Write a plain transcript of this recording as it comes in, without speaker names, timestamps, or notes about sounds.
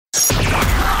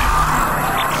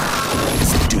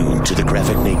to the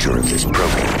graphic nature of this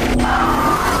program.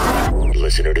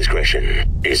 Listener discretion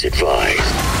is advised.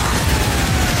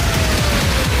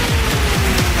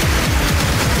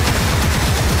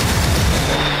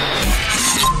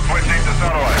 Switching to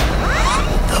satellite.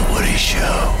 The Woody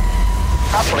Show.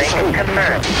 Uplink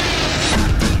confirmed.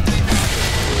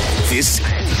 This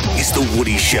is The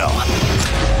Woody Show.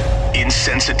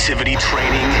 Insensitivity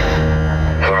training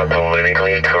For a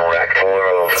politically correct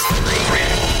world.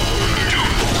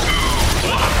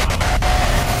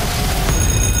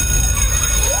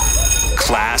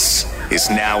 Class is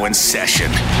now in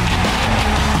session.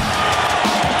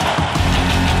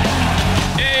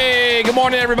 Hey, good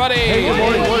morning, everybody.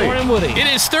 Good morning, Woody. It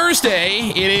is Thursday.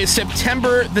 It is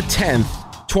September the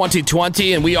 10th,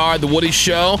 2020, and we are The Woody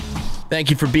Show. Thank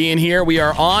you for being here. We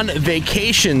are on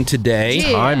vacation today.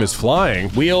 Time is flying.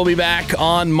 We'll be back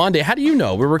on Monday. How do you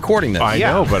know? We're recording this. I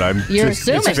know, but I'm You're just,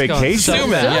 assuming. it's vacation.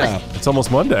 Assuming, yeah. It's almost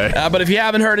Monday. But if you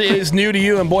haven't heard it is new to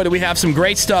you, and boy, do we have some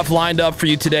great stuff lined up for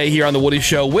you today here on The Woody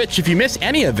Show, which, if you miss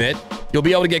any of it, you'll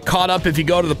be able to get caught up if you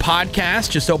go to the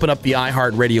podcast. Just open up the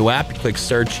iHeartRadio app, you click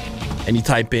search, and you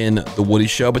type in The Woody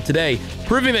Show. But today,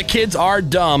 proving that kids are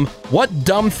dumb, what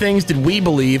dumb things did we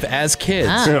believe as kids?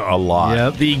 A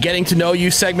lot. The Getting to Know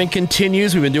You segment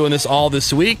continues. We've been doing this all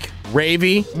this week.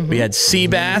 Ravy, we had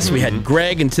Seabass, we had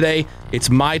Greg, and today it's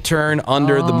my turn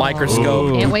under the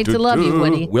microscope. Can't wait to love you,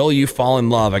 Woody. Will you fall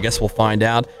in love? I guess we'll find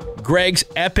out. Greg's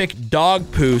epic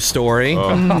dog poo story.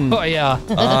 Oh, yeah.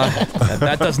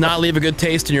 That does not leave a good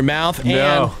taste in your mouth.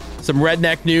 No. And some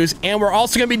redneck news. And we're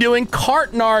also going to be doing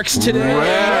Cart Narcs today.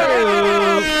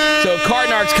 So Cart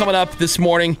Narcs coming up this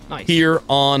morning here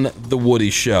on The Woody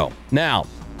Show. Now,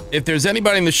 if there's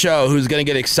anybody in the show who's going to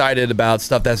get excited about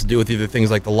stuff that has to do with either things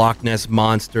like the Loch Ness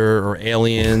Monster or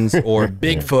aliens or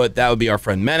Bigfoot, that would be our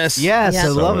friend Menace. Yes, I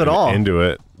love it all. Into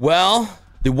it. Well,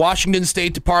 the Washington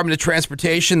State Department of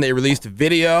Transportation, they released a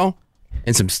video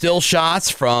and some still shots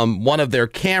from one of their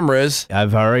cameras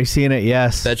I've already seen it,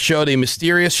 yes. that showed a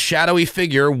mysterious shadowy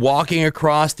figure walking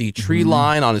across the tree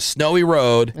line on a snowy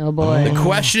road. Oh, boy. The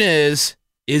question is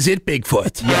it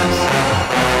Bigfoot?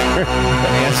 The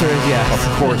answer is yes.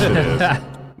 Of course it is.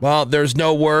 Well, there's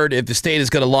no word if the state is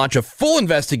going to launch a full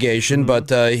investigation, but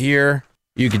here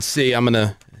you can see,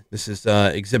 this is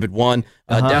Exhibit 1.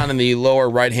 Down in the lower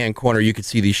right-hand corner, you can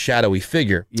see the shadowy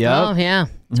figure. Yep. Oh, yeah.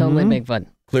 Totally Bigfoot.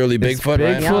 Clearly Bigfoot,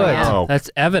 right? Bigfoot. Yeah. Oh, That's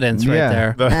evidence right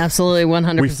Yeah. there. Absolutely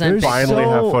 100% we Bigfoot. finally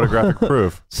have photographic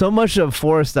proof. So much of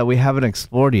forest that we haven't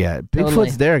explored yet. Bigfoot's Totally.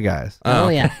 there, guys. Oh,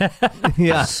 yeah.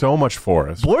 Yeah. So much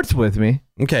forest. Bort's with me.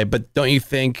 Okay, but don't you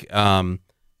think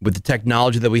with the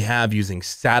technology that we have using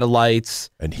satellites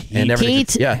And heat. and everything,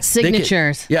 Heat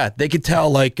signatures. they could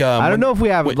tell like I don't know if we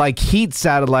have like heat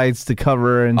satellites to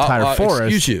cover an entire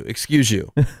forest. Excuse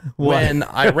you. When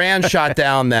Iran shot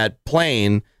down that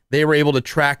plane, they were able to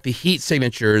track the heat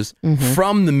signatures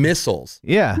from the missiles.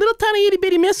 Yeah. Little tiny itty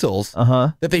bitty missiles Uh-huh.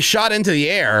 that they shot into the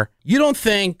air. You don't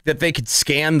think that they could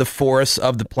scan the forests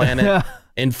of the planet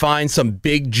and find some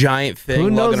big giant thing Who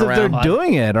knows lugging if they're around?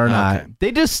 doing it or not?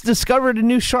 They just discovered a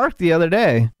new shark the other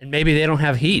day. And maybe they don't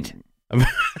have heat.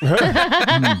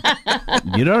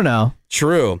 You don't know.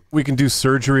 True. We can do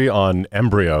surgery on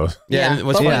embryos. Yeah, and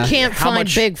what's but funny, we can't how find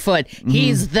much- Bigfoot.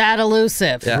 He's that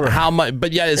elusive. Yeah, how much?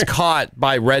 But yet it's caught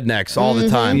by rednecks all the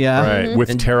time. Yeah. Right.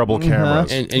 With terrible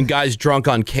cameras. And guys drunk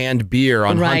on canned beer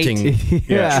on Right. hunting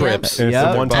Yeah. trips. And it's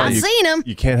Yep. the one time I've seen him.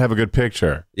 you can't have a good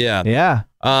picture. Yeah.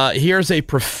 Yeah. Here's a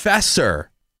professor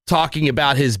talking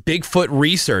about his Bigfoot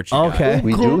research. you guys. Okay.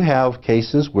 We do have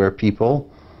cases where people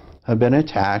have been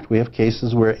attacked. We have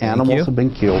cases where you. animals have been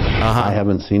killed. I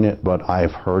haven't seen it, but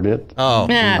I've heard it. Oh.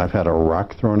 Yeah. I've had a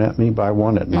rock thrown at me by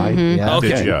one at night. Yeah. Okay.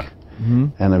 Did ya?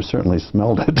 And I've certainly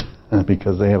smelled it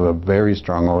because they have a very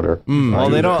strong odor. Well,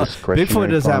 they don't. Discretionary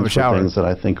Bigfoot doesn't have a funds for shower. Things that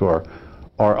I think are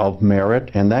of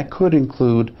merit, and that could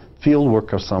include field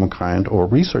work of some kind or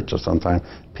research of some kind.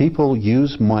 People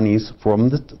use monies from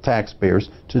the taxpayers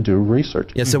to do research.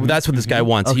 Yeah, so that's what this guy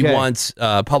wants. He Okay. wants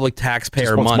public taxpayer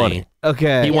Just wants money. money.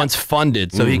 Okay. He wants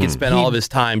funded so he can spend all of his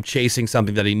time chasing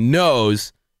something that he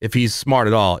knows, if he's smart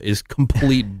at all, is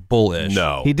complete bullish.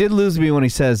 No. He did lose me when he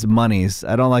says monies.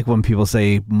 I don't like when people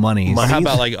say monies. How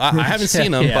about like I haven't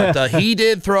seen him, but he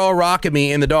did throw a rock at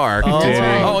me in the dark. Oh, Did he?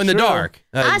 Oh, in the dark.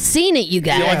 I seen it, you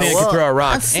the only guys. thing that could throw a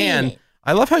rock. I've seen And it.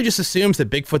 I love how he just assumes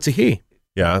that Bigfoot's a he.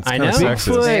 Yeah, it's I kind of know.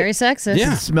 sexist. Very sexist.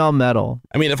 Yeah. Smell metal.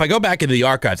 I mean, if I go back into the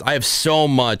archives, I have so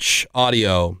much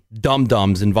audio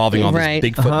dum-dums involving all Right.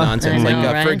 this Bigfoot nonsense. I Like, know,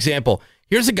 for right? example,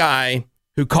 here's a guy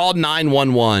who called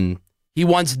 911 he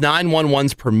wants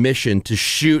 911's permission to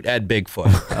shoot at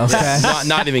Bigfoot. Okay.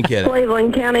 Not even kidding.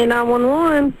 Cleveland County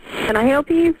 911. Can I help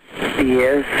you?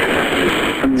 Yes.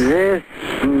 This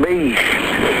beast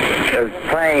is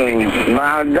paying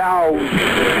my dogs.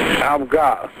 I've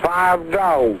got 5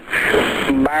 dogs,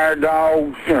 bear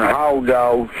dogs and hog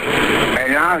dogs,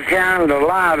 and I shined the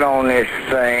light on this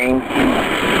thing,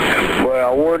 but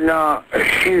I would not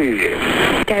shoot it.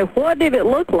 Okay, what did it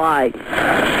look like?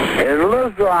 It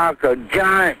looked like a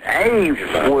giant ape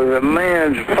with a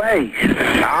man's face.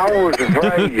 I was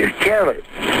afraid to kill it,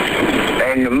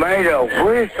 and it made a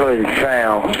whistling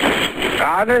sound.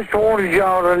 I just wanted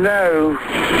y'all to know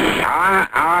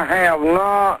I have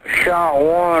not shot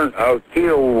one or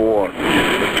killed one.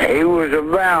 He was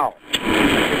about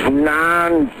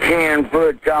 9-10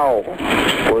 foot tall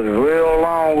with real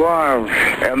long arms,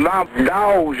 and my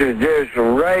dogs is just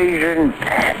raising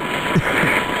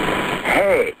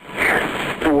heck.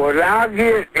 Would I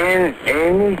get in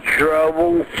any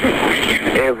trouble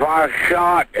if I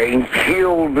shot and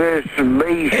killed this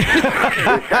beast,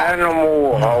 this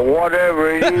animal, or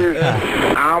whatever it is?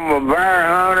 I'm a bear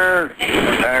hunter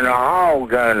and a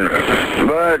hog hunter,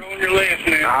 but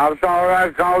I thought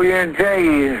I'd call you and tell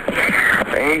you,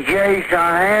 in case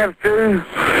I have to,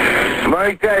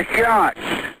 make that shot.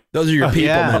 Those are your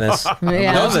people, Menace.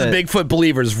 Yeah. Those are the Bigfoot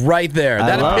believers right there. I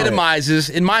That love epitomizes,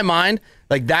 in my mind,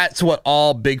 like that's what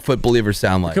all Bigfoot believers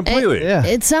sound like. Completely.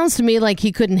 It sounds to me like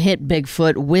he couldn't hit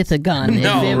Bigfoot with a gun.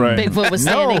 No. if Right. Bigfoot was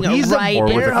standing he's right a in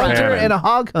bear front of hunter him. and a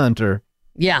hog hunter.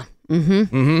 Yeah.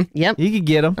 Mm-hmm. Yep. He could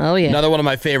get him. Oh, yeah. Another one of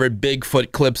my favorite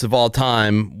Bigfoot clips of all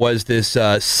time was this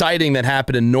sighting that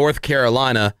happened in North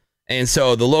Carolina. And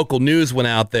so the local news went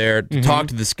out there to talk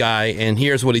to this guy, and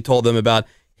here's what he told them about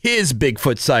his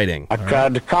Bigfoot sighting. I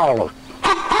tried to call him.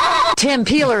 Tim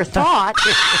Peeler thought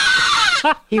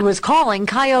he was calling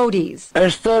coyotes.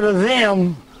 Instead of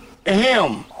them,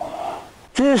 him.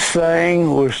 This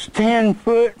thing was 10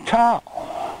 foot tall.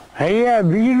 He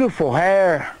had beautiful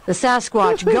hair. The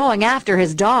Sasquatch going after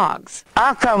his dogs.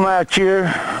 I come out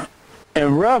here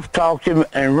and rough talked him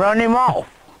and run him off.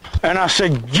 And I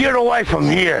said, get away from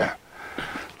here.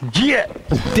 Get.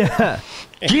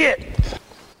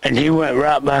 And he went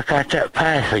right back out that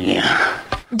path again.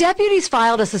 Deputies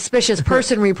filed a suspicious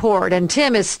person report, and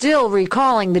Tim is still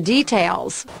recalling the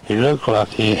details. He looked like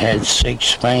he had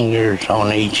 6 fingers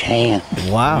on each hand.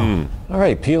 Wow. All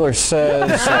right, Peeler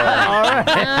says.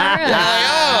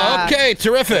 Oh, okay,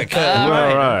 terrific. All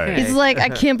right. He's like, I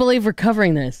can't believe we're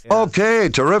covering this. Okay,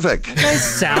 terrific.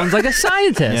 Sounds like a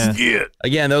scientist.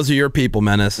 Again, those are your people,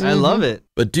 Menace. I love it.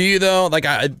 But do you, though? Like,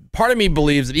 part of me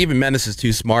believes that even Menace is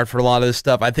too smart for a lot of this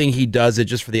stuff. I think he does it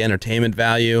just for the entertainment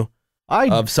value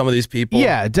of some of these people.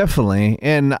 Yeah, definitely.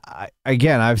 And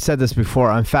again, I've said this before.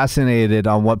 I'm fascinated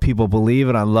on what people believe,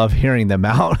 and I love hearing them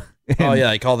out. Oh, yeah,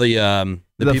 like all the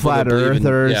people flat that believe in,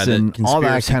 earthers the and all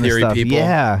that conspiracy kind of theory stuff. people.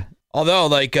 Yeah. Although,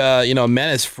 like,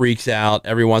 Menace freaks out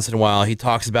every once in a while. He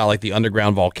talks about, like, the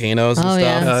underground volcanoes and Oh,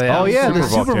 stuff. yeah. Oh, yeah, the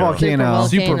super volcano.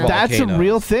 Super volcano. That's a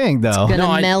real thing, though. It's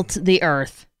gonna melt the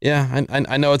earth. Yeah,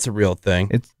 I know it's a real thing.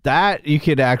 It's that you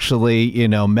could actually,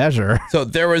 measure. So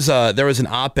there was an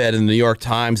op-ed in the New York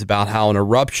Times about how an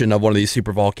eruption of one of these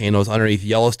super volcanoes underneath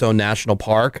Yellowstone National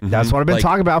Park. That's what I've been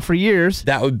talking about for years.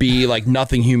 That would be like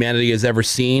nothing humanity has ever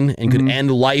seen and could end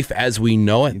life as we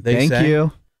know it. They Thank say.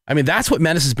 you. I mean, that's what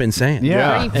Menace has been saying.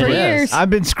 Yeah. For years.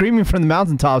 I've been screaming from the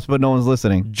mountaintops, but no one's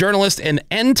listening. Journalist and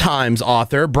End Times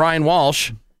author Brian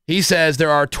Walsh, he says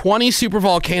there are 20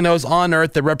 supervolcanoes on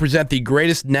Earth that represent the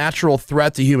greatest natural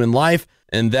threat to human life,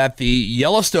 and that the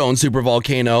Yellowstone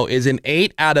supervolcano is an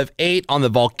 8 out of 8 on the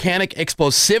Volcanic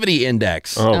Explosivity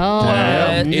Index.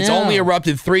 It's only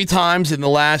erupted 3 times in the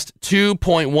last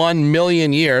 2.1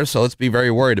 million years, so let's be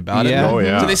very worried about it. Yeah. Oh,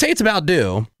 yeah. So they say it's about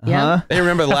due. Yeah. They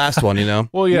remember the last one,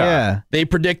 Well, yeah. They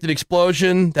predicted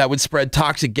explosion that would spread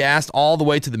toxic gas all the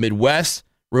way to the Midwest,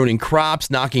 ruining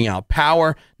crops, knocking out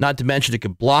power, not to mention it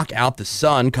could block out the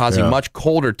sun, causing much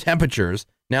colder temperatures.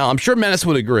 Now, I'm sure Menace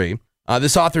would agree.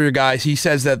 This author, guys, he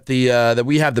says that that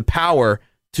we have the power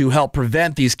to help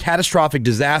prevent these catastrophic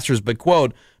disasters, but,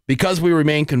 quote, because we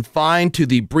remain confined to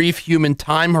the brief human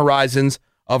time horizons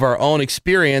of our own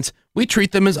experience, we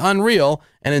treat them as unreal,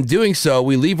 and in doing so,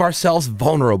 we leave ourselves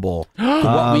vulnerable to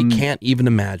what we can't even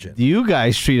imagine. You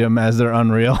guys treat them as they're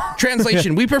unreal.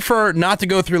 Translation, we prefer not to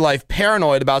go through life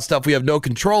paranoid about stuff we have no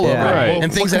control over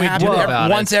and things that happen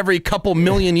once every couple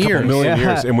million years.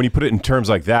 Years. And when you put it in terms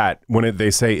like that, when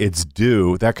they say it's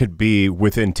due, that could be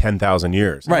within 10,000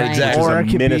 years. Right, exactly. Or Or it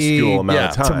a could minuscule be amount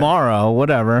of time. tomorrow,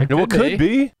 whatever. It could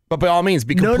be. But by all means,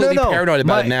 be completely paranoid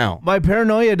about it now. My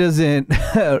paranoia doesn't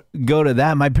go to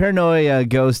that. My paranoia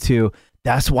goes to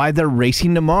that's why they're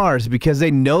racing to Mars, because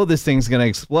they know this thing's going to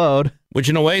explode. Which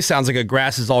in a way sounds like a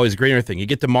grass is always greener thing. You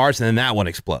get to Mars and then that one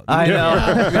explodes. I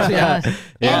know.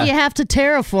 And you have to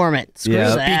terraform it. Screw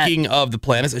that. Speaking of the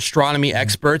planets, astronomy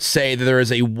experts say that there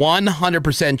is a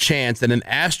 100% chance that an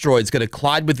asteroid is going to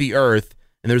collide with the Earth,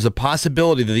 and there's a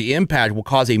possibility that the impact will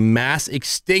cause a mass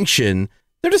extinction.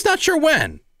 They're just not sure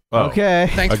when. Oh, okay.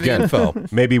 Thanks for the info.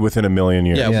 Maybe within 1 million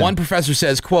years. Yeah, one professor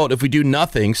says, quote, if we do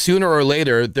nothing, sooner or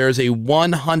later, there's a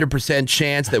 100%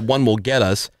 chance that one will get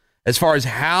us. As far as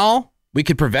how we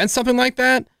could prevent something like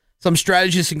that, some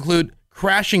strategies include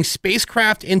crashing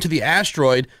spacecraft into the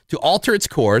asteroid to alter its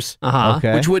course,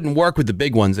 which wouldn't work with the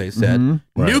big ones, they said,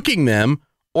 nuking them,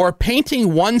 or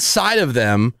painting one side of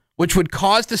them, which would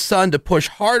cause the sun to push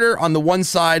harder on the one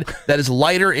side that is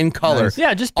lighter in color. Nice.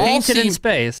 Yeah, just paint it in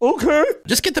space. Okay.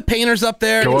 Just get the painters up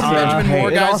there. Get some Benjamin Moore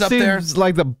guys up there. It's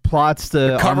like the plots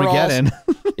to Armageddon.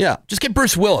 Yeah, just get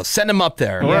Bruce Willis. Send him up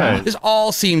there. Right. This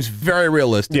all seems very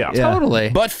realistic. Yeah. Totally.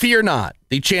 But fear not.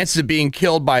 The chances of being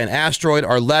killed by an asteroid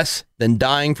are less than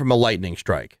dying from a lightning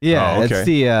strike. Yeah, Oh, okay. it's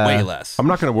the Way less. I'm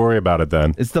not going to worry about it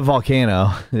then. It's the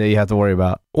volcano that you have to worry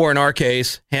about. Or in our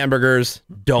case, hamburgers,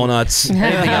 donuts,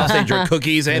 anything else they drag,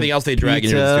 cookies, anything else they drag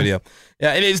into the Pizza. studio.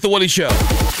 Yeah, it is The Woody Show.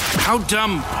 How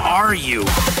dumb are you?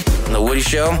 On The Woody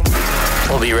Show?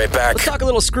 We'll be right back. Let's talk a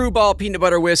little Screwball peanut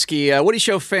butter whiskey. Woody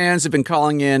Show fans have been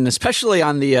calling in, especially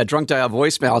on the Drunk Dial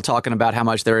voicemail, talking about how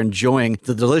much they're enjoying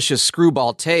the delicious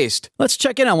Screwball taste. Let's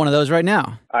check in on one of those right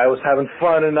now. I was having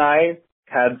fun tonight.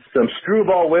 Had some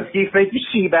Screwball whiskey. Thank you,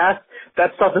 Seabass. That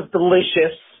stuff is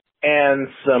delicious. And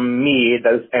some mead.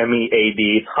 That is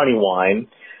M-E-A-D. It's honey wine.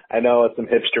 I know it's some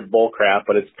hipster bullcrap,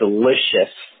 but it's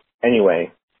delicious. Anyway,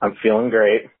 I'm feeling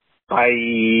great.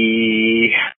 Bye.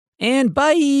 And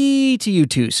bye to you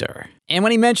too, sir. And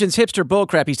when he mentions hipster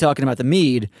bullcrap, he's talking about the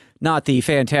mead, not the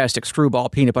fantastic Screwball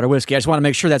peanut butter whiskey. I just want to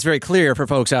make sure that's very clear for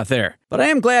folks out there. But I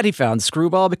am glad he found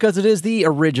Screwball because it is the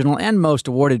original and most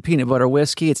awarded peanut butter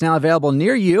whiskey. It's now available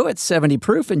near you at 70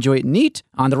 proof. Enjoy it neat,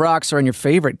 on the rocks, or in your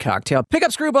favorite cocktail. Pick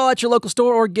up Screwball at your local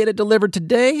store or get it delivered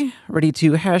today. Ready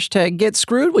to hashtag get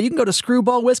screwed? Well, you can go to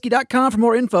screwballwhiskey.com for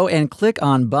more info and click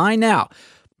on buy now.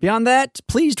 Beyond that,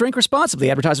 please drink responsibly.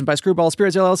 Advertisement by Screwball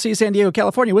Spirits LLC, San Diego,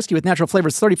 California. Whiskey with natural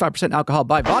flavors, 35% alcohol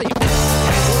by volume.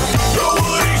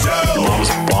 Your mom's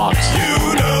box.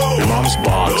 You know. Your mom's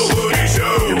box. The Woody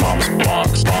Show. Your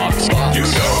mom's box. You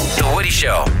know. The Woody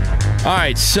Show. All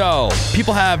right, so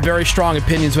people have very strong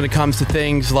opinions when it comes to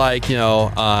things like,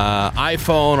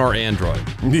 iPhone or Android.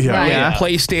 Yeah. Right. Yeah.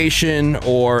 PlayStation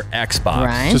or Xbox.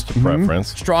 Right. Just a preference.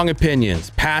 Strong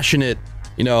opinions, passionate,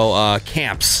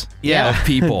 camps of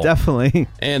people. Definitely.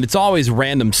 And it's always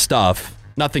random stuff.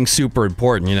 Nothing super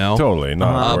important, Totally.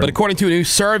 Not But according to a new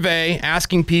survey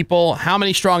asking people how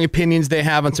many strong opinions they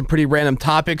have on some pretty random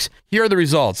topics, here are the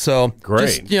results. So,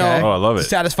 Great. just, I love it.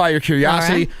 satisfy your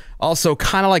curiosity. All right. Also,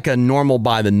 kind of like a normal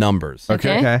by the numbers.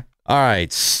 Okay. All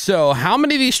right. So, how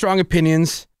many of these strong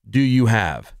opinions do you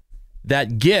have?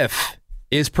 That GIF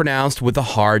is pronounced with a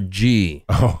hard G.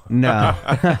 Oh, no.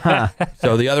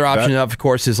 So, the other option, of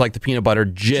course, is like the peanut butter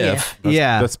GIF.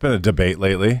 That's been a debate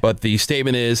lately. But the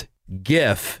statement is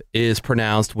GIF is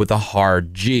pronounced with a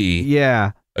hard G.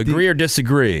 Yeah. Agree or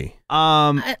disagree?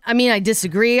 I mean, I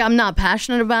disagree. I'm not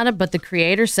passionate about it, but the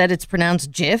creator said it's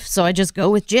pronounced GIF, so I just go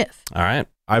with GIF. All right.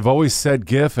 I've always said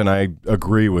GIF, and I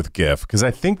agree with GIF because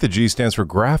I think the G stands for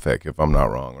graphic, if I'm not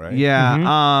wrong, right? Yeah.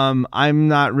 I'm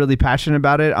not really passionate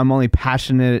about it. I'm only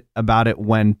passionate about it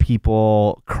when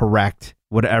people correct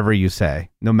whatever you say,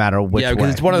 no matter which way. Yeah,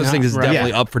 because it's one of those things that's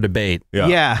definitely up for debate.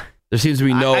 Yeah. There seems to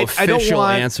be no I don't official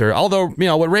want- answer. Although,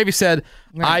 what Ravy said,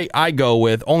 I go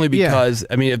with only because,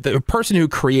 if the person who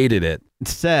created it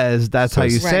says that's how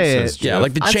you say it. Yeah,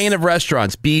 like the chain of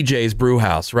restaurants, BJ's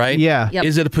Brewhouse, right? Yeah. Yep.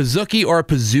 Is it a Pizookie or a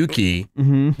Pizookie?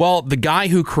 Mm-hmm. Well, the guy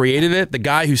who created it, the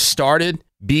guy who started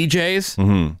BJ's,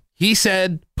 he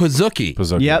said Pizookie.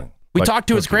 Yep. We talked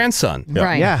to his grandson. Yeah.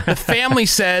 Right. Yeah. The family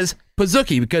says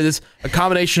Pizookie because it's a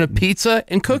combination of pizza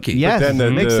and cookie. Yes, But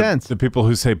then makes sense. The people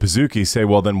who say Pizookie say,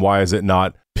 well, then why is it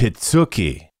not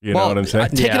Pizookie? You know what I'm saying?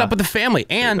 Take it up with the family.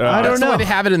 And I that's don't the way know. they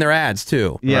have it in their ads,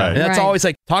 too. Yeah. And that's Right. always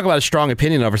like, talk about a strong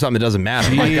opinion over something that doesn't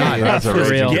matter. My God, That's a just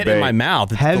real get in debate. my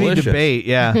mouth. It's Heavy delicious. debate,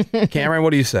 yeah. Cameron,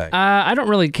 what do you say? I don't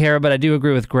really care, but I do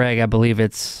agree with Greg. I believe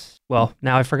it's, well,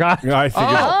 now I forgot. I think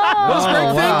what does Greg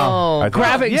think? wow. I think-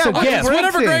 Graphic, Yeah, so what GIF. does Greg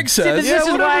Whatever think? Greg See, but says. this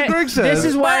is whatever why, Greg says. This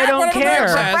is why I don't Whatever Greg care.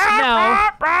 says.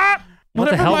 No. What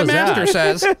the Whatever hell my was master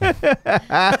that? says.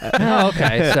 Oh,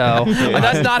 okay, so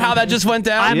That's not how that just went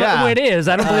down. well, it is.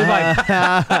 I don't believe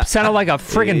I sounded like a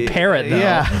friggin' parrot, though.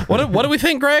 Yeah. What do we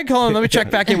think, Greg? Hold on, let me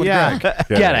check back in with Greg.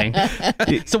 Getting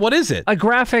So what is it? a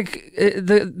graphic.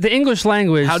 The English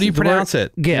language. How do you the word pronounce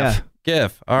it? GIF. Yeah.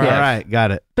 GIF. All All right. right,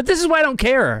 got it. But this is why I don't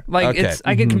care. Like Okay.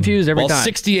 I get confused every Well, time.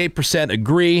 68%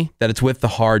 agree that it's with the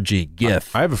hard G.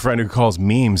 GIF. I have a friend who calls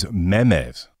memes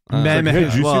memes. Meme. Hey, did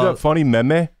you see Well, that funny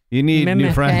meme? You need Meme.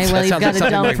 new friends. Okay, well, That you've sounds got like a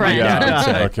something dumb like friend. my dad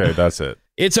would say. Okay, that's it.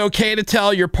 It's okay to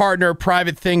tell your partner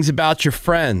private things about your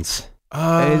friends.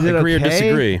 Is it Agree or okay?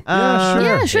 disagree?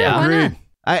 Yeah, sure. Yeah. Why not?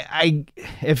 I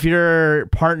if your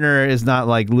partner is not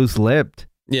like loose-lipped,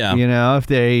 Yeah. you know, if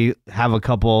they have a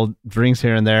couple drinks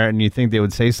here and there and you think they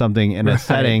would say something in a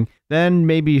setting, then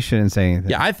maybe you shouldn't say anything.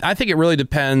 Yeah, I think it really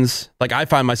depends. Like, I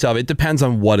find myself, it depends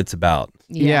on what it's about.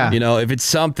 Yeah. You know, if it's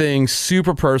something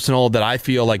super personal that I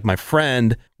feel like my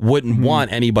friend wouldn't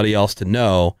want anybody else to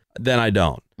know, then I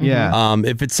don't. Yeah.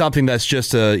 If it's something that's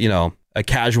just a, you know, a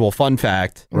casual fun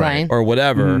fact Right. or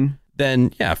whatever, Mhm.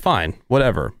 then yeah, fine,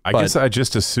 whatever. I But- guess I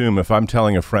just assume if I'm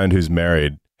telling a friend who's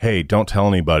married, hey, don't tell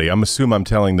anybody, I'm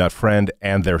telling that friend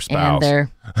and their spouse. And they're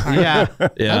Yeah.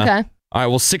 yeah. okay. All right,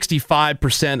 well,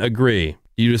 65% agree.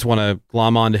 You just want to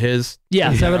glom onto his?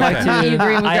 Yes, I would like to. You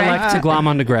agree with I Greg? like to glom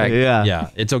onto Greg. Yeah. Yeah,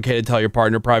 it's okay to tell your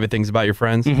partner private things about your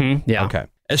friends? Mm-hmm. Yeah. Okay.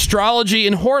 Astrology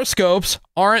and horoscopes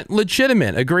aren't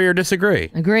legitimate. Agree or disagree?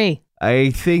 Agree. I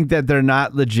think that they're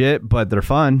not legit, but they're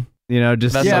fun. You know,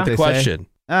 just That's what not the they say. question.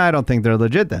 I don't think they're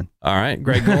legit then. All right,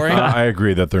 Greg Gorey? I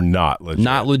agree that they're not legit.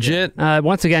 Not legit?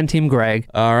 Once again, Team Greg.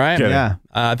 All right. Kidding. Yeah.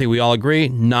 I think we all agree.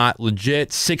 Not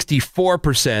legit.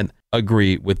 64%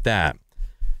 agree with that.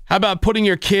 How about putting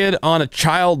your kid on a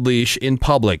child leash in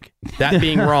public? That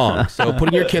being wrong. So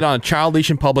putting your kid on a child leash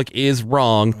in public is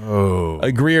wrong. Oh,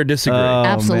 Agree or disagree?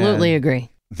 Absolutely agree.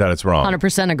 that it's wrong.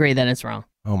 100% agree that it's wrong.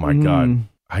 Oh my God. Mm.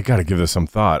 I got to give this some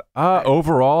thought.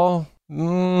 Overall,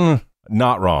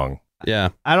 not wrong. Yeah.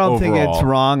 I don't think it's Overall.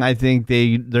 wrong. I think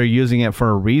they're using it for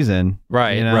a reason.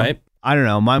 Right, you know? right. I don't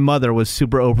know. My mother was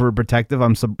super overprotective.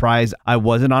 I'm surprised I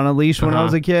wasn't on a leash when I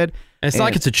was a kid. And it's not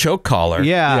like it's a choke collar.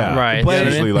 Yeah. Right. But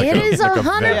Usually like It a- is like a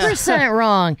 100%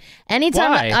 wrong.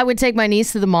 Anytime Why? I would take my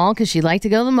niece to the mall because she liked to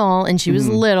go to the mall and she was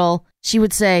little, she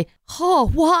would say, "Oh,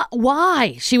 what?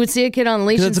 Why?" She would see a kid on a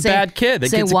leash Because and it's a say, bad kid.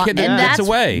 say, It's a "Why?" kid that And gets that's-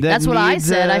 away. That's That what I needs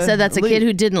said. I said that's a leash. kid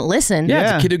who didn't listen. Yeah,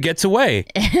 it's Yeah. a kid who gets away.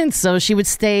 And so she would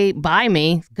stay by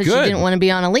me because she Good. didn't want to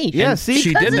be on a leash. Yeah, And see? She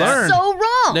because did it's that. so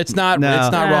wrong. It's not. No.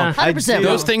 It's not Yeah. wrong. 100%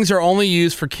 Those wrong. things are only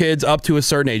used for kids up to a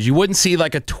certain age. You wouldn't see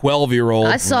like a 12-year-old.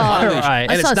 I saw, Right.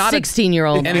 I saw a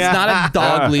 16-year-old. And it's not a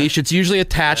dog leash. It's usually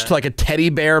attached to like a teddy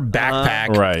bear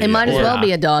backpack. Right. It might as Yeah. well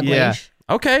be a dog Yeah. leash.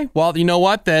 Okay. Well, you know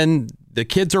what? Then the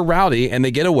kids are rowdy and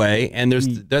they get away, and that's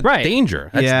Right. danger.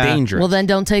 That's Yeah. dangerous. Well, then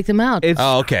don't take them out. It's,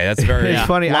 Oh, okay. That's very. it's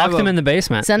funny. I Lock have them a- in the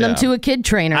basement. Send them Yeah. to a kid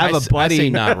trainer. I have a I say buddy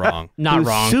not wrong. Not who's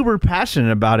wrong. super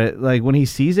passionate about it. Like when he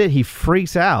sees it, he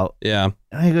freaks out. Yeah.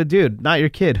 And I go, dude, not your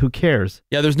kid. Who cares?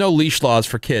 Yeah. There's no leash laws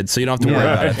for kids, so you don't have to worry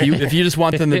Yeah. about it. If you just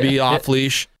want them to be off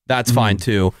leash, that's fine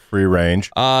too. Free range.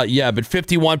 Yeah, but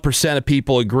 51% of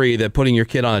people agree that putting your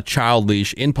kid on a child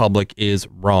leash in public is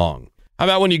wrong. How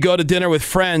about when you go to dinner with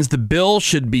friends, the bill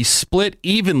should be split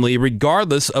evenly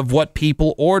regardless of what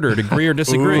people ordered? Agree or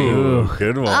disagree? Ooh,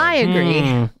 good one. I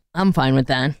agree. I'm fine with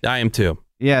that. I am too.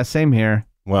 Yeah, same here.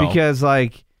 Well- because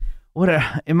like,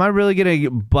 am I really gonna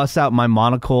bust out my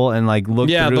monocle and like look?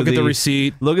 Yeah, through look at the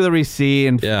receipt. Look at the receipt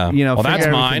and Yeah. you know, Well, that's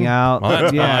figure everything mine. out. Well,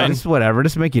 that's yeah, mine. just whatever.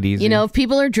 Just make it easy. You know, if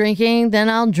people are drinking, then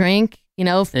I'll drink. You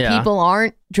know, if Yeah. people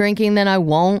aren't drinking, then I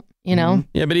won't. You know,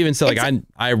 Yeah, but even so, like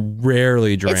I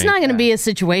rarely drink. it's not going to be a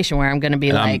situation where I'm going to be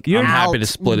And like, I'm happy out to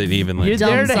split it evenly. you're dumb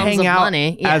there to sums hang of out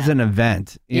money. Yeah. as an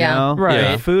event. You Yeah. know, Right.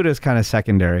 Yeah. Food is kind of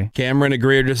secondary. Cameron,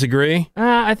 agree or disagree?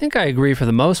 I think I agree for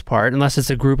the most part, unless it's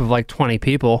a group of like 20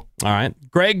 people. All right.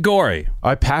 Greg Gorey.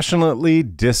 I passionately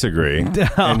disagree.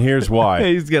 And here's why.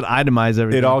 He's gonna itemize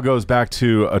everything. It all goes back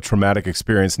to a traumatic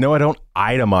experience. No, I don't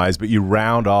itemize, but you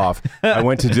round off. I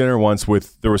went to dinner once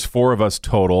there was 4 of us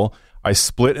total. I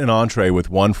split an entree with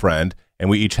one friend, and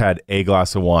we each had a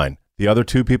glass of wine. The other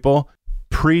 2 people,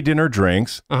 pre-dinner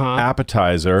drinks,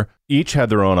 appetizer, each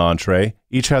had their own entree,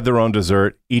 each had their own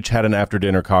dessert, each had an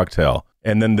after-dinner cocktail.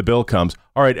 And then the bill comes.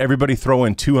 All right, everybody throw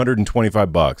in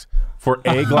 $225 for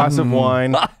a glass of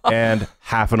wine and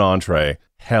half an entree.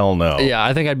 Hell no. Yeah,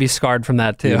 I think I'd be scarred from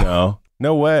that too. You know?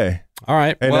 No way. All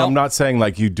right. And well, I'm not saying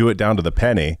like you do it down to the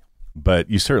penny, but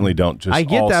you certainly don't just I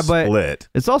get all that, but split.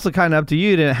 it's also kind of up to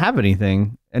you. You didn't have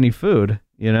any food.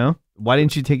 You know, why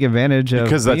didn't you take advantage of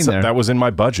Because being there? that was in my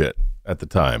budget at the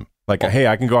time. Like, hey,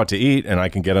 I can go out to eat and I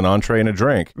can get an entree and a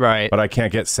drink. Right. But I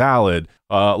can't get salad,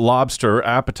 lobster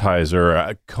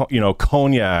appetizer,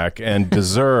 cognac and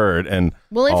dessert and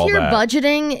Well, if all you're that.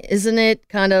 budgeting, isn't it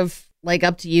kind of like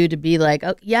up to you to be like,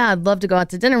 oh, yeah, I'd love to go out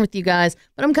to dinner with you guys,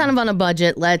 but I'm kind of on a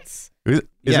budget. Isn't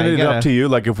it up to you?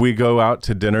 Like if we go out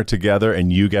to dinner together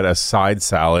and you get a side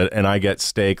salad and I get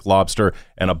steak, lobster,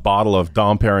 and a bottle of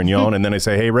Dom Perignon, and then I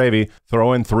say, hey, Ravy,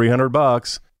 throw in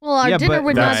 $300. Well, our dinner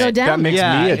would not go down. That makes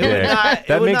me a dick.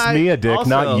 That makes me a dick,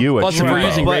 not you a Plus, if we're cheapo.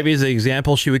 using Ravi as an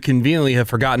example, she would conveniently have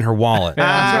forgotten her wallet.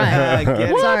 I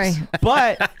get it. Sorry.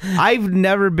 But I've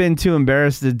never been too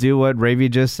embarrassed to do what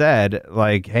Ravy just said.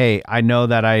 Like, hey, I know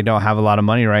that I don't have a lot of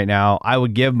money right now. I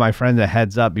would give my friends a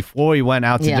heads up before we went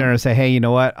out to dinner and say, hey, you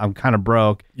know what? I'm kind of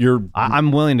broke.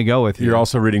 I'm willing to go with you. You're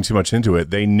also reading too much into it.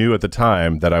 They knew at the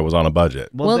time that I was on a budget.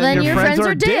 Well, then your friends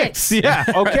are dicks. Yeah.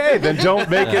 Okay, then don't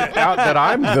make it out that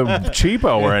I'm the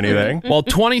cheapo or anything. Well,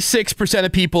 26%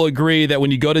 of people agree that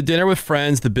when you go to dinner with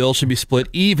friends, the bill should be split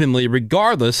evenly,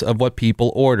 regardless of what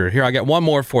people order. Here, I got one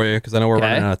more for you because I know we're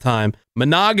running out of time.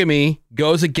 Monogamy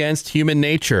goes against human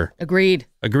nature. Agreed.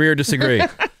 Agree or disagree?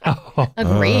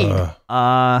 Agreed.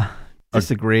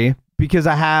 Disagree. Because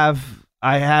I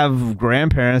have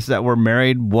grandparents that were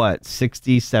married,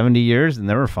 60, 70 years, and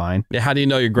they were fine. Yeah, how do you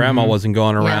know your grandma wasn't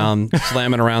going around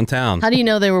slamming around town? How do you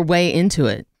know they were way into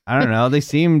it? I don't know. They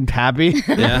seemed happy.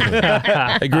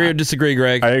 Yeah. Agree or disagree,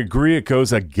 Greg? I agree it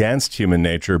goes against human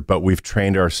nature, but we've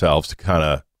trained ourselves to kind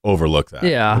of overlook that.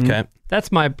 Yeah. Okay.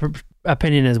 That's my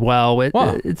opinion as well.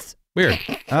 It's weird.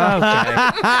 Okay. All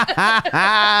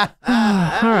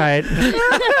right.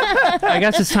 I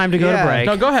guess it's time to go to break.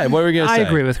 No, go ahead. What were we going to I say?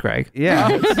 agree with Greg. Yeah.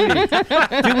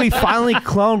 Dude, we finally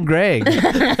cloned Greg.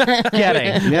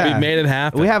 Getting. Yeah. We made it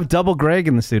happen. We have double Greg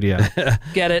in the studio.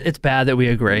 Get it? It's bad that we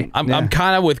agree. I'm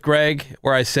kind of with Greg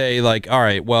where I say, like, all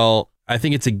right, well, I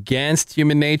think it's against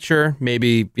human nature.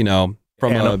 Maybe,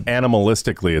 from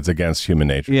animalistically, it's against human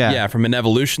nature. Yeah, from an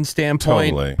evolution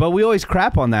standpoint. Totally. But we always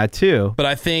crap on that too. But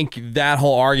I think that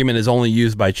whole argument is only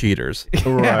used by cheaters.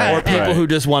 Right. Or people Right. who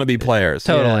just want to be players.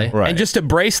 Totally. Right. And just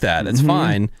embrace that. It's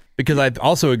fine. Because I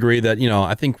also agree that,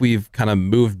 I think we've kind of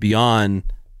moved beyond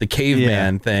the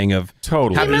caveman thing of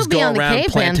totally having to just go beyond around the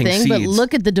caveman planting thing, seeds. but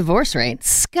look at the divorce rate.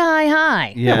 Sky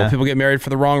high. Yeah, well, people get married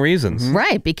for the wrong reasons.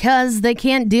 Right, because they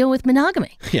can't deal with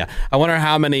monogamy. Yeah. I wonder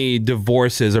how many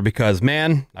divorces are because,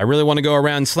 man, I really want to go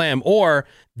around and slam, or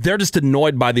they're just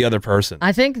annoyed by the other person.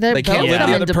 I think they're They can't both live come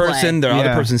the other into person. play. The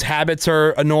other person's habits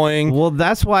are annoying. Well,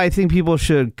 that's why I think people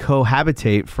should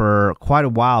cohabitate for quite a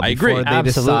while I agree. before they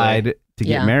Absolutely. decide to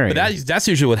get married. But that's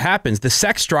usually what happens. The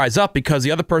sex dries up because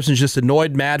the other person's just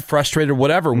annoyed, mad, frustrated,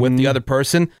 whatever with the other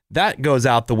person. That goes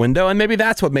out the window, and maybe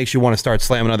that's what makes you want to start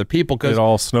slamming other people because it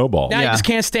all snowballs. now you just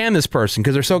can't stand this person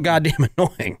because they're so goddamn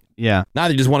annoying. Yeah. Now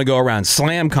they just want to go around and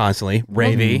slam constantly.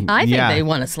 Ravy. I think they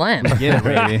want to slam. Get it,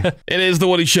 Ravy. It is The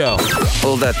Woody Show.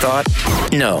 Hold that thought?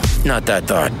 No, not that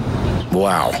thought.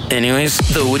 Wow. Anyways,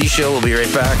 The Woody Show will be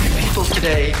right back. People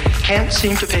today can't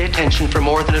seem to pay attention for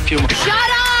more than a few moments. Shut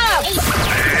up!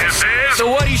 This is The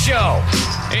Woody Show.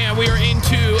 And we are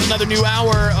into another new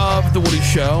hour of The Woody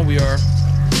Show. We are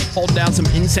holding down some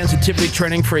insensitivity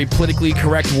training for a politically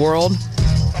correct world.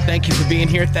 Thank you for being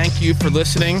here. Thank you for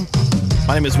listening.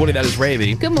 My name is Woody. That is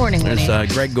Ravy. Good morning, Woody.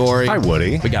 There's Greg Gorey. Hi,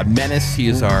 Woody. We got Menace. He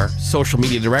is our social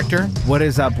media director. What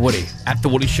is up, Woody? At The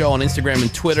Woody Show on Instagram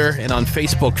and Twitter, and on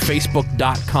Facebook,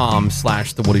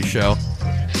 facebook.com/The Woody Show.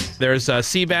 There's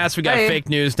Seabass. We got fake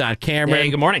news. Cameron. Hey,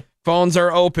 good morning. Phones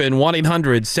are open,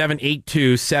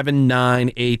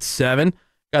 1-800-782-7987.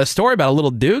 Got a story about a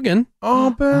little Dugan. Oh,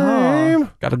 babe.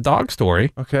 Got a dog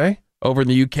story. Okay. Over in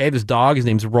the UK, this dog, his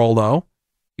name's Rollo.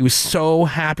 He was so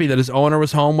happy that his owner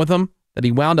was home with him that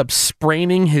he wound up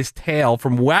spraining his tail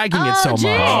from wagging it so much.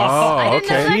 I didn't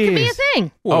know that could be a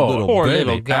thing. Poor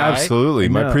little guy. Absolutely.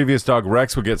 My No. previous dog,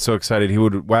 Rex, would get so excited. He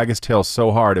would wag his tail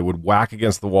so hard, it would whack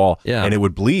against the wall, and it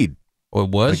would bleed. Oh, it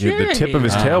was? Like, the tip of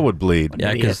his tail would bleed.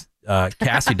 Yeah, because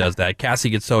Cassie does that. Cassie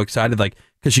gets so excited, like,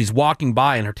 because she's walking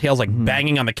by and her tail's like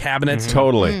banging on the cabinets.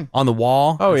 Totally. On the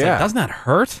wall. Oh, It's like, yeah. doesn't that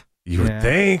hurt? You would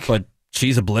think. But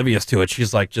she's oblivious to it.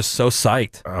 She's like just so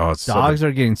psyched. Oh, it's Dogs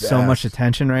are getting so much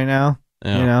attention right now.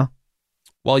 Yeah. You know?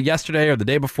 Well, yesterday or the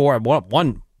day before,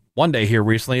 one day here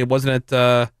recently, it wasn't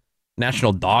it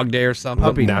National Dog Day or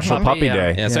something? National Puppy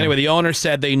Day. Yeah, so anyway, the owner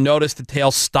said they noticed the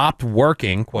tail stopped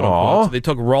working, quote unquote. So they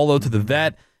took Rollo to the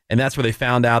vet, and that's where they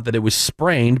found out that it was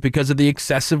sprained because of the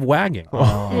excessive wagging.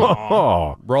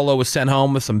 Oh. Rollo was sent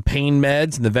home with some pain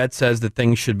meds, and the vet says that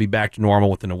things should be back to normal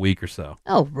within a week or so.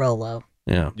 Oh, Rollo.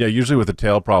 Yeah. Yeah, usually with a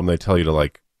tail problem, they tell you to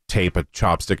like tape a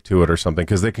chopstick to it or something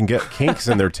because they can get kinks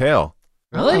in their tail.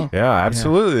 Really? Yeah,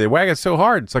 absolutely. They wag it so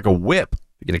hard, it's like a whip.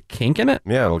 You get a kink in it?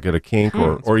 Yeah, it'll get a kink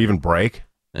or even break.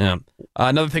 Yeah.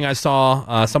 Another thing I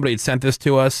saw, somebody had sent this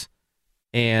to us,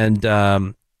 and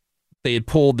they had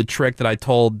pulled the trick that I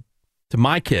told to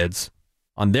my kids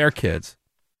on their kids.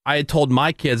 I had told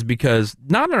my kids because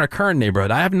not in our current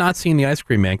neighborhood. I have not seen the ice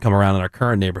cream man come around in our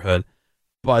current neighborhood,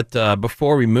 but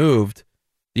before we moved,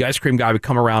 the ice cream guy would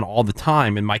come around all the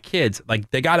time, and my kids, like,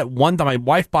 they got it one time. My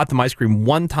wife bought them ice cream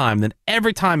one time, then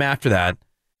every time after that,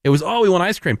 it was, oh, we want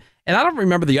ice cream. And I don't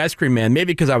remember the ice cream man,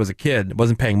 maybe because I was a kid,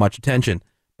 wasn't paying much attention,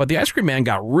 but the ice cream man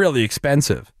got really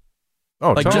expensive.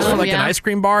 Oh, like just for like an ice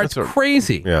cream bar, it's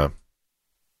crazy. Yeah.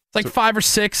 It's like $5 or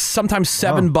 $6, sometimes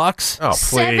 $7. Oh,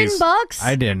 please. $7?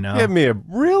 I didn't know. Give me a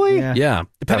really? Yeah.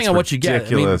 Depending That's on what you get. I mean,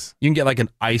 ridiculous. you can get like an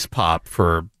ice pop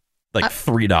for like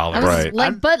 $3. I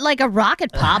was like a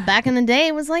rocket pop back in the day,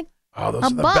 it was like those a are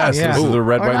the buck. best. Yeah. Those are the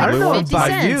red, Or white, like and blue 50 ones.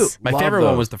 cents. My Love favorite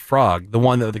one those. was the frog, the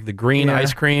one that the green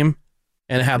ice cream,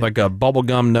 and it had like a bubble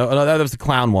gum. No, that was the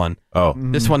clown one. Oh,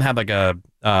 This one had like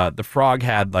the frog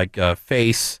had like a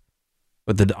face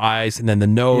with the eyes, and then the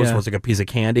nose Yeah. was like a piece of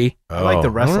candy. I like the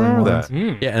wrestling I remember ones.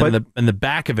 that. Yeah, and the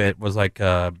back of it was like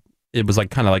it was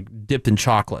like kind of like dipped in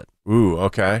chocolate. Ooh,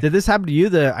 okay. Did this happen to you?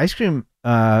 The ice cream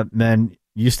men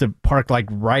used to park like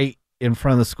right in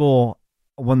front of the school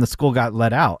when the school got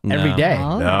let out every No. day.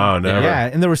 Oh. No, never. Yeah,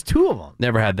 and there was 2 of them.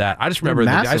 Never had that. I just They're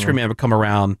remember the ice massive. cream man would come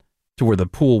around to where the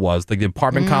pool was, like the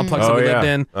apartment complex that Oh, we yeah. lived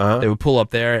in. Uh-huh. They would pull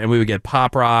up there, and we would get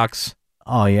Pop Rocks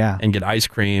Oh yeah. and get ice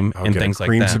cream Oh, and get a things like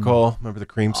that. creamsicle. Remember the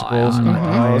creamsicles?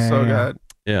 yeah. Oh, so Yeah. good.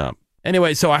 Yeah.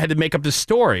 Anyway, so I had to make up this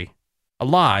story, a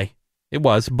lie. It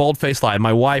was a bold-faced lie.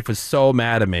 My wife was so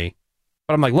mad at me,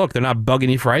 but I'm like, look, they're not bugging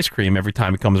you for ice cream every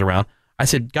time he comes around. I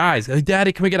said, guys, hey,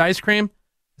 Daddy, can we get ice cream?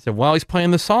 I said, well, he's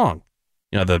playing the song.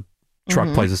 You know, the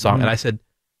truck plays the song, and I said,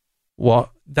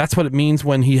 well, that's what it means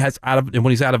when he's out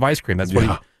of ice cream. That's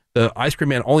what the ice cream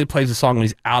man only plays the song when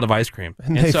he's out of ice cream.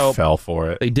 And they fell for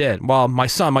it. They did. Well, my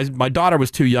son, my daughter was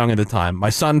too young at the time.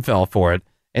 My son fell for it.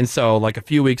 And so, like a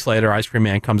few weeks later, Ice Cream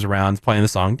Man comes around, playing the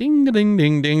song, ding, ding,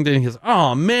 ding, ding, ding. He goes,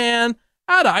 oh, man,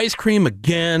 out of ice cream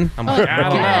again. I'm like, I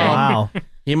don't know. Wow.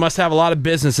 He must have a lot of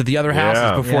business at the other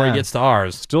houses before he gets to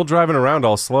ours. Still driving around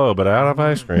all slow, but out of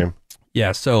ice cream.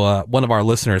 Yeah, so one of our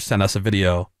listeners sent us a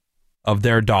video of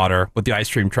their daughter with the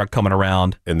ice cream truck coming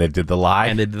around. And they did the lie?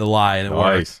 And it worked.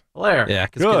 Nice. Hilarious. Yeah,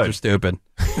 because kids are stupid.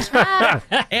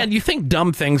 And you think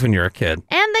dumb things when you're a kid.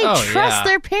 And they trust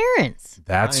their parents.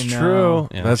 That's I know. true.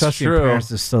 Yeah. That's Trusting true. parents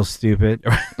is so stupid.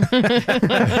 They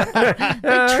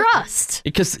trust.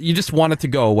 Because you just want it to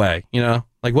go away, you know?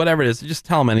 Like whatever it is, you just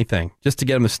tell them anything just to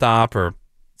get them to stop or...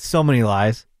 So many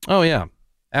lies. Oh, yeah.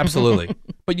 Absolutely.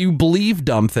 But you believe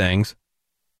dumb things,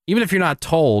 even if you're not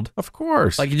told. Of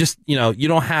course. Like you just, you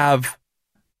don't have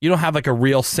like a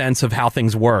real sense of how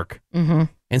things work. Mm-hmm.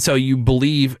 And so you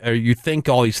believe or you think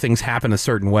all these things happen a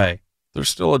certain way. There's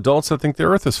still adults that think the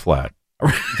earth is flat.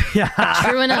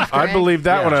 True enough. I Greg. believed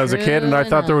that when I was a kid, and I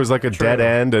thought there was like a dead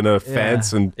end and a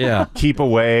fence and keep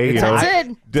away. That's it.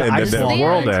 And then the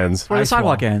world ends. Where the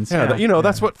sidewalk ends. Yeah,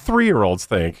 that's what 3-year-olds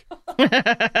think.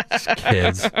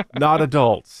 Kids. Not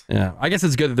adults. Yeah. I guess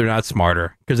it's good that they're not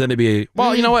smarter because then they'd be,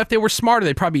 well, you know what? If they were smarter,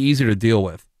 they'd probably be easier to deal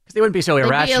with. Because they wouldn't be so They'd be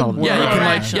irrational. a- Yeah, you can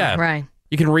Irrational, right.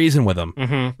 You can reason with them.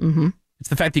 Mm-hmm. It's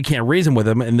the fact that you can't reason with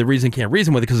them, and the reason you can't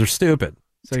reason with it because they're stupid.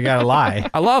 So you gotta lie.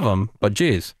 I love them, but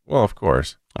geez. Well, of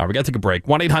course. All right, we got to take a break.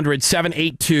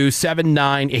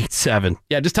 1-800-782-7987.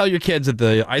 Yeah, just tell your kids that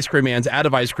the ice cream man's out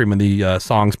of ice cream when the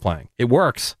song's playing. It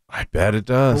works. I bet it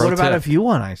does. What about if you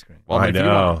want ice cream? Well, I if you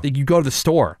know. want, you go to the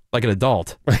store like an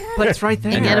adult. But it's right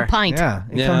there. And get a pint. Yeah,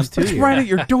 it Yeah. comes to It's you. right at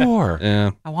your door.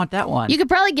 Yeah. I want that one. You could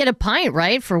probably get a pint,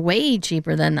 right, for way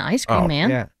cheaper than the ice cream man.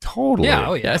 Yeah. Totally. Yeah,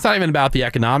 oh yeah. Yeah, it's not even about the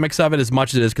economics of it as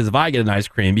much as it is because if I get an ice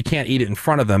cream, you can't eat it in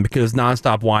front of them because it's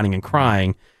nonstop whining and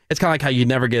crying. It's kind of like how you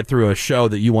never get through a show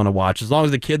that you want to watch. As long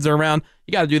as the kids are around,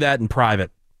 you got to do that in private.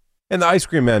 And the ice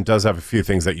cream man does have a few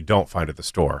things that you don't find at the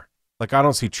store. Like, I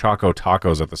don't see Choco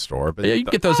Tacos at the store. But Yeah, you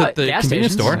can get those at the gas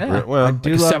convenience stations, store. yeah. Well, I Like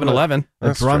do a love 7-Eleven. a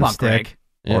That's true. drumstick.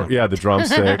 Or, yeah, the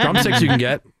drumstick. Drumsticks you can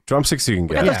get. Drumsticks you can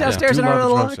We get. got those downstairs Do in our love the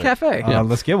little drumstick. cafe.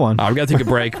 Let's get one. We got to take a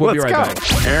break. We'll be right Let's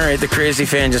back. All right, the crazy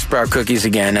fan just brought cookies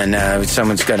again, and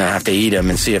someone's gonna have to eat them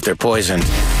and see if they're poisoned.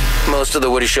 Most of the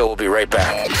Woody Show will be right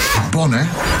back. Bonnet.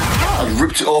 I've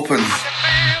ripped it open,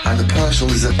 and the parcel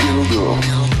is a dildo.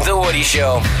 The Woody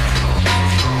Show.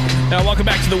 Now, welcome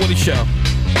back to the Woody Show.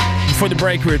 Before the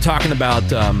break, we were talking about,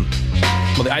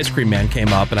 the ice cream man came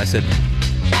up, and I said,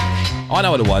 oh, I know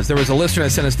what it was. There was a listener that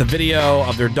sent us the video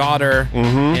of their daughter,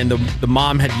 and the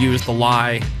mom had used the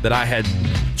lie that I had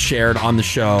shared on the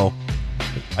show.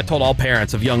 I told all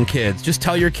parents of young kids, just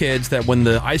tell your kids that when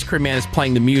the ice cream man is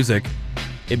playing the music,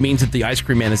 it means that the ice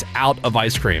cream man is out of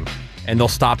ice cream, and they'll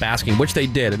stop asking, which they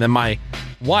did. And then my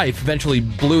wife eventually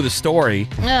blew the story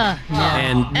and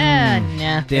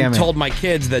told my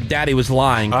kids that Daddy was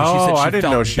lying. 'cause she said she I didn't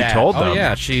felt know she bad. told them. Oh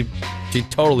yeah, she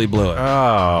totally blew it.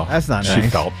 Oh, that's not She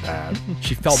nice. felt bad.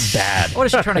 She felt bad. What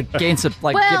is she trying to gain some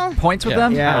Well- get points with Yeah.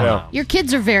 them? Yeah. I don't know. Your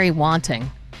kids are very wanting.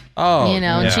 Oh, You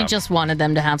know, and she yeah. just wanted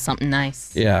them to have something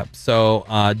nice. Yeah. So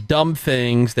dumb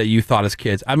things that you thought as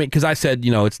kids. I mean, because I said,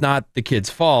 it's not the kid's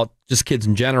fault. Just kids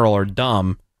in general are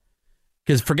dumb.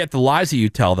 Because forget the lies that you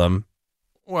tell them.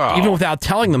 Wow. Even without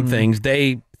telling them things,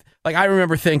 I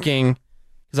remember thinking,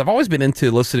 because I've always been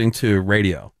into listening to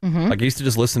radio. Mhm. Like I used to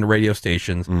just listen to radio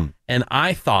stations, and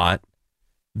I thought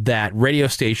that radio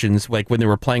stations, like when they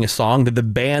were playing a song, that the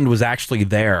band was actually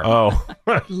there. Oh,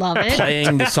 Love it.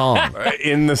 playing the song.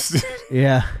 In the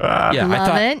Yeah. Yeah,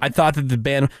 Love I thought that the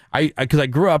band, because I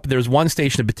grew up, there was one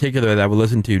station in particular that I would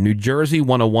listen to, New Jersey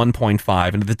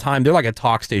 101.5, and at the time they're like a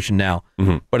talk station now,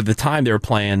 but at the time they were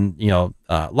playing,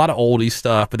 a lot of oldie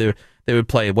stuff, but they would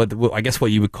play what I guess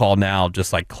what you would call now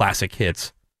just like classic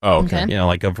hits. Oh, okay.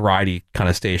 Like a variety kind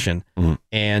of station,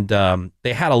 and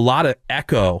they had a lot of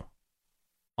echo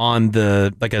on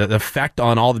the an effect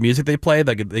on all the music they played,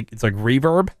 it's like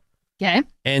reverb. Okay.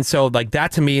 And so, like,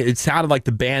 that to me, it sounded like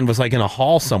the band was like in a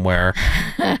hall somewhere,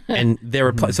 and they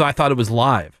were. So I thought it was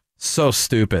live. So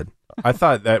stupid. I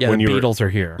thought that when the you Beatles are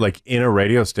here, like in a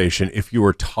radio station, if you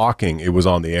were talking, it was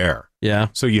on the air. Yeah.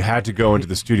 So you had to go into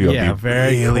the studio and be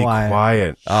very really quiet.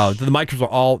 quiet. Oh, the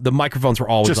microphones were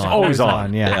always Just on. always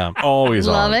on. Yeah. Always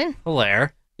Love on. it.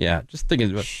 Hilaire. Yeah. Just thinking.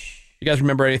 You guys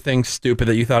remember anything stupid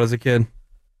that you thought as a kid?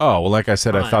 Oh, well, like I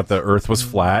said, I thought the earth was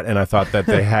flat, and I thought that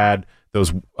they had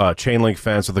those chain link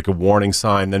fence with like a warning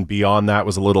sign. Then beyond that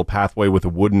was a little pathway with a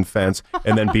wooden fence.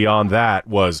 And then beyond that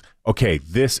was, okay,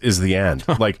 this is the end.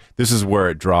 Like, this is where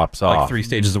it drops off. Like 3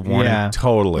 stages of warning. Yeah.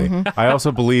 Totally. I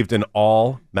also believed in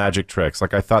all magic tricks.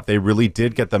 Like, I thought they really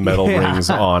did get the metal rings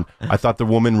on. I thought the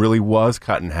woman really was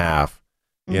cut in half,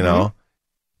 you know?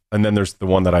 And then there's the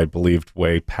one that I believed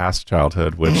way past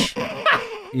childhood, which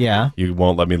Yeah. you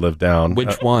won't let me live down.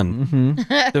 Which one?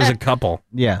 There was a couple.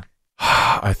 Yeah.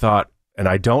 I thought, and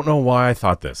I don't know why I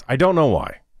thought this. I don't know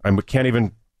why. I can't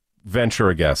even venture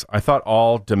a guess. I thought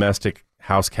all domestic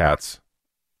house cats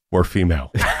were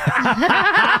female.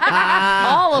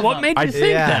 All of What them. made you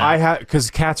think that? I have, because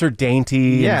cats are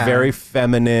dainty Yeah. and very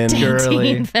feminine. Dainty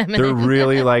girly. and feminine. They're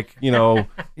really like, Yeah.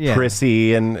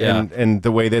 prissy and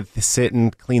the way that they sit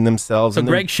and clean themselves. So and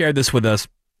Greg shared this with us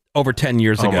over 10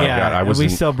 years Oh ago. my Yeah. God, I and was we in-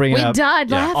 still bring We it up died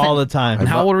laughing. all the time. And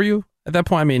how old were you at that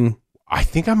point? I mean, I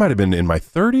think I might have been in my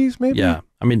 30s, maybe. yeah.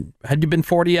 I mean, had you been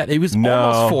 40 yet? He was No.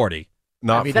 almost 40.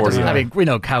 Not I mean, that 40. doesn't, I mean, we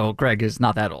know Kyle Greg is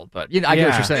not that old, but I get what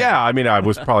Yeah. you're saying. Yeah, I mean, I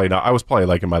was probably not. I was probably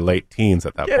like in my late teens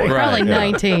at that point. Probably Yeah.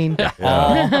 19.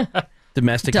 All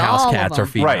domestic To house all of cats are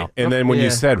them. female. Right. And then when Yeah. you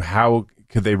said how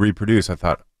could they reproduce, I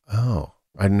thought, oh,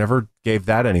 I never gave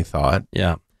that any thought.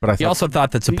 Yeah. But I He thought, also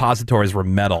thought that suppositories were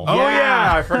metal. oh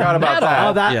yeah, I forgot about that.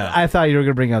 Oh, that Yeah. I thought you were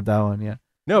gonna bring up that one. Yeah.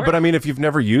 No, but I mean, if you've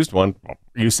never used one,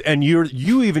 you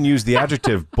even used the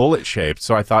adjective bullet shaped.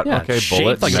 So I thought, Yeah, okay, shaped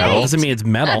bullet like metal. metal doesn't mean it's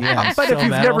metal. Yeah. But if Still you've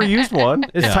metal. never used one,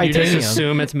 It's Yeah. You just titanium.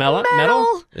 assume it's metal?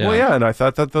 well, yeah, and I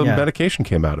thought that the Yeah. medication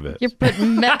came out of it. You put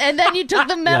and then you took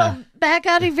the metal back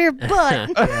out of your butt.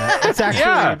 It's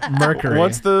actually mercury.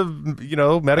 Once the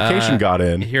medication got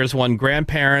in, Here's one.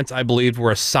 Grandparents, I believed,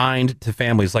 were assigned to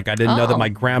families. Like I didn't know that Oh. my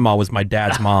grandma was my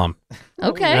dad's mom.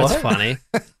 Okay. That's funny.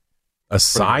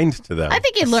 assigned to them. I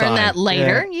think you learned that Assigned.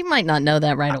 later. You might not know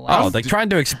that right away. Oh, like trying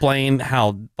to explain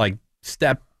how like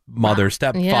stepmother,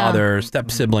 stepfather,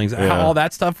 step siblings, Yeah. how all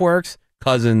that stuff works.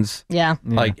 Cousins, yeah.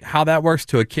 like how that works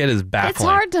to a kid is baffling. It's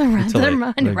hard to wrap Until their they-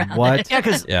 mind like, around what? it. Yeah,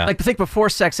 because Yeah. like think before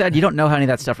sex ed, you don't know how any of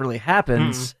that stuff really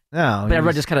happens. No, But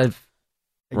everyone just kind of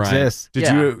Right. exists. Did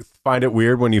Yeah. you find it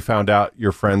weird when you found out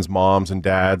your friends' moms and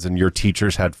dads and your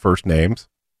teachers had first names,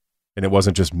 and it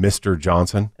wasn't just Mr.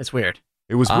 Johnson? it's weird.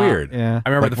 It was weird. Yeah. I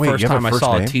remember Like, the wait, first you have a time I first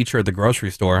saw name? a teacher at the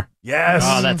grocery store. Yes.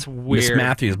 Oh, that's Miss weird.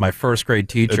 Matthews, my first grade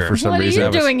teacher. For some What are reason, you I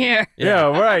was- doing here?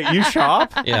 Yeah, right. You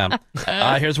shop. Yeah.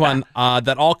 Here's one.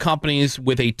 That all companies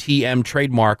with a TM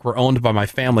trademark were owned by my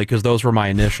family because those were my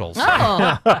initials.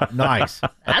 Oh, Nice.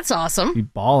 that's awesome. Be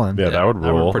balling. Yeah, that would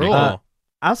That were rule. pretty Cool. cool.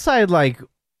 Outside, like,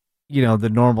 the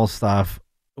normal stuff,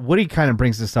 Woody kind of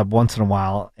brings this up once in a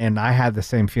while, and I had the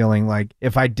same feeling. Like,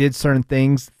 if I did certain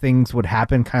things, things would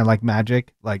happen, kind of like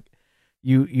magic. Like,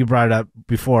 you brought it up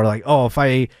before, like, oh, if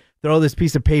I throw this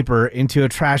piece of paper into a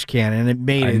trash can and it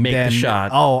made I it, make the then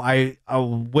shot. I'll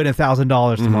win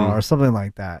 $1,000 tomorrow or something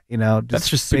like that. That's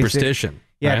just basic- superstition.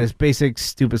 Yeah, Right. just basic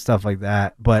stupid stuff like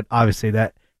that. But obviously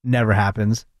that never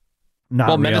happens. Not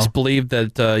well, real. Menace believed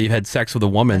that you had sex with a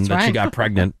woman, that she right. got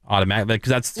pregnant automatically, because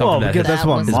that's something Well, that because that's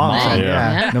what his mom said,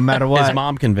 yeah. No matter what. His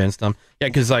mom convinced him. Yeah,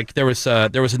 because like there was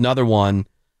another one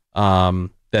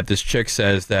that this chick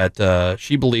says that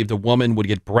she believed a woman would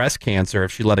get breast cancer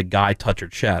if she let a guy touch her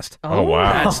chest. Oh,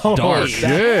 wow. That's Oh, dark. jeez.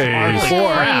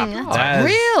 That is-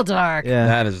 Real dark.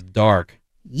 That is dark.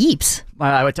 Yeeps.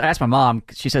 I asked my mom.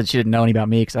 She said she didn't know any about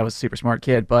me because I was a super smart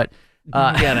kid. But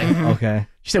Okay.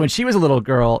 She said when she was a little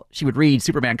girl, she would read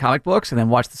Superman comic books and then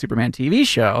watch the Superman TV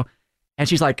show. And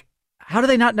she's like, "How do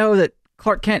they not know that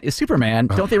Clark Kent is Superman?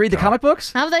 Don't they read the comic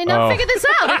books? How have they not figured this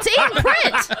out? It's in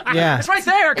print. Yeah, it's right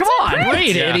there. Come It's in on, print.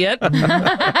 read, Yeah. idiot.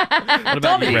 What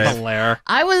about you, Red?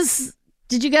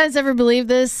 Did you guys ever believe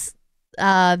this?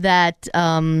 That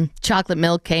chocolate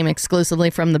milk came exclusively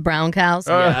from the brown cows,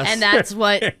 Yes. and that's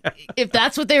what, if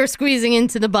that's what they were squeezing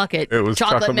into the bucket, It was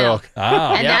chocolate milk. Oh,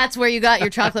 and yeah. that's where you got your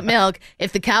chocolate milk.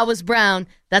 If the cow was brown,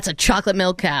 that's a chocolate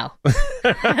milk cow,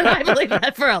 and I believed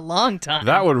that for a long time.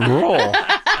 That would rule.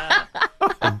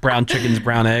 Brown chickens,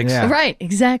 brown eggs. Right,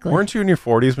 exactly. Weren't you in your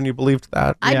 40s when you believed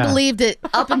that? I believed it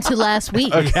up until last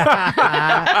week.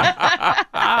 I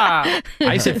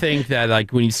used to think that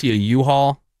like when you see a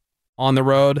U-Haul on the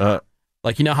road,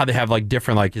 like you know how they have like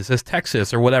different, like it says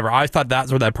Texas or whatever. I thought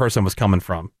that's where that person was coming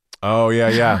from. Oh yeah,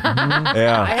 yeah,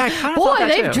 yeah. I kind of Boy, thought that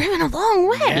they've too. driven a long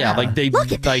way. Yeah, like they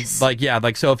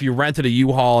like so if you rented a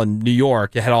U-Haul in New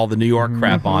York, it had all the New York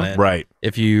crap on it. Right.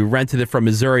 If you rented it from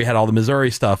Missouri, it had all the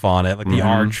Missouri stuff on it, like the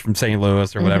Arch from St.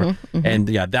 Louis or whatever. And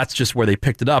yeah, that's just where they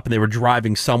picked it up, and they were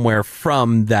driving somewhere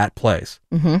from that place.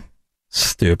 Mm-hmm.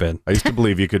 Stupid. I used to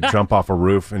believe you could jump off a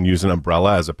roof and use an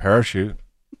umbrella as a parachute,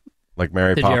 like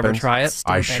Mary Did you Poppins. ever try it?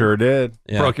 I sure did.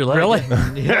 Yeah. Broke your leg? Really?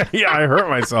 Yeah, I hurt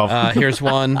myself. Here's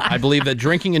one. I believe that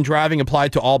drinking and driving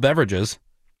applied to all beverages.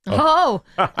 Oh,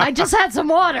 I just had some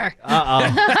water.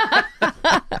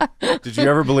 Did you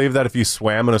ever believe that if you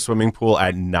swam in a swimming pool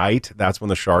at night, that's when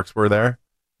the sharks were there?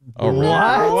 Oh, really?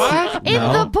 What? In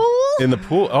the pool? In the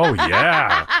pool? Oh,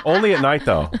 yeah. Only at night,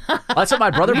 though. That's what my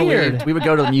brother Weird. believed. We would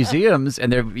go to the museums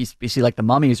and there you see like the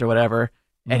mummies or whatever.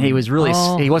 And he was really,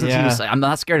 Oh, he wasn't, he yeah. was like, I'm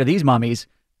not scared of these mummies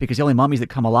because the only mummies that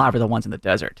come alive are the ones in the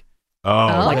desert. Oh,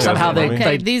 Like desert somehow they- mummy.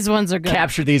 Okay, these ones are good.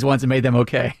 Captured these ones and made them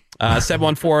okay.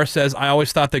 714 says, I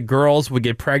always thought that girls would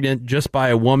get pregnant just by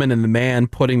a woman and the man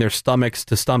putting their stomachs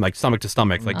to stomach,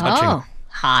 like touching. Oh,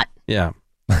 hot. Yeah.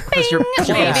 Because you're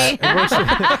Maybe.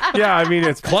 Yeah, I mean,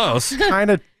 it's Close.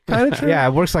 kind of true. Yeah,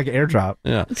 it works like an airdrop.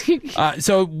 Yeah.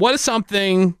 So what is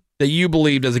something that you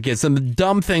believed as a kid? Some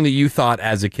dumb thing that you thought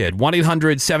as a kid?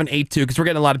 1-800-782, because we're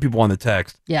getting a lot of people on the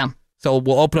text. Yeah. So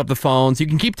we'll open up the phones. You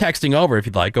can keep texting over if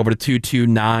you'd like, over to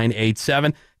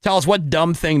 22987. Tell us, what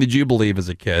dumb thing did you believe as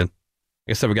a kid?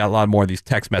 Like I said, we got a lot more of these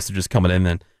text messages coming in,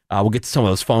 and we'll get to some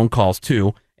of those phone calls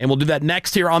too. And we'll do that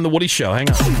next here on The Woody Show. Hang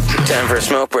on. Time for a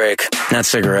smoke break. Not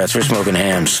cigarettes, we're smoking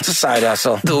hams. It's a side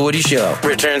hustle. The Woody Show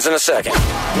returns in a second.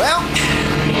 Well,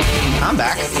 I'm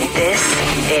back. This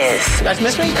is You guys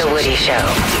miss me? The Woody Show.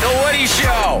 The Woody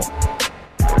Show.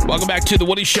 Welcome back to The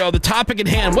Woody Show. The topic at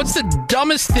hand, what's the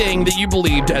dumbest thing that you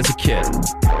believed as a kid?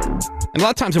 And a lot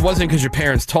of times it wasn't because your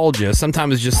parents told you.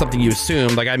 Sometimes it's just something you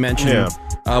assumed. Like I mentioned,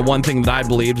 one thing that I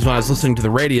believed was when I was listening to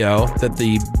the radio that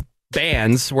the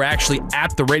bands were actually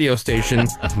at the radio station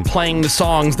playing the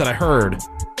songs that I heard.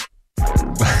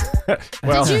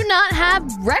 Did you not have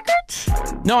records?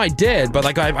 No, I did, but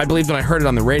like I believed when I heard it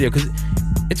on the radio because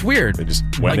it's weird. They just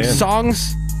went like in.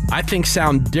 songs, I think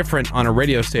sound different on a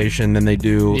radio station than they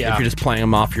do if you're just playing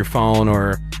them off your phone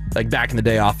or like back in the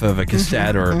day off of a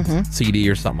cassette or CD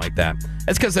or something like that.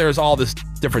 It's because there's all this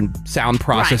different sound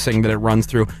processing that it runs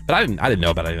through. But I didn't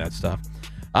know about any of that stuff.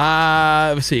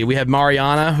 Let's see. We have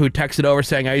Mariana who texted over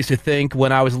saying, I used to think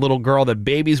when I was a little girl that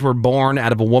babies were born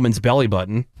out of a woman's belly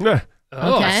button. Oh,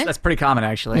 Okay. that's pretty common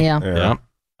actually. Yeah.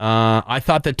 I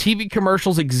thought that TV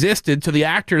commercials existed so the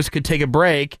actors could take a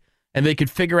break and they could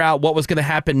figure out what was going to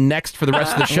happen next for the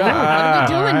rest of the show. What are we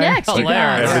doing next, you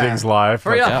guys? Everything's live.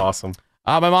 Hurry That's up. awesome.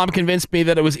 My mom convinced me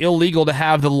that it was illegal to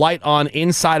have the light on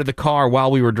inside of the car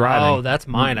while we were driving. Oh, that's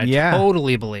mine. I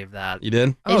totally believe that. You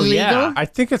did? Oh, yeah. I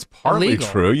think it's partly Illegal.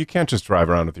 true. You can't just drive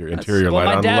around with your interior Well, light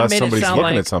my on dad unless made it somebody's sound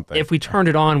looking like at something. if we turned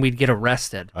it on, we'd get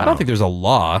arrested. I don't think there's a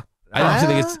law. I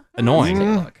actually think it's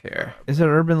annoying. Look here. Is it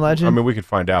urban legend? I mean, we could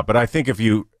find out, but I think if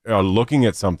you are looking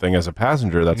at something as a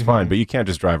passenger, that's fine. But you can't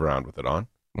just drive around with it on.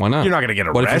 Why not? You're not going to get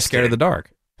arrested. What if you're scared of the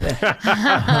dark?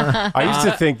 I used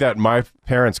to think that my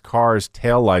parents' cars'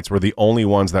 tail lights were the only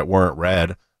ones that weren't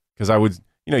red because I would,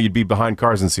 you'd be behind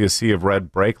cars and see a sea of red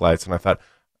brake lights, and I thought,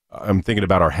 I'm thinking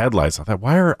about our headlights. I thought,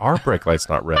 why are our brake lights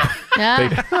not red? They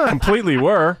completely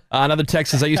were. Another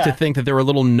text says, I used to think that there were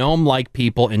little gnome-like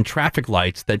people in traffic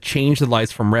lights that changed the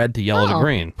lights from red to yellow to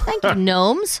green. Thank you,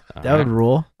 gnomes. That would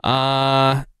rule.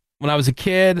 When I was a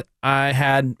kid, I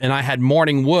had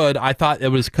morning wood. I thought it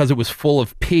was because it was full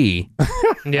of pee.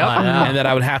 And that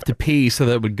I would have to pee so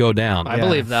that it would go down. I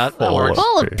believe that. That works.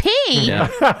 Full of pee.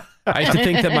 Yeah. I used to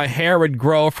think that my hair would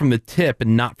grow from the tip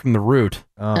and not from the root.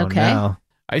 Oh, no.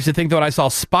 I used to think that when I saw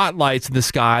spotlights in the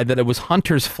sky that it was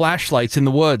hunters' flashlights in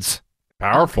the woods.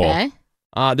 Powerful. Okay.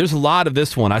 There's a lot of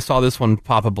this one. I saw this one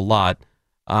pop up a lot.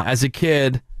 As a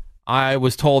kid, I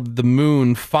was told the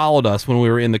moon followed us when we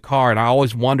were in the car, and I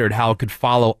always wondered how it could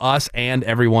follow us and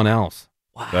everyone else.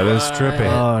 That is trippy.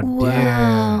 Oh, Wow,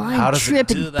 dear. I'm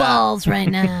tripping balls right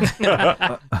now.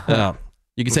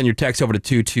 You can send your text over to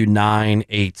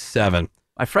 22987.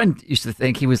 My friend used to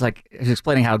think he was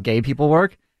explaining how gay people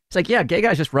work. It's like, yeah, gay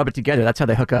guys just rub it together. That's how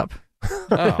they hook up.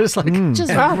 It's like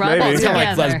Just rub it It's kind of like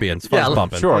together. lesbians, fuzz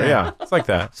bumping. Sure, yeah. It's like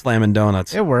that. Slamming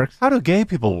donuts. It works. How do gay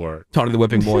people work? Tony the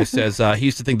Whipping Boy says he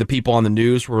used to think the people on the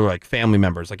news were like family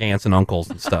members, like aunts and uncles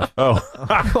and stuff. Oh.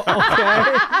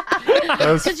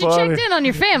 That's Because you funny. checked in on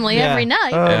your family every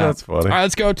night. Oh, that's funny. All right,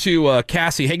 let's go to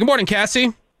Cassie. Hey, good morning,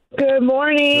 Cassie. Good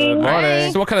morning. Good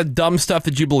morning. So what kind of dumb stuff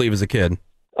did you believe as a kid?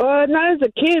 Not as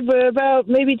a kid, but about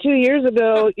maybe 2 years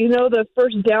ago, the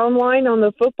first down line on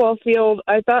the football field,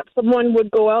 I thought someone would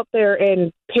go out there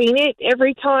and paint it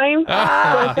every time. So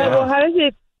I thought, well,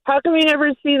 how come you never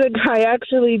see the guy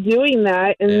actually doing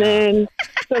that? And then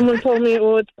someone told me,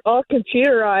 well, it's all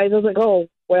computerized. I was like, oh,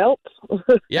 well.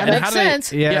 Yeah, That and makes how do they-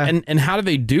 sense. Yeah, and how do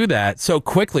they do that so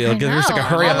quickly? Like, there's like a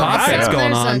hurry up offense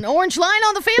going There's on. an orange line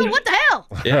on the field. What the hell?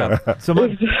 Yeah.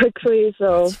 Exactly.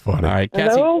 So. All right,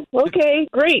 Cassie. Oh, okay,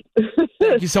 great.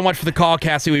 Thank you so much for the call,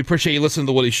 Cassie. We appreciate you listening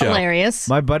to the Woody Show. Hilarious.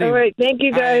 My buddy, All right, thank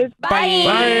you guys.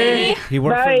 Bye. he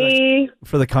worked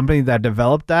for the company that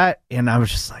developed that, and I was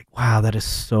just like, wow, that is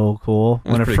so cool.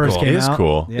 That's When it pretty first cool. came It is out.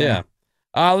 cool. Yeah.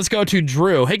 Let's go to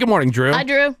Drew. Hey, good morning, Drew. Hi,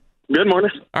 Drew. Good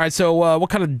morning. All right, so what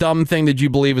kind of dumb thing did you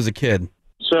believe as a kid?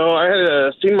 So I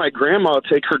had seen my grandma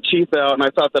take her teeth out, and I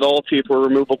thought that all teeth were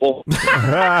removable.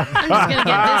 I'm just going to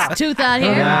get this tooth out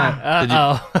here.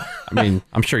 I mean,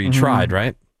 I'm sure you tried,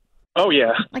 right? Oh,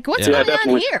 yeah. Like, what's Yeah, going on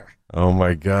definitely. here? Oh,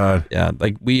 my God. Yeah,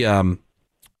 like we,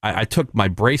 I took my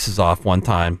braces off one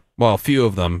time. Well, a few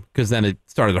of them, because then it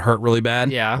started to hurt really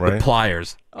bad. Yeah. With Right.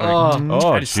 pliers. Oh,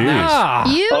 Tried to snap.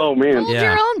 jeez. You Oh, man. pulled Yeah.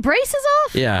 your own braces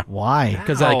off? Yeah. Why?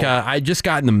 Because I just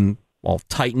gotten them all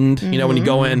tightened. You know, when you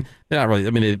go in, they're not really. I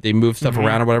mean, they move stuff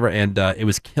around or whatever, and it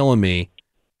was killing me.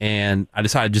 And I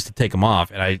decided just to take them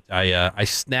off. And I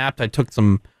snapped. I took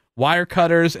some wire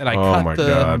cutters and I Oh, my cut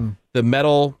God. the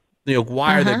metal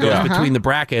wire that goes between the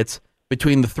brackets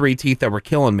between the three teeth that were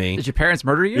killing me. Did your parents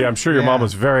murder you? Yeah, I'm sure your mom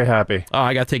was very happy. Oh,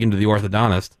 I got taken to the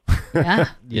orthodontist. Yeah.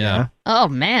 Yeah. Oh,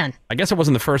 man. I guess I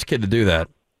wasn't the first kid to do that.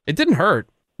 It didn't hurt.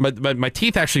 But my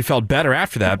teeth actually felt better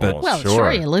after that. But Well,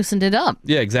 sure, you loosened it up.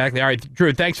 yeah, exactly. All right,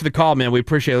 Drew, thanks for the call, man. We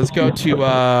appreciate it. Let's go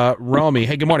to Romy.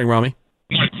 Hey, good morning, Romy.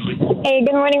 Hey,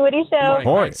 good morning, Woody Show.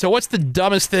 All right, so what's the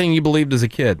dumbest thing you believed as a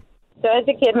kid? So as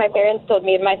a kid, my parents told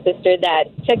me and my sister that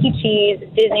Chuck E. Cheese,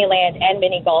 Disneyland, and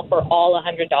mini golf were all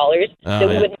 $100. Oh, So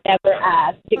we yeah. would never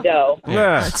ask to go.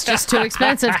 Yeah. It's just too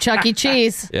expensive, Chuck E.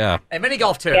 Cheese. Yeah. And mini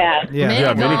golf too. Yeah.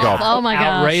 Yeah, mini golf. Oh, my gosh.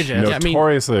 Outrageous. Yeah, I mean-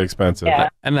 Notoriously expensive. Yeah.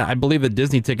 And I believe the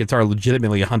Disney tickets are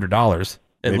legitimately $100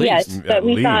 at Maybe. least. Yes, but At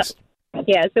we thought, least.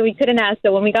 yeah, so we couldn't ask.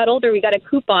 So when we got older, we got a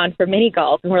coupon for mini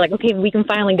golf, and we're like, okay, we can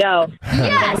finally go.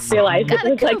 Yes. And realized Got it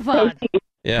a was like coupon. so cheap.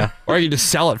 Yeah. Or you just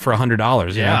sell it for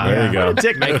 $100. Yeah. There you go.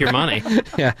 Dick, make your money.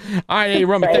 Yeah. All right, hey,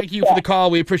 Romy, thank you for the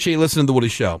call. We appreciate you listening to The Woody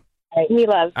Show. All right, we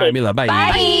love All right, it. Mila, bye.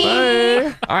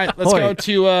 Bye. All right, let's go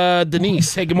to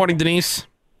Denise. Hey, good morning, Denise.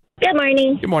 Good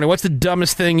morning. Good morning. What's the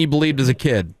dumbest thing you believed as a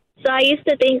kid? So I used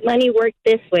to think money worked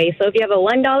this way. So if you have a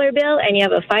 $1 bill and you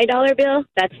have a $5 bill,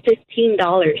 that's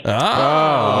 $15.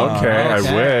 Oh, okay.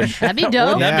 I wish. That'd be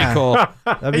dope. Wouldn't that be cool?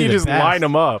 That'd be You the just best. line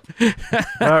them up.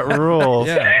 That rules.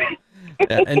 Yeah.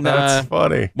 And That's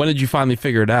funny. when did you finally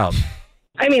figure it out?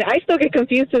 I mean, I still get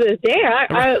confused to this day.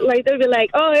 I like they'll be like,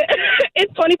 "Oh,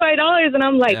 it's $25," and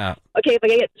I'm like, Yeah. "Okay, if I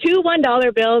get two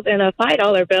 $1 bills and a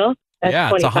 $5 bill, that's Yeah,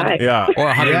 it's 25." Yeah. Or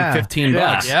 115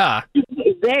 bucks. Yeah.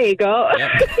 There you go.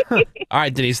 All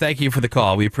right, Denise, thank you for the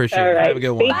call. We appreciate All it. right. Have a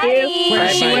good one. Thank you.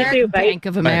 Where's she Bye. work? You too. Bye. Bank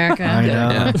of America. I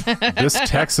know. Yeah. This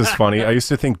text is funny. I used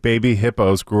to think baby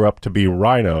hippos grew up to be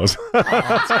rhinos.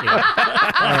 That's cute.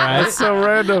 That's so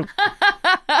random.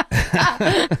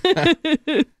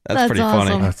 That's pretty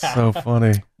funny. That's so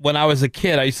funny. When I was a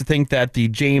kid, I used to think that the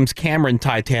James Cameron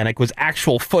Titanic was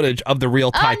actual footage of the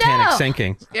real Titanic no.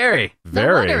 sinking. Scary.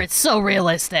 No wonder it's so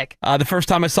realistic. The first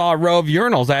time I saw a row of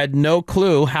urinals, I had no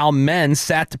clue how men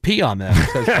sat to pee on them.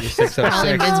 It says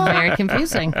Probably 606. it's very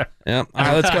confusing. Yep. All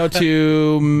right, let's go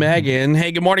to Megan.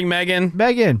 Hey, good morning, Megan.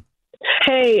 Megan.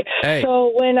 Hey,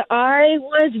 so when I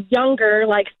was younger,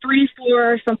 like 3,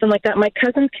 4, something like that, my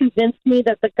cousin convinced me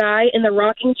that the guy in the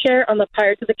rocking chair on the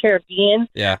Pirates of the Caribbean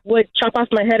would chop off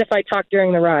my head if I talked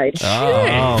during the ride.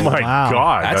 Oh, my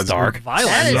God. That's dark.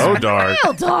 That is so dark.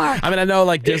 real dark. I mean, I know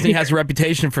like Disney has a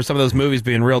reputation for some of those movies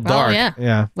being real dark. Oh, yeah.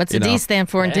 Yeah. What's the D stand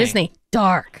for in Disney?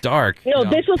 Dark. Dark. No,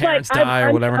 this was like, parents die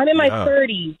or whatever. I'm in my Yeah.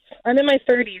 30s. I'm in my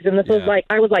 30s, and this was like,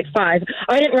 I was like 5.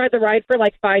 I didn't ride the ride for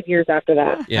like 5 years after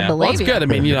that. Yeah, well, it's good. I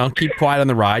mean, keep quiet on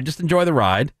the ride. Just enjoy the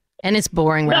ride. And it's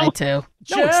boring ride, too. No,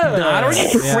 it's not. Are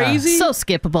you crazy? So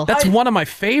skippable. That's one of my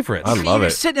favorites. I love You're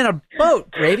it. sitting in a boat,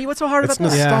 Gravy. What's so hard It's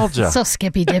about that? nostalgia. So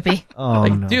skippy dippy. Oh,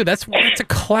 Like, no. dude, that's a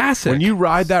classic. When you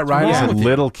ride that ride wrong as a with you?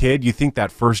 little kid, you think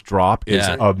that first drop is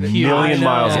Yeah. a million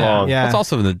miles Yeah. long. Yeah. It's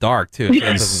also in the dark, too. So it It's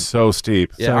doesn't- so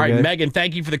steep. yeah. So All right, good. Megan,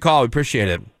 thank you for the call. We appreciate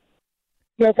it.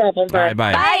 No problem. All right,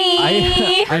 bye.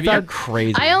 Bye. Maybe you're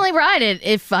crazy. I only ride it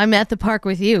if I'm at the park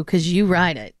with you because you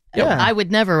ride it. Yeah. I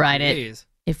would never ride it Jeez.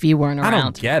 if you weren't I around.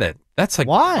 don't get it. That's like,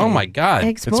 Why? oh my God.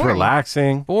 It's It's boring.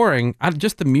 relaxing. boring.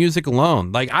 Just the music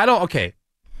alone. Like, I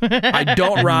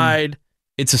don't ride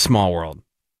It's a Small World.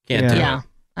 Can't do Yeah. it.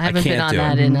 I haven't been can't on do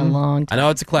that it. in a long I time. know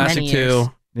it's a classic Many years.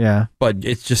 too, Yeah. but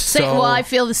it's just so Well, I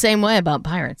feel the same way about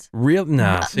Pirates. real.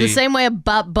 Nah, The see, same way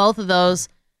about both of those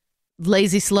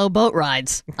lazy, slow boat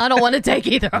rides. I don't want to take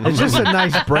either. of It's just a them.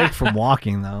 nice break from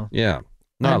walking, though. yeah.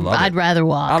 No, I love I'd it. rather I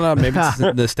walk. don't know. Maybe it's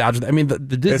nostalgia. I mean, the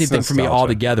Disney It's thing for me nostalgia.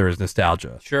 altogether is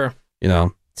nostalgia. Sure. You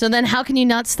know, So then how can you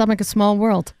not stomach a small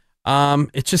world?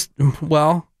 it's just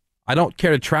I don't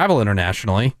care to travel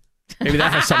internationally. Maybe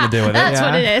that has something to do with it. That's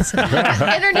what it is.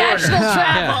 International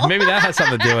travel. Yeah, maybe that has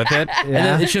something to do with it. And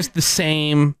then it's just the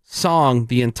same song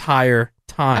the entire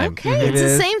time. Okay, it's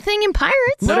the same thing in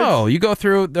Pirates. No, you go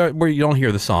through where you don't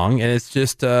hear the song, and it's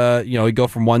just you go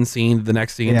from one scene to the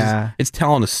next scene. Yeah. It's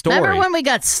telling a story. Remember when we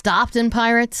got stopped in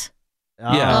Pirates?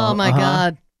 Yeah. Oh my Uh-huh.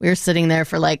 God. We were sitting there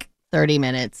for like 30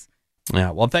 minutes.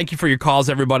 Yeah. Well, thank you for your calls,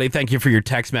 everybody. Thank you for your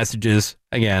text messages.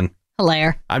 Again,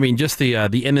 Hilarious. I mean, just the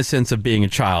innocence of being a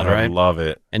child, I right? love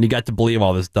it. And you got to believe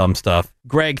all this dumb stuff.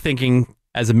 Greg thinking,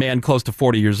 as a man close to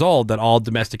 40 years old, that all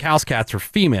domestic house cats are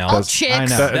female. All chicks. I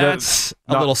know. That's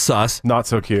a little sus. Not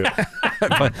so cute.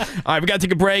 But, all right, we got to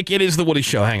take a break. It is The Woody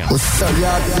Show. Hang on. What's up,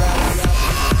 y'all?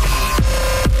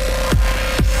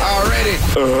 Already.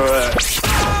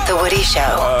 The Woody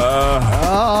Show.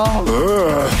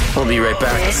 We'll be right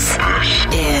back. This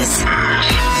is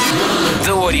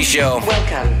The Woody Show.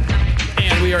 welcome.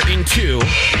 And we are into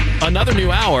another new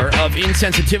hour of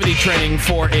insensitivity training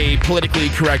for a politically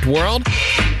correct world.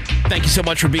 Thank you so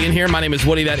much for being here. My name is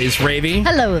Woody. That is Ravy.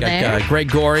 Hello Got, there. Greg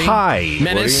Gorey. Hi,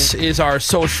 Menace is our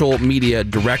social media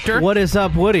director. What is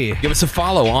up, Woody? Give us a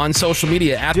follow on social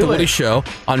media at Do The Woody it. Show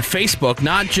on Facebook.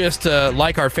 Not just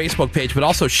like our Facebook page, but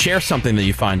also share something that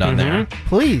you find on there.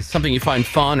 Please. Something you find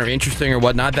fun or interesting or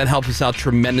whatnot. That helps us out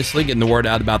tremendously, getting the word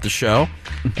out about the show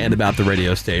and about the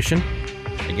radio station.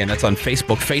 Again, that's on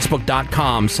Facebook,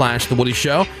 facebook.com/The Woody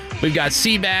Show. We've got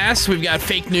Seabass. We've got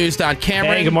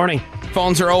fakenews.cameron. Hey, good morning.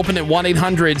 Phones are open at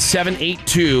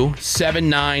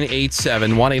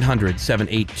 1-800-782-7987.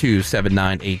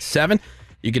 1-800-782-7987.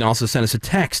 You can also send us a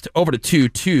text over to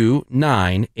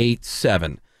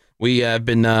 22987. We have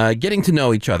been getting to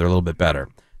know each other a little bit better.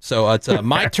 So it's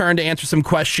my turn to answer some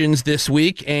questions this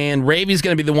week, and Ravy's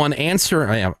going to be the one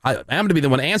answering. I'm going to be the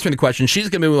one answering the questions. She's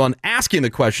going to be the one asking the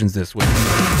questions this week.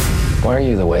 Why are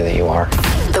you the way that you are?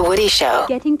 The Woody Show.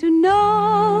 Getting to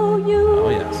know you. Oh,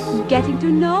 yes. Getting to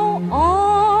know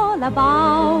all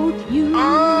about you.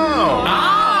 All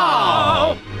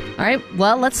right,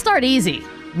 well, let's start easy.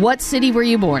 What city were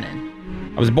you born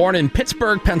in? I was born in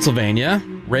Pittsburgh, Pennsylvania,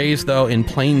 raised, though, in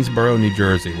Plainsboro, New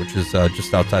Jersey, which is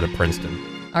just outside of Princeton.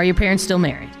 Are your parents still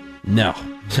married? No.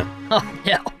 Oh,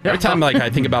 no. Every time I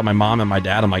think about my mom and my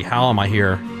dad, I'm like, how am I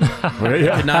here?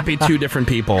 It could not be two different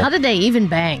people. How did they even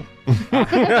bang? And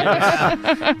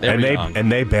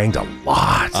they banged a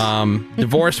lot.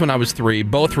 Divorced when I was 3,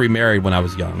 both remarried when I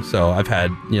was young. So I've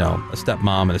had, a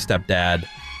stepmom and a stepdad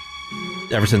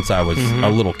ever since I was a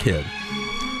little kid.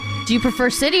 Do you prefer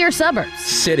city or suburbs?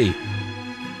 City.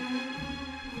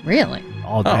 Really?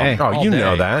 All day. Oh, all you day.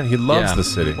 know that. He loves Yeah. the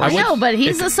city. I know, but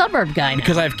he's a suburb guy now.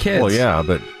 Because I have kids. Well, yeah,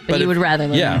 but But you would rather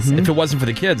live Yeah, in the city. if it wasn't for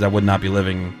the kids, I would not be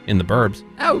living in the burbs.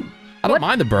 Oh. I don't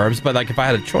mind the burbs, but if I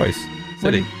had a choice.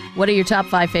 City. What are your top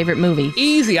 5 favorite movies?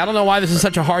 Easy. I don't know why this is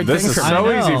such a hard This thing is for so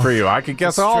me. easy for you. I could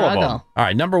guess all of them. All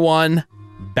right, number 1,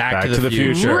 Back to the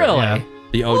Future. Really? Yeah.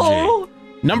 The OG. Oh.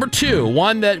 Number 2,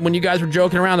 one that when you guys were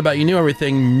joking around about you knew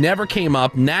everything, never came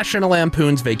up, National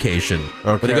Lampoon's Vacation.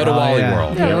 Where they go to Wally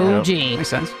World. The OG. Makes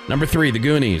sense. Number 3, The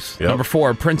Goonies. Number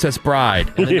 4, Princess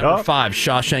Bride. And then number 5,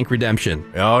 Shawshank Redemption.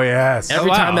 Oh, yes.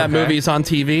 Every time that movie's on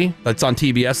TV, that's on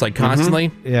TBS like constantly,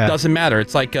 Yeah. doesn't matter.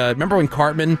 It's like, remember when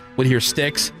Cartman would hear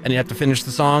Sticks and you have to finish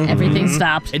the song? Everything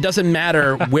stops. It doesn't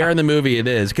matter where in the movie it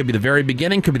is. It could be the very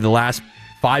beginning, could be the last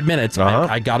 5 minutes.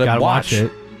 I gotta watch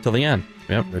it till the end.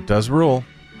 Yep. It does rule.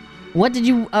 What did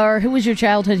you, or who was your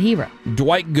childhood hero?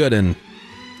 Dwight Gooden.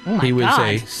 Oh my He was God.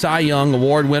 a Cy Young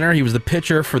Award winner. He was the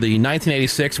pitcher for the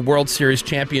 1986 World Series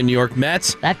champion New York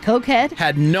Mets. That cokehead?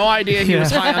 Had no idea he was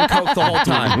high on coke the whole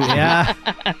time. Yeah.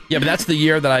 Yeah, but that's the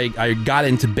year that I got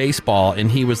into baseball,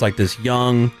 and he was like this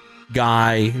young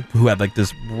guy who had like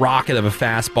this rocket of a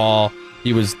fastball.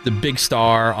 He was the big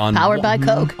star on Powered by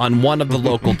Coke. on one of the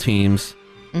local teams.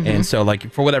 Mhm. And so,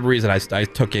 like, for whatever reason, I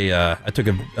took a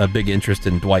big interest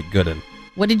in Dwight Gooden.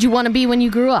 What did you want to be when you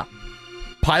grew up?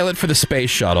 Pilot for the space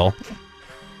shuttle.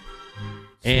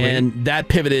 And that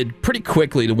pivoted pretty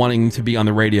quickly to wanting to be on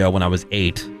the radio when I was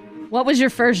 8. What was your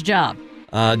first job?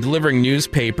 Delivering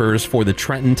newspapers for the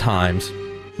Trenton Times.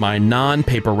 My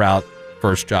non-paper route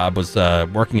first job was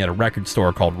working at a record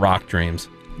store called Rock Dreams.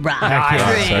 Rock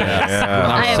Dreams.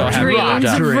 I have dreams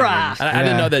of rock. I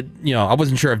didn't know that, I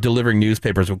wasn't sure if delivering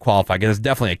newspapers would qualify because it's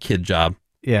definitely a kid job.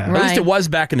 Yeah. At least it was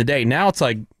back in the day. Now it's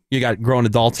like you got grown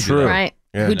adults to do that. Right.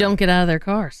 Who don't get out of their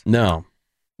cars. No.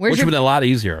 Where's Which would have been a lot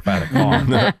easier if I had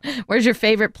a car. Where's your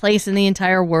favorite place in the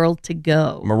entire world to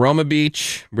go? Maroma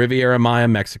Beach, Riviera Maya,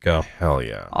 Mexico. Hell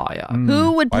yeah. Oh, yeah.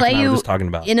 Who would Wife play and I were you just talking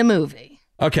about. in a movie?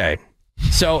 Okay.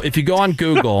 So if you go on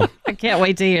Google. I can't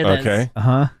wait to hear this.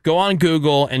 Go on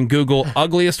Google and Google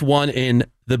ugliest one in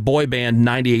the boy band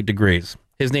 98 Degrees.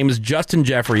 His name is Justin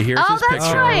Jeffrey. Here's his that's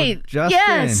picture. right.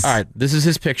 Yes. All right, this is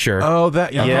his picture. Oh,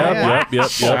 that. Yep.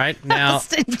 All right, now.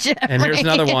 Justin Jeffrey. And here's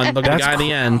another one. Look at the That's guy at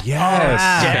the end.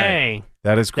 Yes. Okay.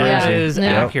 That is crazy. That is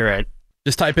accurate.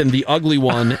 Just type in the ugly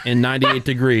one in 98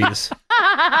 Degrees. Just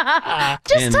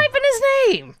And- type in his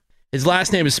name. His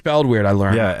last name is spelled weird, I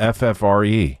learned. Yeah,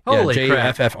 FFRE. Holy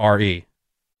crap. J-F-F-R-E.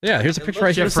 Yeah, here's a picture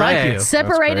right here. just like you.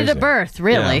 Separated at birth,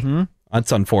 really, Yeah.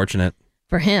 That's unfortunate.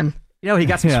 for him. You know, he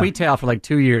got some Yeah. sweet tail for like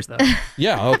 2 years, though.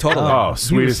 Yeah, oh, totally. Oh, He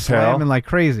sweet was as hell. slamming like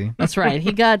crazy. That's right.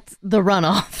 He got the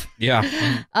runoff. Yeah.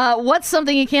 What's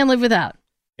something you can't live without?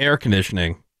 Air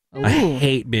conditioning. I Ooh.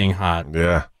 hate being hot.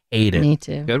 Yeah. Hate it. Me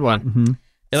too. Good one.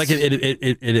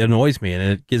 It annoys me and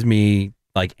it gives me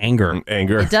like anger.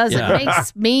 Anger. It does. Yeah. It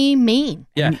makes me mean.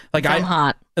 Yeah, like I'm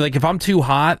hot. Like if I'm too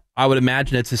hot, I would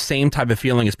imagine it's the same type of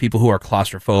feeling as people who are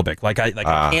claustrophobic. Like I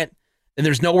can't, and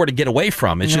there's nowhere to get away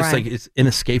from. It's just Right. like it's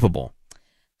inescapable.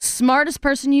 Smartest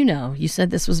person you know. You said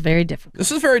this was very difficult.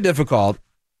 This is very difficult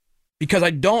because I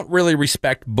don't really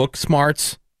respect book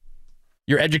smarts.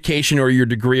 Your education or your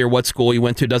degree or what school you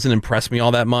went to doesn't impress me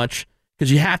all that much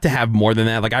because you have to have more than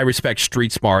that. Like I respect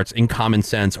street smarts and common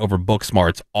sense over book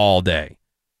smarts all day.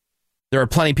 There are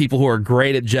plenty of people who are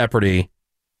great at Jeopardy,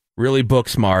 really book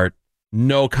smart,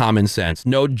 no common sense,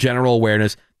 no general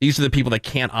awareness. These are the people that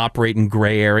can't operate in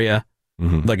gray area.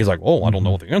 Like it's like, oh, I don't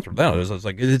know what the answer to that is. It's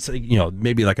like it's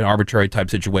maybe like an arbitrary type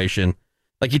situation.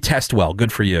 Like you test well,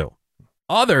 good for you.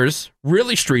 Others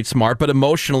really street smart but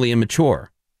emotionally immature,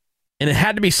 and it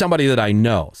had to be somebody that I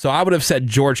know. So I would have said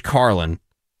George Carlin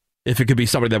if it could be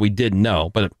somebody that we didn't know,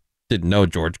 but didn't know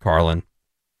George Carlin.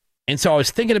 And so I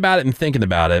was thinking about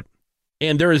it,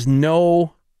 and there is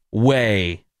no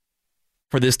way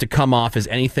for this to come off as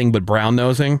anything but brown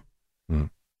nosing,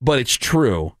 but it's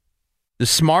true. The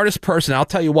smartest person, I'll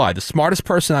tell you why, the smartest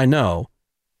person I know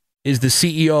is the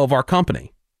CEO of our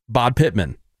company, Bob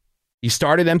Pittman. He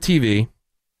started MTV,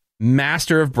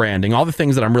 master of branding, all the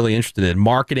things that I'm really interested in,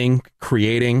 marketing,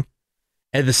 creating.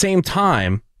 At the same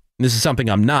time, and this is something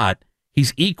I'm not,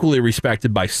 he's equally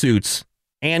respected by suits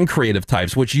and creative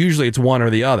types, which usually it's one or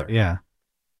the other. Yeah.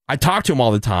 I talk to him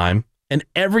all the time, and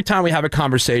every time we have a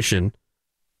conversation,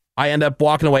 I end up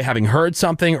walking away having heard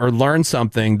something or learned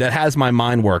something that has my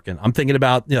mind working. I'm thinking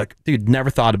about, like, dude, never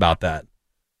thought about that.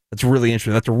 That's really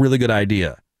interesting. That's a really good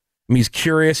idea. I mean, he's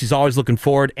curious. He's always looking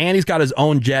forward, and he's got his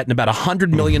own jet and about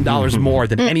 $100 million more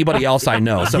than anybody else I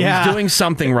know. So Yeah. he's doing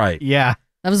something right. Yeah.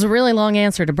 That was a really long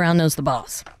answer to Brown Nose the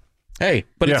Boss. Hey,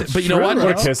 but Yeah, it's, but you know what?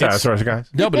 what a kiss ass, right, guys?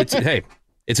 No, but it's hey,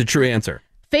 it's a true answer.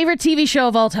 Favorite TV show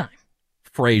of all time.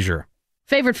 Frasier,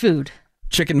 Favorite food.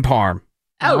 chicken parm.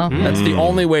 Oh. That's the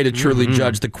only way to truly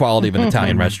judge the quality of an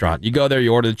Italian restaurant. You go there,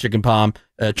 you order the chicken parm.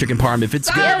 If it's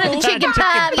good, Give me the chicken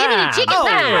parm. Give me the chicken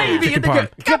parm. chicken parm.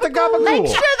 Get the gabagool. Make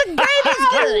sure the gravy's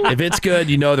good. If it's good,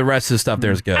 you know the rest of the stuff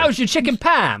there is good. How's your chicken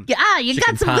parm? You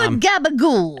Chicken got some parm. good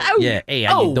gabagool. Yeah, hey,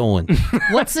 how you doing?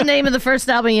 What's the name of the first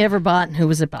album you ever bought, and who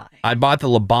was it by? I bought the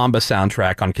La Bamba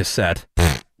soundtrack on cassette.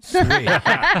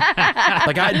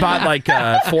 Like I bought like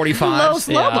 45s. Los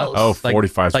Lobos. Oh,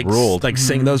 45s ruled. Like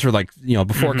those were like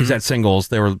before cassette singles,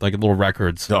 they were like little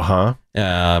records. Uh-huh.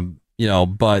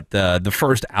 But the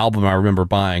first album I remember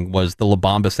buying was the La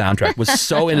Bamba soundtrack. Was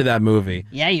so into that movie.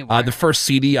 Yeah, you were. The first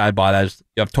CD I bought, as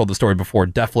I've told the story before,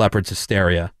 Def Leppard's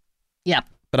Hysteria. Yep.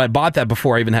 But I bought that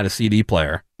before I even had a CD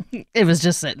player. It was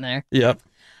just sitting there. Yep.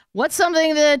 What's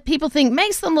something that people think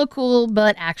makes them look cool,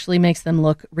 but actually makes them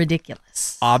look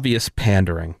ridiculous? Obvious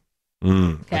pandering.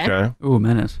 Okay. Ooh,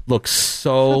 menace. Looks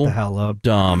so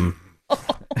dumb.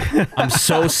 I'm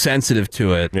so sensitive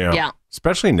to it. Yeah.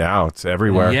 Especially now, it's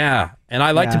everywhere. Yeah. And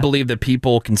I like to believe that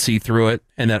people can see through it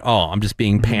and that, I'm just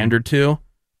being pandered to.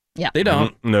 Yeah. They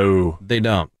don't. No. They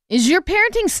don't. Is your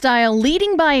parenting style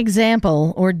leading by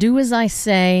example or do as I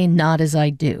say, not as I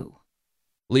do?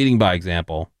 Leading by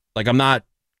example. Like, I'm not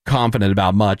confident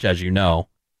about much, as you know,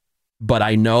 but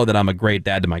I know that I'm a great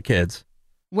dad to my kids.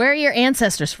 Where are your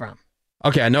ancestors from?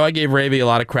 Okay, I know I gave Ravi a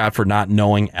lot of crap for not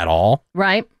knowing at all.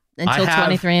 Right? Until I have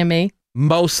 23andMe?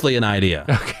 Mostly an idea.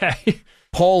 Okay.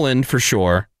 Poland, for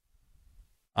sure.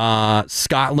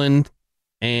 Scotland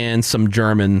and some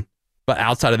German. But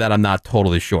outside of that, I'm not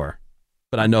totally sure.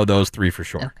 But I know those three for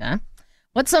sure. Okay.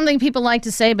 What's something people like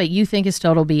to say, but you think is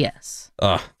total BS?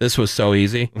 This was so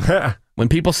easy. When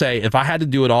people say, if I had to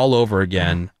do it all over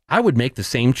again, I would make the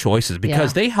same choices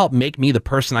because they help make me the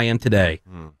person I am today.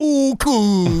 Ooh,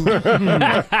 cool.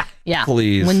 Yeah.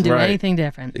 Please. Wouldn't do anything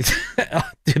different.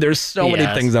 Dude, there's so many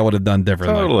things I would have done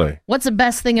differently. Totally. What's the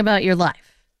best thing about your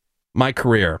life? My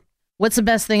career. What's the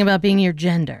best thing about being your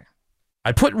gender?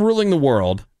 I put ruling the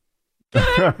world,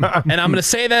 and I'm going to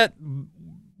say that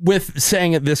with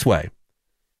saying it this way.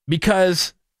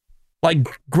 Because,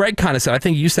 like Greg kind of said, I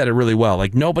think you said it really well.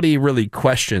 Like, nobody really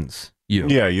questions you.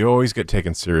 Yeah, you always get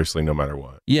taken seriously no matter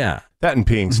what. Yeah. That and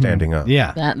peeing standing up.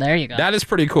 Yeah. There you go. That is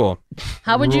pretty cool.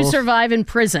 How would you survive in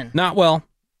prison? Not well.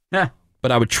 Yeah.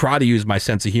 But I would try to use my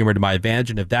sense of humor to my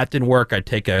advantage. And if that didn't work, I'd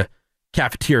take a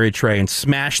cafeteria tray and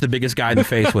smash the biggest guy in the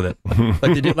face with it.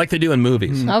 like they do in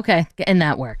movies. Okay. And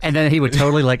that works. And then he would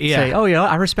totally say, oh, yeah,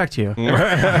 I respect you.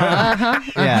 Yeah.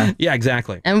 Yeah,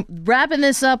 exactly. And wrapping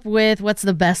this up with what's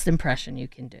the best impression you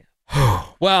can do?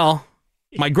 Well,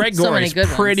 my Greg So Gorey many is good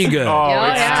pretty ones. good. Oh,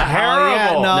 it's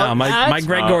terrible. No, my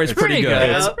Greg Gorey is pretty good.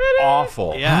 It's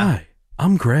awful. Hi,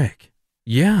 I'm Greg.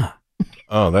 Yeah.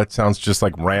 Oh, that sounds just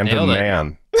like Random Nailed it.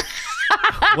 Man.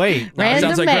 Wait. No, it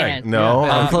sounds like Greg.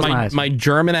 No. Close my eyes. My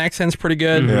German accent's pretty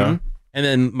good. Yeah. And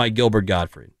then my Gilbert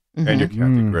Gottfried. And your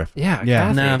Kathy Griffin. Yeah. Yeah.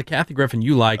 Kathy. Nah, the Kathy Griffin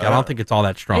you like, I don't think it's all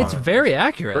that strong. It's very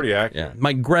accurate. Pretty accurate. Yeah.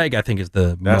 My Greg, I think, is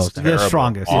the That's most. terrible. The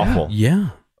strongest. Awful. Yeah.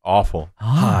 Awful.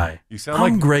 Hi. You sound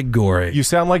I'm like Greg Gorey. You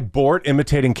sound like Bort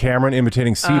imitating Cameron,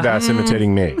 imitating Seabass,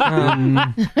 imitating me.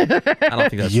 I don't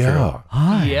think that's true.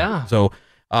 Hi. Yeah. So,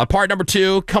 part number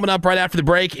 2 coming up right after the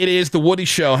break. It is The Woody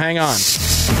Show. Hang on.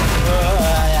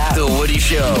 The Woody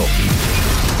Show.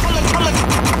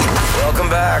 Welcome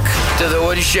back to The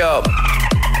Woody Show.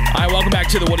 All right, welcome back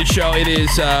to The Woody Show. It is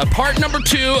part number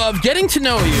 2 of Getting to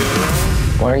Know You.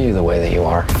 Why are you the way that you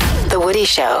are? The Woody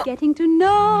Show. Getting to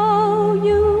know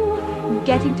you,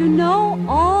 getting to know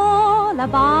all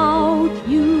about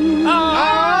you.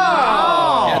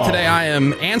 Yeah, today I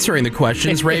am answering the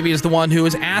questions. Ravi is the one who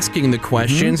is asking the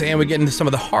questions, and we get into some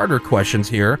of the harder questions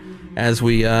here as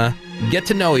we get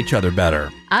to know each other better.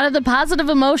 Out of the positive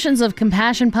emotions of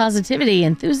compassion, positivity,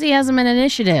 enthusiasm, and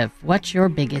initiative, what's your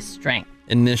biggest strength?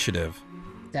 Initiative.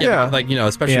 Yeah. Like,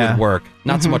 especially with work.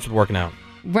 Not so much with working out.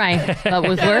 Right, but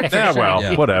with work, for Yeah, sure.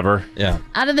 well, whatever. Yeah.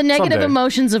 Out of the negative Someday.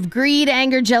 emotions of greed,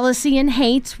 anger, jealousy, and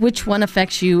hate, which one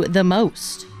affects you the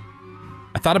most?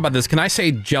 I thought about this. Can I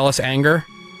say jealous anger?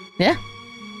 Yeah.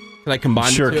 Can I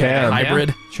combine Sure the two? can. Hybrid?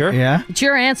 Yeah. Sure. Yeah. It's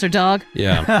your answer, dog.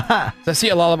 Yeah. So I see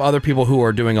a lot of other people who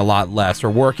are doing a lot less or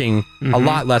working a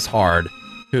lot less hard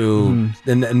who,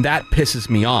 and that pisses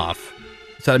me off.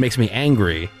 So that makes me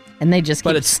angry. And they just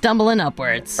But keep it's- stumbling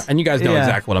upwards. And you guys know Yeah.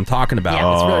 exactly what I'm talking about.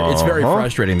 Yeah. It's very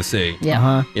frustrating to see.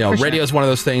 Yeah. Radio is one of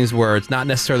those things where it's not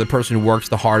necessarily the person who works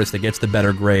the hardest that gets the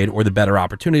better grade or the better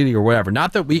opportunity or whatever.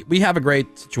 Not that we have a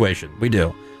great situation. We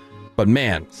do. But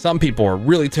man, some people are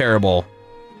really terrible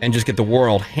and just get the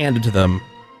world handed to them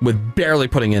with barely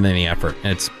putting in any effort.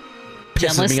 And it's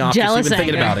pisses me off just Jealous even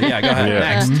thinking anger. about it. Yeah, go ahead. Yeah,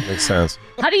 Next. makes sense.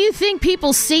 How do you think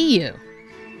people see you?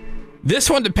 This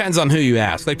one depends on who you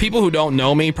ask. Like, people who don't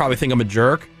know me probably think I'm a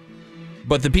jerk,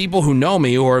 but the people who know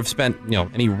me or have spent,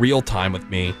 any real time with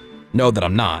me know that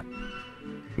I'm not.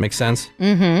 Make sense?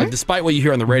 Mm-hmm. Like, despite what you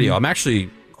hear on the radio, I'm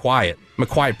actually quiet. I'm a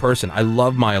quiet person. I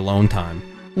love my alone time.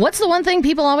 What's the one thing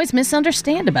people always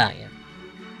misunderstand about you?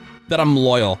 That I'm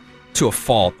loyal to a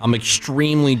fault. I'm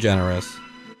extremely generous,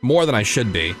 more than I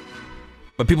should be.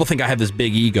 But people think I have this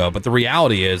big ego. But the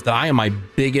reality is that I am my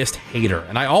biggest hater.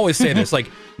 And I always say this, like,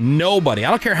 nobody, I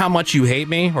don't care how much you hate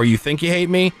me or you think you hate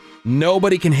me,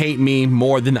 nobody can hate me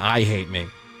more than I hate me.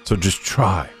 So just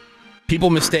try. People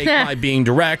mistake my being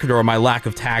direct or my lack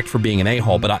of tact for being an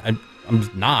a-hole, but I'm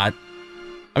not.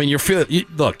 I mean,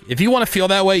 look, if you want to feel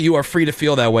that way, you are free to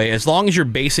feel that way, as long as you're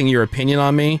basing your opinion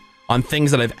on me on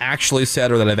things that I've actually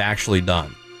said or that I've actually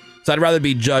done. So I'd rather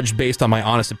be judged based on my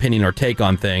honest opinion or take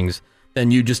on things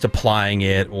than you just applying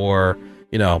it or,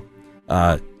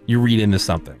 you read into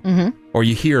something. Mm-hmm. Or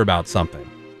you hear about something.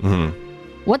 Mm-hmm.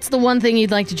 What's the one thing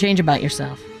you'd like to change about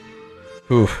yourself?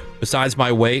 Besides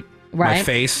my weight, my Right.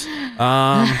 face.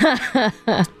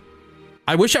 I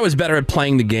wish I was better at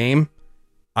playing the game.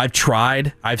 I've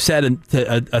tried. I've said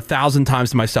a 1,000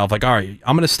 times to myself, like, all right,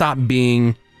 I'm going to stop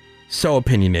being so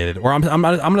opinionated, or I'm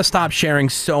going to stop sharing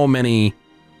so many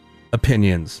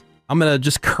opinions. I'm going to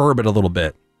just curb it a little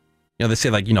bit. They say,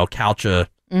 like, couch a,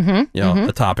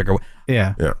 a topic or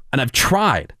Yeah. And I've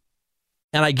tried,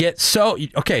 and I get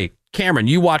okay. Cameron,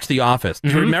 you watched The Office. Do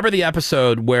you remember the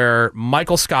episode where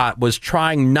Michael Scott was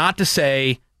trying not to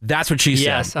say that's what she said?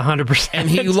 Yes, 100%. And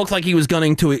he looked like he was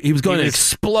going to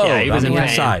explode he was on the in pain.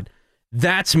 inside.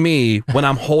 That's me when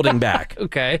I'm holding back.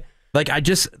 Okay. Like, I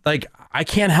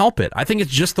can't help it. I think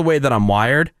it's just the way that I'm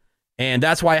wired. And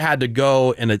that's why I had to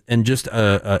go and just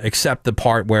accept the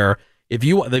part where if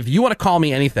you want to call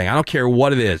me anything, I don't care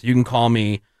what it is. You can call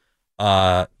me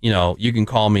you can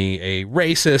call me a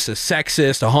racist, a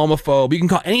sexist, a homophobe. You can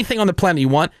call anything on the planet you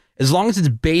want, as long as it's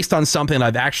based on something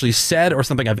I've actually said or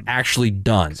something I've actually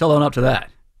done. So own up to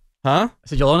that. Huh? I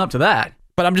said you'll own up to that.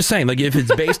 But I'm just saying, like, if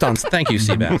it's based on... Thank you,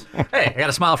 Seabass. Hey, I got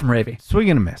a smile from Ravy.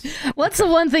 Swing and a miss. What's the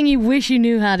one thing you wish you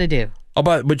knew how to do?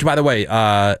 Oh, which, by the way,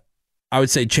 I would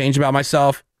say change about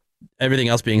myself. Everything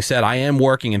else being said, I am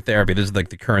working in therapy. This is like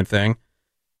the current thing.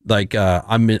 Like,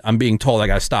 I'm being told I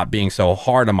got to stop being so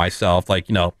hard on myself. Like,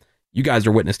 you guys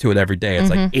are witness to it every day. It's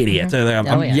like idiots.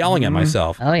 I'm yelling at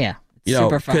myself. Oh yeah,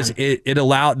 super fun. Because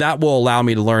that will allow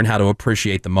me to learn how to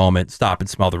appreciate the moment, stop and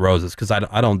smell the roses. Because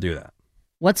I don't do that.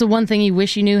 What's the one thing you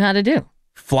wish you knew how to do?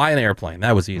 Fly an airplane.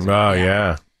 That was easy. Oh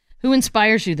yeah. Who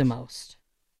inspires you the most?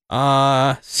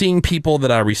 Seeing people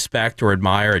that I respect or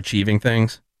admire achieving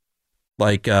things.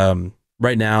 Like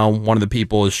right now, one of the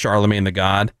people is Charlemagne the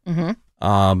God. Mm-hmm.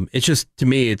 It's just, to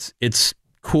me, it's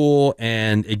cool,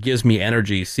 and it gives me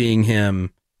energy seeing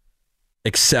him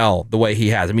excel the way he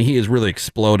has. I mean, he has really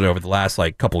exploded over the last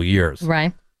couple years.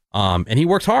 Right. And he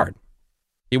works hard.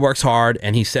 He works hard,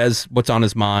 and he says what's on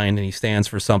his mind, and he stands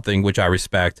for something, which I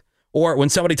respect. Or when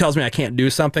somebody tells me I can't do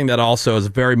something, that also is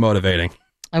very motivating.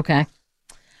 Okay.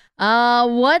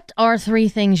 What are 3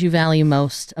 things you value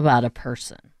most about a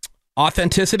person?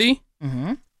 Authenticity.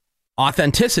 Mm-hmm.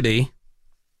 Authenticity.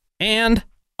 And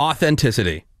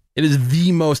authenticity. It is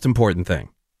the most important thing.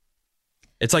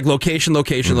 It's like location.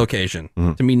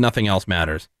 To me, nothing else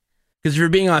matters. Because if you're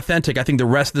being authentic, I think the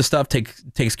rest of the stuff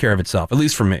takes care of itself, at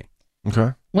least for me.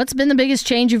 Okay. What's been the biggest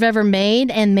change you've ever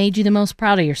made and made you the most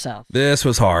proud of yourself? This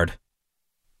was hard.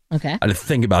 Okay. I had to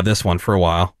think about this one for a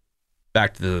while.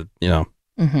 Back to the,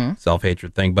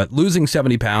 self-hatred thing. But losing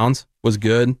 70 pounds was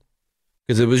good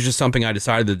because it was just something I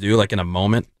decided to do in a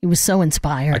moment. He was so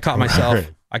inspired. I caught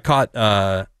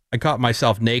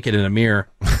myself naked in a mirror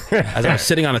as I was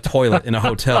sitting on a toilet in a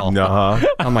hotel.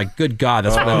 I'm like, good God,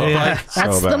 that's what I look like.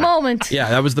 That's the moment. Yeah,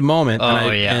 that was the moment.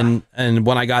 And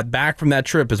when I got back from that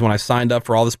trip is when I signed up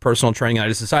for all this personal training. And I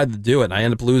just decided to do it. And I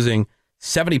ended up losing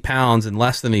 70 pounds in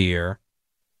less than a year.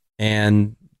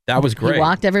 And that was great. He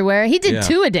walked everywhere. He did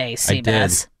 2 a day, I did.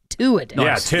 Seabass. 2 a day.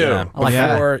 Yeah,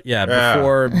 2.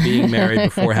 Before being married,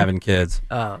 before having kids.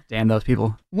 Oh, damn those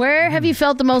people. Where have you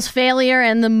felt the most failure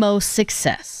and the most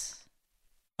success?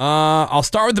 I'll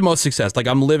start with the most success. Like,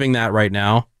 I'm living that right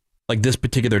now, like this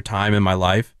particular time in my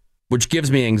life, which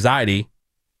gives me anxiety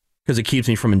because it keeps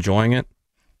me from enjoying it.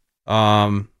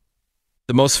 The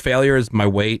most failure is my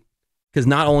weight, because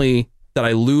not only did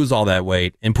I lose all that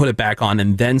weight and put it back on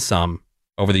and then some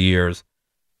over the years,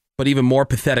 but even more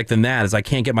pathetic than that is I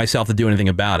can't get myself to do anything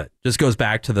about it. Just goes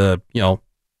back to the,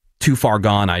 too far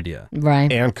gone idea.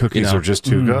 Right. And cookies are just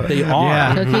too good. They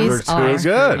are. Cookies They're too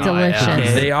good.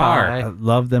 delicious. They are. I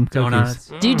love them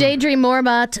cookies. Do you daydream more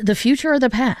about the future or the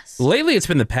past? Lately, it's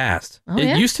been the past. Oh, It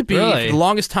yeah? used to be, Really? for the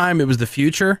longest time, it was the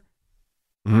future.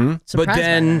 But Surprised by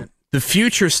then the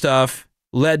future stuff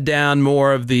led down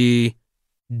more of the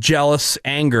jealous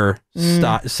anger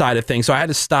side of things. So I had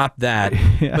to stop that.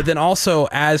 But then also,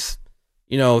 as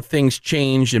things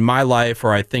change in my life,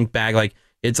 or I think back, like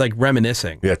it's like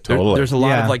reminiscing. Yeah, totally. There's a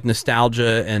lot of like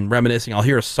nostalgia and reminiscing. I'll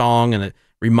hear a song and it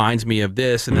reminds me of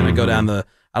this, and then I go down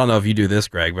I don't know if you do this,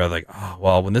 Greg, but I'm like, oh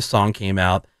well, when this song came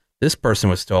out, this person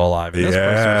was still alive, and this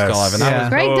person was still alive, and I was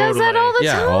Greg does that all the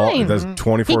time. Does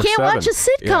 24/7. He can't watch a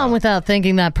sitcom without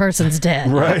thinking that person's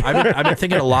dead. Right. I've been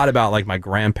thinking a lot about like my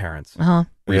grandparents Uh-huh.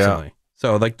 recently.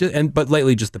 So like, but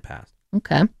lately just the past.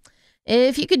 Okay.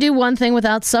 If you could do one thing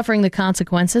without suffering the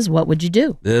consequences, what would you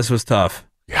do? This was tough.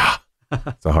 Yeah,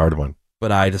 it's a hard one.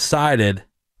 But I decided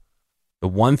the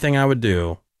one thing I would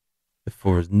do if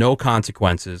there was no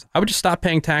consequences, I would just stop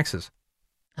paying taxes.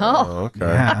 Oh. Okay.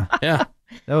 Yeah.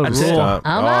 That would That's rule. it.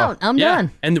 I'm out. I'm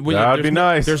done. And That'd be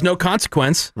nice. There's no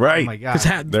consequence. Right. Oh my God.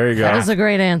 There you go. That is a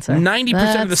great answer. 90%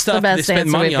 of the That's stuff best they spend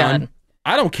answer money we've on, gotten.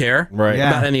 I don't care Right.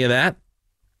 about any of that.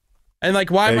 And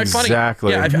like, why am I funny?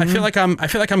 Exactly. Yeah, I feel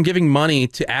like I'm giving money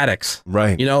to addicts.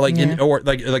 Right. Or like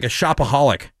a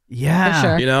shopaholic. Yeah.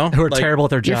 For sure. Who are terrible at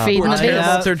their You're job. feeding the terrible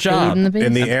at beast. their job. Feeding the beast.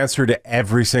 And the answer to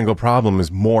every single problem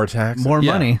is more taxes. More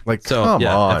Yeah. money. Like, So come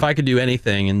on. if I could do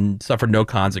anything and suffer no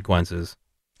consequences,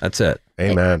 that's it.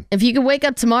 Amen. If you could wake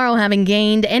up tomorrow having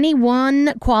gained any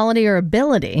one quality or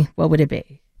ability, what would it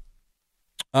be?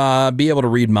 Be able to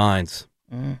read minds.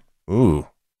 Ooh.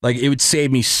 Like, it would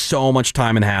save me so much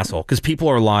time and hassle because people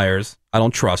are liars. I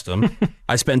don't trust them.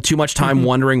 I spend too much time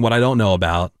wondering what I don't know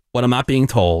about, what I'm not being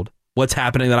told, what's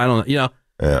happening that I don't, Yeah.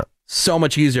 so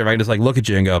much easier if I can just like look at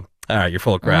you and go, all right, you're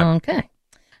full of crap. Okay.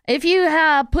 If you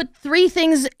put three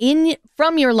things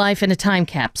from your life in a time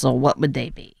capsule, what would they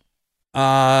be?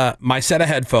 My set of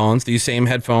headphones, these same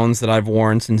headphones that I've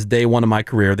worn since day one of my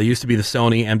career. They used to be the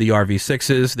Sony MDR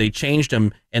V6s. They changed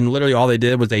them, and literally all they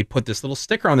did was they put this little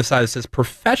sticker on the side that says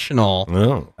professional,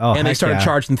 and they started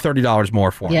charging $30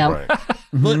 more for them. Yeah.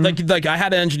 Like I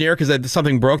had an engineer because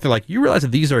something broke. They're like, you realize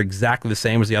that these are exactly the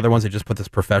same as the other ones. They just put this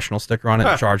professional sticker on it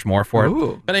and charge more for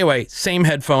it. But anyway, same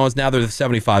headphones. Now they're the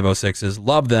 7506s.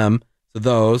 Love them. So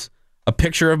those. A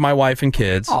picture of my wife and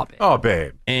kids. Oh,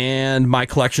 babe. And my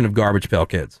collection of Garbage Pail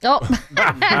Kids. Oh.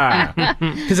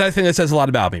 Because I think that says a lot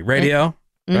about me. Radio,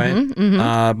 right?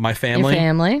 My family. Your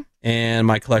family. And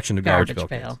my collection of Garbage Pail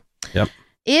Pail. Kids. Yep.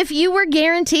 If you were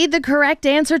guaranteed the correct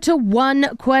answer to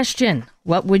one question,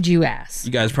 what would you ask?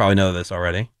 You guys probably know this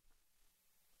already.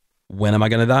 When am I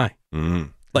going to die?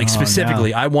 Like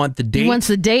specifically, I want the date. He wants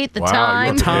the date, the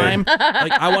time. The time.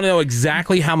 Like I want to know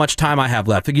exactly how much time I have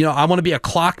left. I want to be a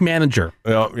clock manager,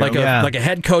 like a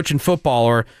head coach in football,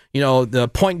 or the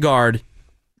point guard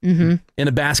in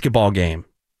a basketball game.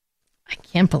 I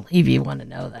can't believe you want to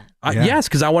know that. Yes,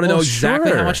 because I want to know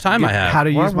exactly how much time I have. How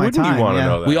to use my time. you want to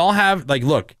know that? We all have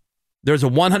look. There's a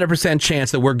 100%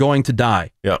 chance that we're going to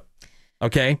die. Yep.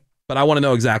 Okay, but I want to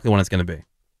know exactly when it's going to be.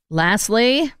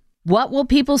 Lastly, what will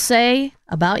people say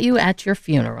about you at your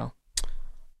funeral?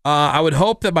 I would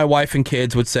hope that my wife and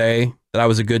kids would say that I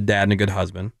was a good dad and a good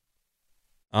husband.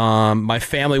 My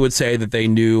family would say that they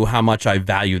knew how much I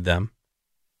valued them.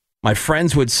 My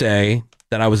friends would say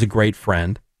that I was a great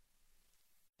friend.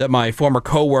 That my former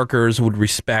coworkers would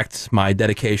respect my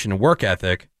dedication and work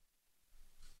ethic.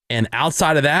 And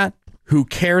outside of that, who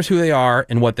cares who they are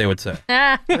and what they would say?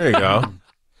 There you go.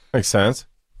 Makes sense.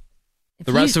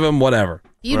 The rest of them, whatever.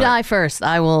 You die first.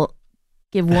 I will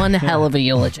give one hell of a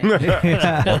eulogy.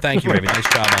 Well, thank you, baby. Nice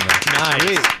job on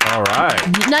that. All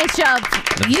right. Nice job,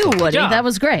 you, Woody. job. That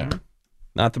was great.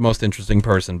 Not the most interesting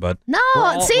person, but No, we're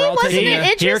all wasn't taking it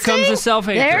interesting? Here comes the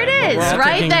self-hatred. There it is, We're all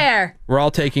right taking- there. we're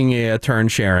all taking a turn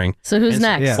sharing. So who's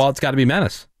next? Well, it's got to be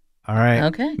Menace. All right.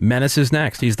 Okay. Menace is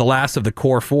next. He's the last of the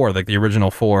core four, like the original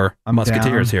four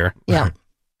Musketeers down. here. Yeah.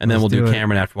 And then Let's we'll do do it.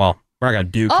 Cameron after. Well, we're not going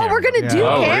to do Cameron. we're going to do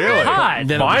Oh, Cameron? really? God.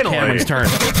 Then it'll be Finally. Cameron's turn.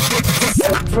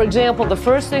 For example, the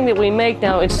first thing that we make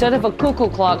now, instead of a cuckoo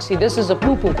clock, see, this is a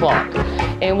poo-poo clock.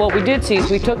 And what we did see is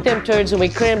we took them turds and we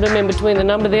crammed them in between the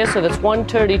number there, so that's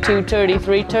 1:30, 2:30,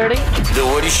 3:30. The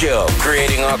Woody Show,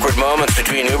 creating awkward moments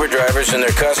between Uber drivers and their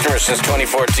customers since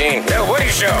 2014. The Woody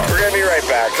Show. We're going to be right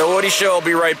back. The Woody Show will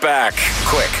be right back.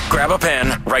 Quick, grab a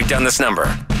pen, write down this number.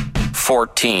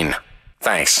 14.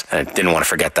 Thanks. I didn't want to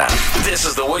forget that. This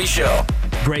is The Woody Show.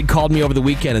 Greg called me over the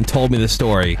weekend and told me this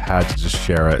story. Had to just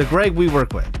share The it. Greg we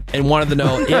work with. And wanted to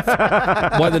know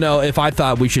if I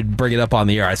thought we should bring it up on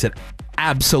the air. I said,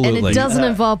 Absolutely. And it doesn't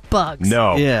involve bugs.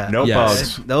 No. No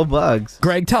Yes. bugs. No bugs.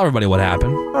 Greg, tell everybody what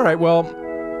happened. All right, well,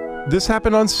 this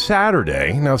happened on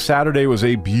Saturday. Now, Saturday was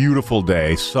a beautiful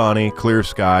day, sunny, clear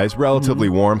skies, relatively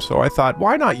warm, so I thought,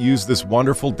 why not use this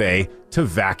wonderful day to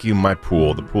vacuum my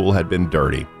pool? The pool had been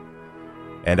dirty.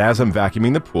 And as I'm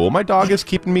vacuuming the pool, my dog is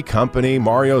keeping me company.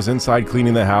 Mario's inside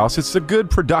cleaning the house. It's a good,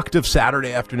 productive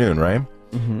Saturday afternoon, right?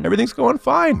 Everything's going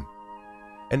fine.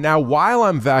 And now, while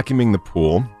I'm vacuuming the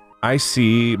pool, I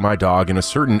see my dog in a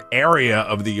certain area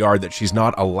of the yard that she's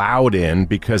not allowed in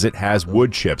because it has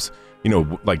wood chips. You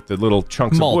know, like the little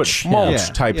chunks Mulch. of wood, mulch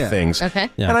Yeah. type things. Okay.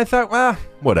 Yeah. And I thought, well,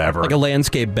 whatever. Like a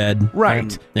landscape bed.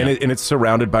 Right. Yeah. And it's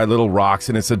surrounded by little rocks,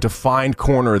 and it's a defined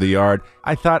corner of the yard.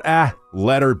 I thought,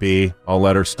 let her be. I'll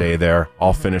let her stay there.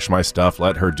 I'll finish my stuff,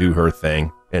 let her do her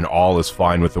thing, and all is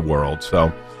fine with the world.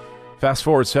 So fast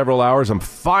forward several hours, I'm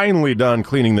finally done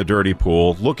cleaning the dirty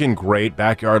pool. Looking great.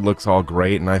 Backyard looks all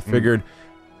great. And I figured,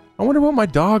 I wonder what my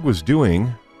dog was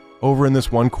doing over in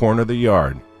this one corner of the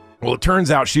yard. Well, it turns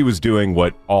out she was doing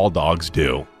what all dogs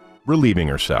do, relieving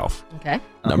herself. Okay.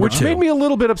 Which made me a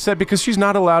little bit upset because she's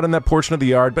not allowed in that portion of the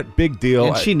yard, but big deal.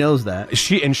 And she knows that.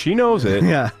 She knows it.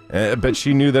 Yeah. But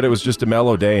she knew that it was just a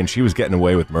mellow day and she was getting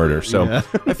away with murder. So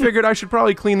I figured I should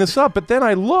probably clean this up. But then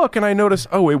I look and I notice,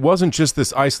 it wasn't just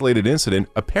this isolated incident.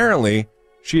 Apparently,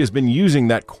 she has been using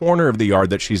that corner of the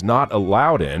yard that she's not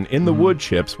allowed in the wood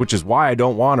chips, which is why I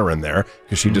don't want her in there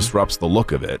because she disrupts the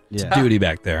look of it. It's duty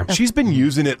back there. She's been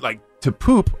using it like to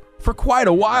poop for quite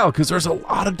a while because there's a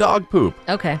lot of dog poop.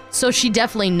 Okay. So she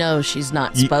definitely knows she's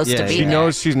not supposed to be She there.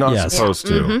 knows she's not supposed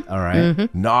to. Mhm. All right. Mhm.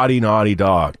 Naughty, naughty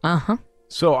dog. Uh-huh.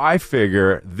 So I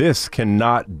figure this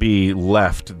cannot be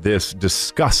left this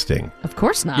disgusting. Of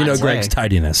course not. You know Greg's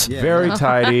tidiness. Very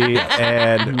tidy.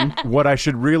 And what I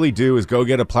should really do is go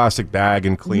get a plastic bag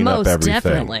and clean up Most everything.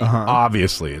 definitely.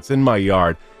 Obviously, it's in my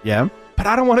yard. Yeah. But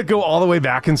I don't want to go all the way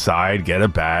back inside, get a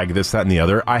bag, this, that, and the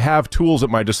other. I have tools at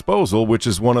my disposal, which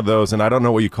is one of those, and I don't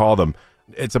know what you call them.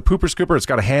 It's a pooper scooper. It's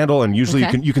got a handle, and usually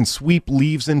you can sweep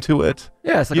leaves into it.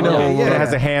 Yeah, it's like you a know, little- and it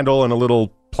has a handle and a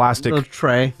little plastic Little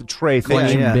tray thing.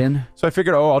 Collection bin. So I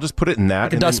figured, I'll just put it in that.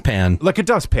 Like a and then- dustpan. Like a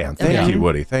dustpan. Thank you,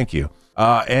 Woody. Thank you.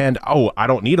 And I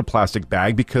don't need a plastic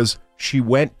bag because she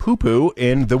went poo-poo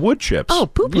in the wood chips. Oh,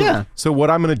 poo-poo. Yeah. So what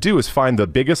I'm going to do is find the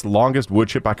biggest, longest wood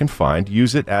chip I can find,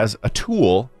 use it as a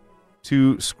tool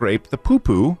to scrape the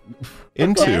poo-poo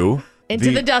into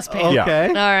the dustpan. Yeah. Okay.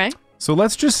 All right. So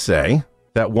let's just say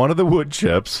that one of the wood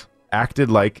chips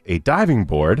acted like a diving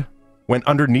board, went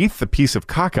underneath the piece of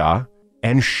caca,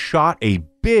 and shot a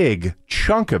big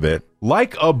chunk of it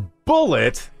like a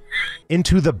bullet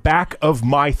into the back of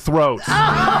my throat.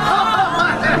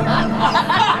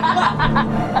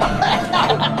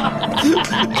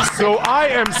 So I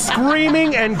am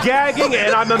screaming and gagging,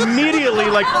 and I'm immediately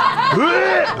like,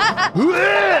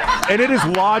 and it is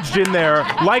lodged in there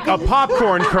like a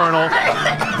popcorn kernel.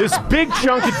 This big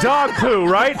chunk of dog poo,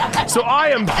 right? So I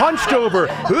am hunched over,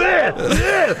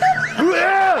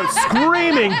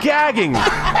 screaming, gagging,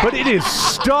 but it is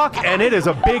stuck and it is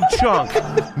a big chunk.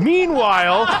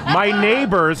 Meanwhile, my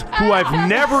neighbors, who I've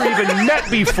never even met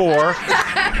before,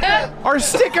 are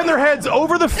sticking their heads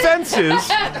over the fences.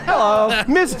 Hello.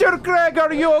 Mr. Greg,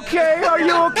 are you okay? Are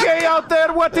you okay out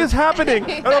there? What is happening?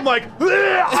 And I'm like,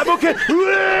 I'm okay.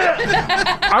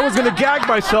 I was going to gag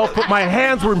myself, but my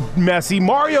hands were messy.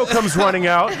 Mario comes running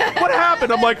out. What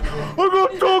happened? I'm like, I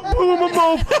got dog poo in my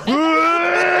mouth.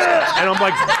 And I'm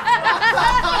like,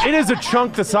 it is a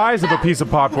chunk the size of a piece of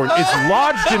popcorn. It's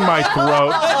lodged in my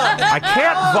throat. I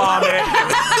can't vomit.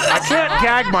 I can't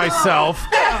gag myself.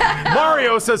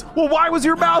 Mario says, well, why was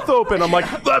your mouth open? I'm like,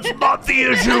 that's not the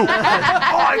issue.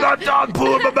 I got dog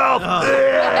poo in my mouth.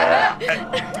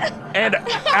 And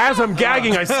as I'm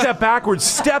gagging, I step backwards,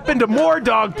 step into more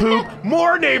dog poop.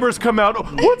 More neighbors come out.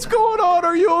 What's going on?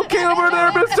 Are you okay over there,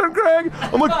 Mr. Greg?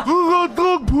 I'm like, I got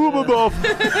dog poo in my mouh.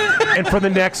 And for the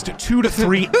next 2 to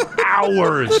 3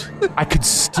 hours, I could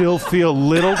still feel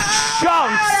little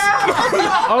chunks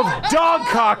of dog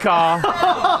caca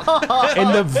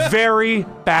in the very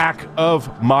back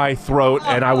of my throat.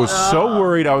 And I was so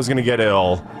worried I was going to get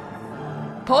ill.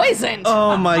 Poisoned.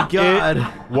 Oh my God.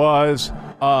 It was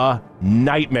a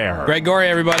nightmare. Greg Gorey,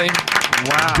 everybody.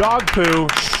 Wow. Dog poo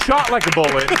shot like a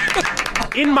bullet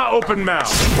in my open mouth.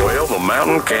 Well, the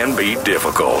mountain can be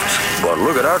difficult, but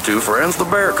look at our two friends, the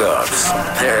bear cubs.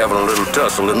 They're having a little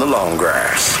tussle in the long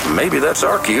grass. Maybe that's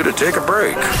our cue to take a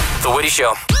break. The Woody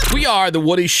Show. We are The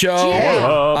Woody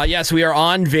Show. Yes, we are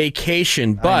on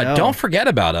vacation, but don't forget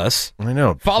about us. I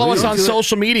know. Follow us on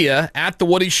social media at The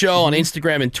Woody Show on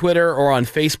Instagram and Twitter, or on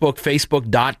Facebook,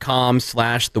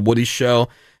 facebook.com/The Woody Show.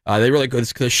 They really go.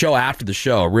 It's the show after the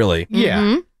show, really.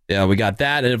 Yeah. Yeah, we got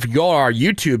that. And if you go to our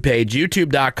YouTube page,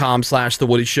 youtube.com/The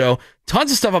Woody Show, tons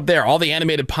of stuff up there. All the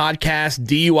animated podcasts,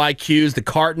 DUIQs, the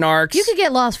cart narcs. You could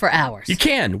get lost for hours. You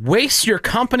can. Waste your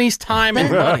company's time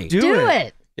and money. Do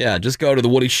it. Yeah, just go to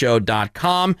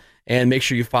thewoodyshow.com and make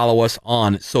sure you follow us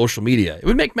on social media. It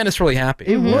would make Menace really happy.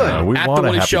 It would. Yeah, we At want The a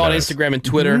Woody happy Show on Menace. Instagram and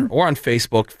Twitter or on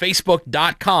Facebook.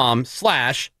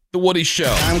 Facebook.com/The Woody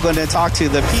Show. I'm going to talk to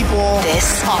the people.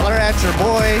 This Holler at your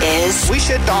boy. is We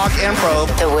should talk and probe.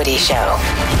 The Woody Show. All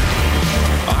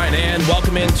right, and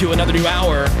welcome into another new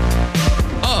hour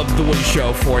of The Woody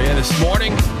Show for you this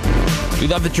morning. We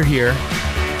love that you're here.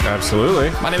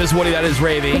 Absolutely. My name is Woody. That is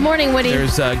Ravy. Good morning, Woody.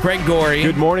 There's Greg Gorey.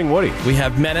 Good morning, Woody. We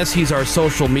have Menace. He's our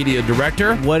social media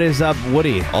director. What is up,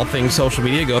 Woody? All things social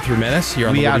media go through Menace here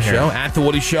on We The out Woody here. Show. At The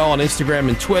Woody Show on Instagram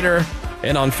and Twitter.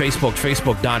 And on Facebook,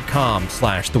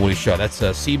 facebook.com/The Woody Show. That's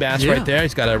Seabass right there.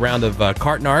 He's got a round of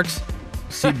cart narcs.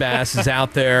 Seabass is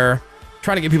out there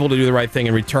trying to get people to do the right thing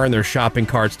and return their shopping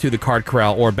carts to the cart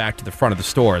corral or back to the front of the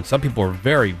store. And some people are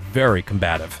very, very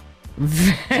combative.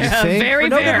 Very, For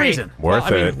no good very. reason.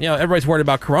 Worth it. You know, everybody's worried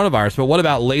about coronavirus, but what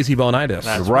about lazy bonitis?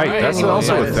 That's right. That's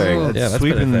also a thing. Yeah, that's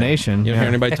Sweeping been a the thing. nation. You don't hear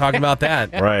anybody talking about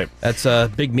that. Right. That's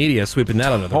big media sweeping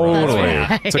that under the rug. Totally.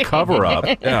 right. It's a cover up.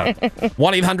 Yeah.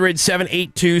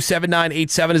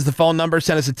 1-800-782-7987 is the phone number.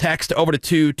 Send us a text over to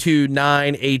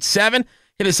 22987.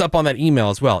 Hit us up on that email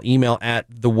as well. Email at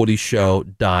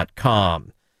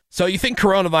thewoodyshow.com. So you think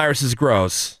coronavirus is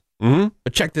gross. Mm-hmm.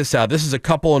 But check this out. This is a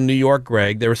couple in New York,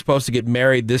 Greg. They were supposed to get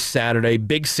married this Saturday.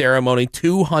 Big ceremony,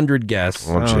 200 guests.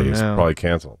 Oh, jeez. no. Probably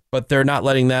canceled. But they're not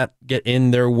letting that get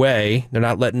in their way. They're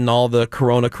not letting all the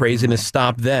corona craziness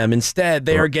stop them. Instead,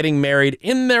 they are getting married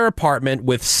in their apartment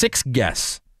with 6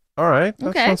 guests. All right. That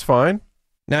Okay. sounds fine.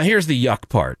 Now, here's the yuck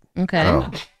part. Okay. Oh.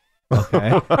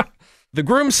 Okay. The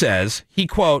groom says he,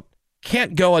 quote,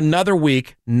 can't go another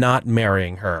week not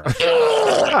marrying her.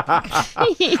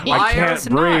 I can't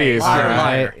breathe.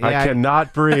 Liar. I Yeah,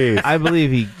 cannot breathe. I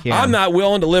believe he can. I'm not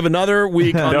willing to live another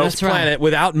week on Nope. this planet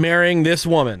without marrying this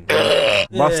woman.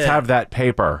 Must have that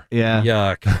paper. Yeah.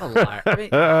 Yuck. A liar. I mean,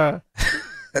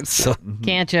 That's so,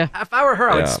 Can't you? if I were her,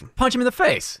 I would Yeah. just punch him in the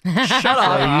face. Shut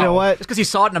up. You know what? Just because he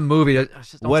saw it in a movie.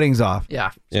 It's just, Wedding's off. yeah.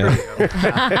 yeah. We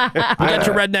got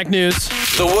your redneck news.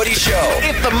 The Woody Show.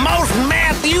 If the most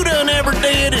math you done ever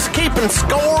did is keeping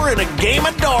score in a game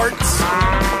of darts,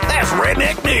 that's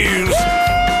redneck news.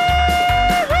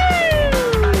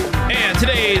 And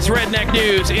today's redneck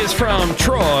news is from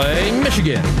Troy,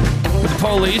 Michigan. With the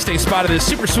police, they spotted this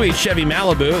super sweet Chevy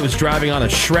Malibu. It was driving on a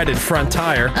shredded front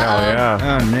tire. Hell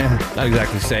yeah. Oh, no. Not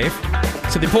exactly safe.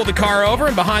 So they pulled the car over,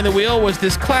 and behind the wheel was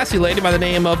this classy lady by the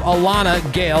name of Alana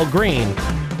Gail Green.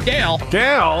 Gail.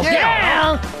 Gail.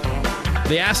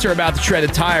 They asked her about the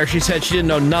shredded tire. She said she didn't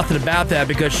know nothing about that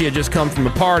because she had just come from a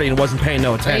party and wasn't paying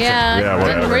no attention. Yeah, Yeah,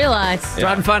 didn't whatever. realize.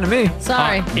 Driving fine to me.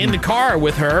 Sorry. In the car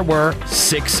with her were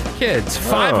 6 kids,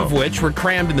 5 of which were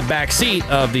crammed in the back seat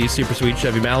of the super sweet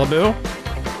Chevy Malibu,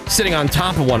 sitting on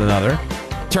top of one another.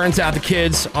 Turns out the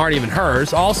kids aren't even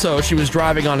hers. Also, she was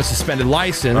driving on a suspended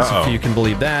license, if you can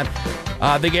believe that.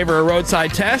 They gave her a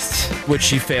roadside test, which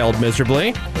she failed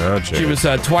miserably. Oh, geez. She was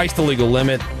twice the legal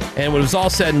limit. And when it was all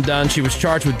said and done, she was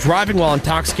charged with driving while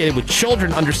intoxicated with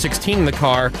children under 16 in the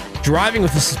car, driving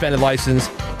with a suspended license,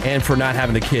 and for not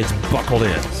having the kids buckled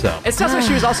in. So It sounds like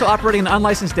she was also operating an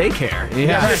unlicensed daycare.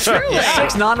 Yeah. Truly.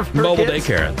 6 mobile kids.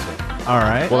 daycare. All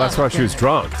right. Well, that's why she was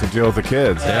drunk, to deal with the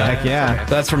kids. Heck yeah.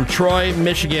 That's from Troy,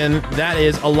 Michigan. That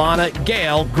is Alana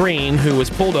Gail Green, who was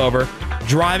pulled over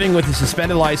driving with a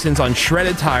suspended license on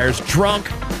shredded tires, drunk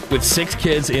with 6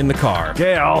 kids in the car.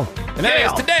 Gail. And that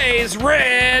is today's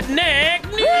Redneck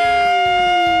News.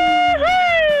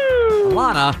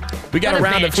 Alana. We got a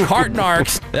round of cart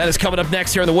narcs. That is coming up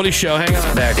next here on The Woody Show. Hang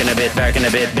on. Back in a bit, back in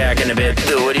a bit, back in a bit.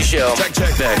 The Woody Show. Check,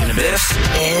 check. Back in a bit. This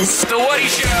is The Woody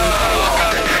Show.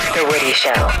 The Woody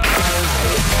Show.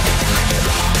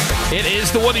 It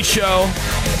is The Woody Show.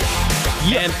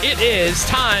 And it is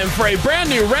time for a brand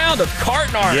new round of cart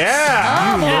narcs.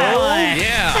 Yeah.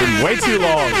 Yeah. Been way too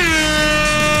long.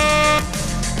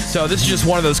 So this is just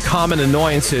one of those common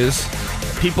annoyances.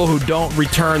 People who don't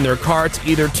return their carts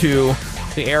either to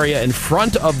the area in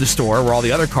front of the store where all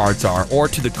the other carts are, or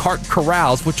to the cart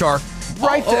corrals, which are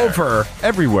right over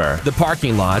everywhere. The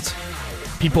parking lots.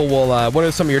 People will, what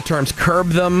are some of your terms? Curb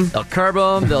them? They'll curb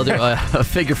them. They'll do a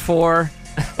figure 4.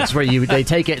 That's where they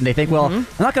take it and they think, well, I'm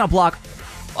not going to block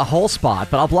a whole spot,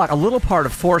 but I'll block a little part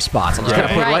of 4 spots. I'll just kind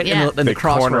of put it right in the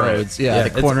crossroads. Yeah,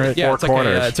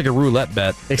 it's like a roulette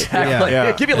bet. Exactly.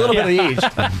 Yeah. Give you a little bit of each.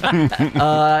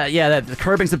 The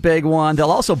curbing's a big one.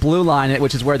 They'll also blue line it,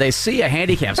 which is where they see a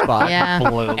handicap spot.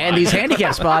 And these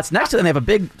handicap spots, next to them, they have a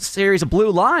big series of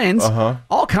blue lines,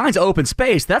 all kinds of open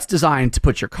space. That's designed to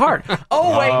put your cart.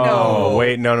 No.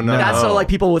 That's so like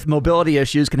people with mobility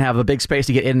issues can have a big space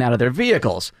to get in and out of their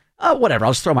vehicles. Whatever,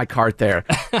 I'll just throw my cart there.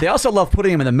 They also love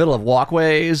putting them in the middle of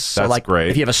walkways. So That's great.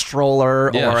 If you have a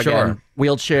stroller or again,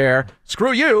 wheelchair,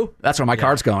 screw you. That's where my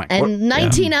cart's going. And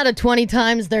 19 out of 20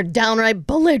 times, they're downright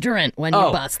belligerent when you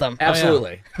bust them.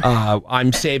 Absolutely.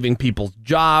 I'm saving people's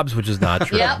jobs, which is not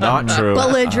true. Yep. Not true.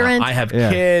 Belligerent. I have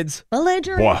kids.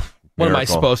 Belligerent. Boah, What am I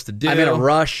miracle. supposed to do? I'm in a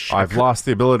rush. I've lost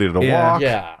the ability to walk.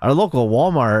 Our local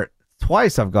Walmart,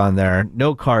 twice I've gone there,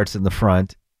 no carts in the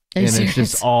front. Are you And it's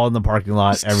serious? just all in the parking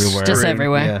lot everywhere. Just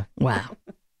everywhere. Yeah. Wow.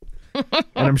 And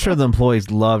I'm sure the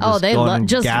employees love just they going love and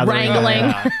just gathering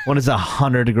wrangling. when it's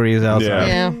 100 degrees outside.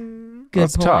 Yeah. Good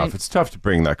That's point. tough. It's tough to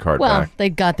bring that cart Well, back. they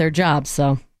got their job,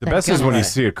 so. The best is when you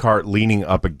see a cart leaning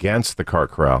up against the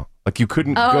cart corral. Like you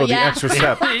couldn't go the extra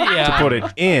step to put it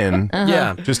in.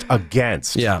 Yeah. Just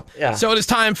against. Yeah. So it is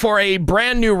time for a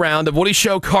brand new round of Woody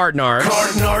Show Cart Narcs. Cart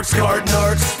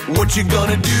narcs, what you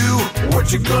gonna do?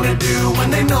 What you gonna do when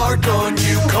they narc on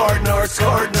you? Cart narcs,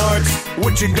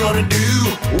 what you gonna do?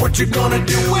 What you gonna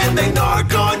do when they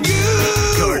narc on you?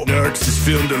 Cart Narcs is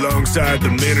filmed alongside the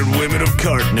men and women of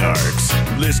Cart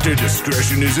Narcs. Listener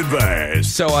discretion is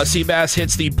advised. So Seabass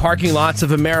hits the parking lots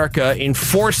of America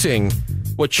enforcing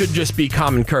what should just be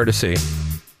common courtesy.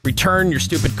 Return your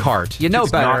stupid cart. You know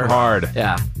It's better. not hard.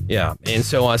 Yeah. Yeah, and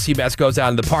so Seabass goes out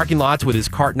in the parking lots with his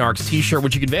Cart Narcs t-shirt,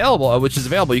 which is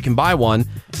available. You can buy one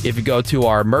if you go to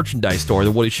our merchandise store,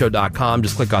 thewoodyshow.com.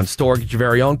 Just click on store, get your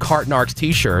very own Cart Narcs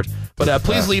t-shirt. But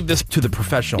please leave this to the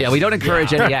professionals. Yeah, we don't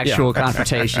encourage any actual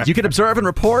confrontations. You can observe and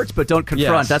report, but don't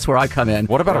confront. Yes. That's where I come in.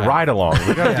 What about a ride along?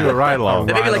 We got to do a ride along.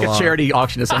 Maybe like a charity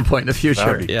auction at some point in the future.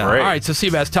 That'd be Yeah. great. All right, so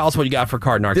Seabass, tell us what you got for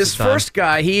Cart Narcs This time. first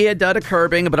guy, he had done a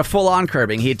curbing, but a full-on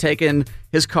curbing. He had taken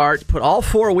his cart, put all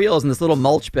 4 wheels in this little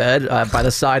mulch bed by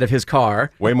the side of his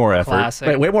car. Way more effort.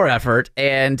 Classic. Way more effort.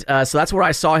 And so that's where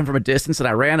I saw him from a distance, and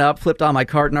I ran up, flipped on my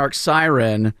Cart Narc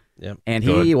siren, and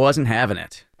he wasn't having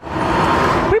it.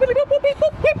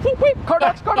 Cart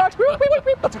Narcs,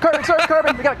 that's a curbing, sir,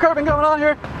 curbing. We got curbing going on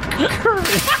here. Curbing.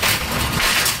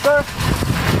 Sir,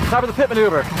 time for the pit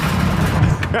maneuver.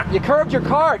 You curbed your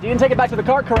cart. You didn't take it back to the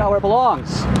cart corral where it belongs.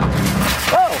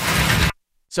 Oh.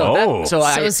 So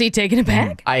is he taking it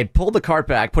back? I pulled the cart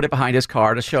back, put it behind his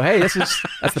car to show, hey, that's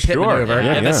the pit maneuver.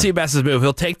 And that's Seabass's move.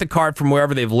 He'll take the cart from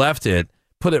wherever they've left it,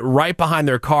 put it right behind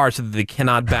their car so that they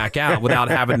cannot back out without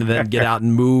having to then get out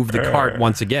and move the cart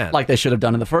once again. Like they should have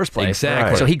done in the first place.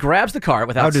 Exactly. So he grabs the cart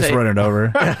without I'll just run it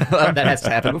over. that has to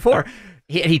happen before.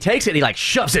 He takes it and he like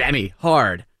shoves it at me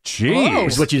hard. Jeez.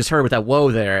 Which is what you just heard with that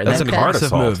whoa there. That's an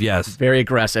aggressive move, yes. Very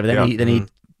aggressive. Then he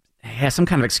has some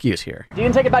kind of excuse here. You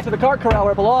didn't take it back to the cart corral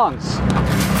where it belongs.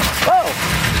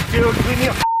 Oh! Dude, leave me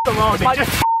alone. They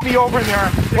just me over in there.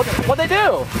 What'd they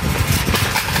do?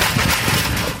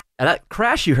 And that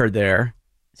crash you heard there,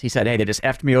 he said, hey, they just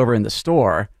effed me over in the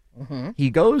store.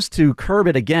 He goes to curb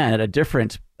it again at a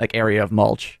different area of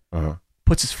mulch.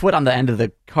 Puts his foot on the end of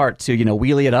the cart to,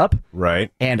 wheelie it up.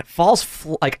 Right. And falls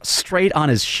straight on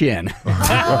his shin.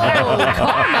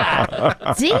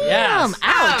 Damn!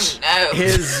 Ouch!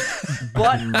 His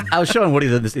butt. I was showing Woody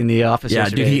this in the office. Yeah,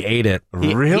 yesterday. dude, he ate it.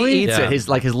 Really? He eats it. His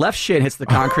left shin hits the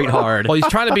concrete hard. Well, he's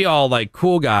trying to be all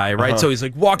cool guy, right? So he's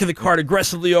walking the cart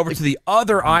aggressively over to the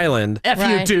other island. F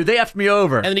you, dude. They effed me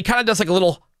over. And then he kind of does a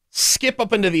little skip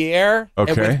up into the air.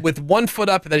 Okay. And with 1 foot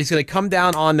up, that he's going to come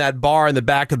down on that bar in the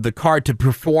back of the cart to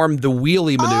perform the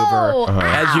wheelie maneuver,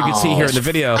 as you can see here in the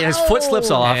video. And his foot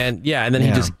slips off. And then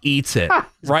he just eats it.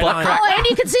 Right on. Oh, and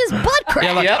you can see his butt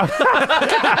crack. The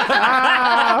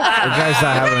guy's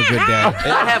not having a good day.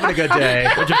 Not having a good day.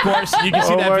 Which, of course, you can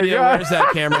see that video. God. Where's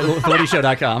that camera?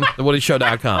 TheWoodyShow.com.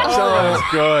 TheWoodyShow.com.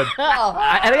 That's good.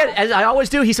 And again, as I always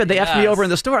do, he said they effed me over in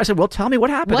the store. I said, well, tell me what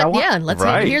happened. Let's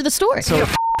hear the story. So,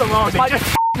 alone. They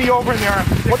just me over in there.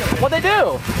 What'd they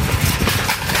do?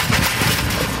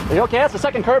 Are you okay? That's the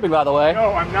second curbing, by the way.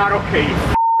 No, I'm not okay.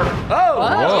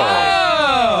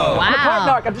 Wow. I'm a cart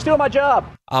narc. I'm just doing my job.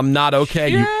 I'm not okay,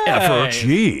 you effer.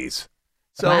 Jeez.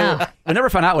 So I never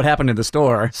found out what happened in the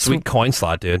store. Sweet coin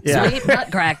slot, dude. Yeah. Sweet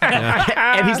butt crack.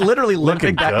 And he's literally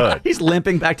limping back. good. He's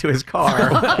limping back to his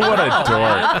car. What a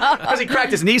dork. Because he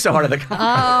cracked his knee so hard at the car.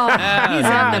 Oh, he's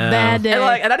having a bad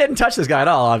day. And I didn't touch this guy at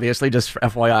all, obviously, just for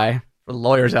FYI, for the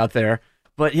lawyers out there.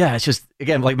 But yeah, it's just,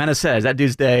 again, like Menace says, that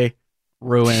dude's day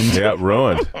Ruined. Yeah,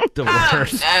 ruined. The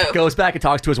worst. Goes back and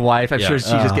talks to his wife. I'm sure she's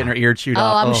just getting her ear chewed Oh,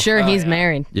 off. I'm sure he's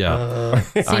married. Yeah.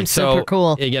 Seems super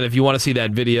cool. Again, if you want to see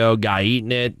that video, guy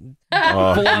eating it,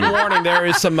 full on warning, there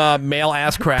is some male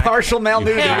ass crack. Partial male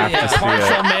nudity.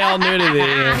 Partial male nudity.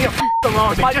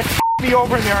 Alone. They just me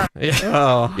over in there.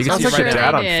 Oh, you can see Sounds like right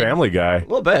Dad there. on Family Guy. A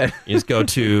little bit. You just go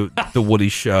to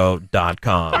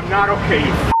thewoodyshow.com. I'm not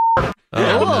okay.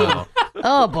 Oh,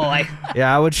 Oh boy.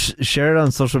 Yeah, I would share it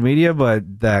on social media,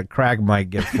 but that crack might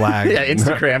get flagged. Yeah,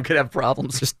 Instagram could have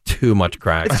problems. Just too much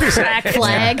crack. It's too Crack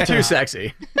flag. Too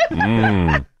sexy.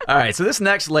 All right, so this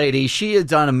next lady, she has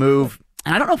done a move,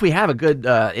 and I don't know if we have a good,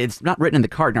 it's not written in the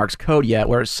CartNarks code yet,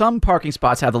 where some parking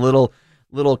spots have a little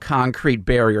concrete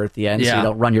barrier at the end, so you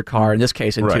don't run your car, in this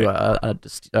case, into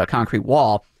a concrete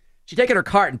wall. She's taken her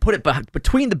cart and put it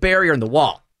between the barrier and the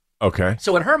wall. Okay.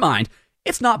 So in her mind,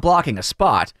 it's not blocking a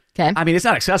spot. Okay. I mean, it's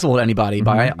not accessible to anybody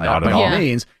by all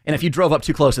means. And if you drove up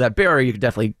too close to that barrier, you could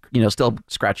definitely, still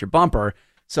scratch your bumper.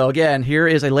 So again, here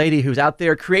is a lady who's out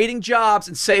there creating jobs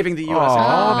and saving the U.S.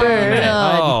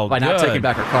 economy by not taking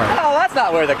back her cart. Oh, that's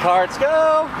not where the carts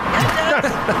go.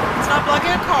 It's not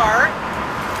blocking a car.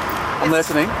 I'm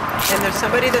listening. And there's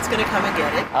somebody that's going to come and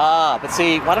get it. Ah, but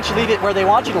see, why don't you leave it where they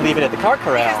want you to leave it at the cart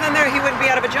corral? Because then he wouldn't be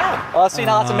out of a job. Well, see,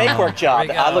 now it's a make-work job.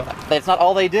 That's not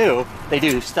all they do. They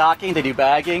do stocking, they do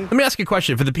bagging. Let me ask you a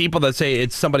question. For the people that say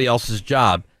it's somebody else's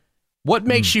job, what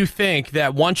makes you think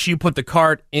that once you put the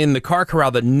cart in the cart corral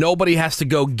that nobody has to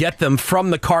go get them from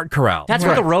the cart corral? That's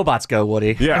where the robots go,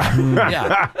 Woody. Yeah.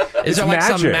 Yeah. Is there like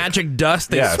some magic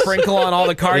dust they sprinkle on all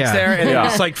the carts there and they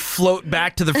just like float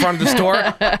back to the front of the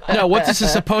store? No, what this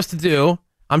is supposed to do,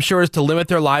 I'm sure, is to limit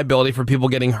their liability for people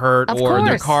getting hurt or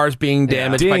their cars being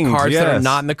damaged by cars that are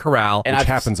not in the corral. Which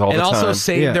happens all the time. And also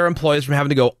save their employees from having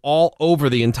to go all over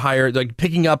the entire, like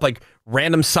picking up like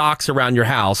random socks around your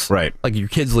house. Right. Like your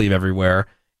kids leave everywhere.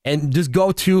 And just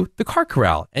go to the cart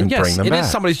corral. And yes, bring them it back.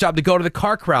 is somebody's job to go to the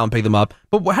cart corral and pick them up.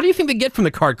 But how do you think they get from the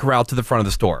cart corral to the front of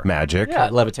the store? Magic. Yeah,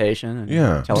 levitation and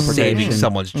teleportation. Saving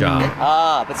someone's job.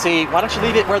 Ah, but see, why don't you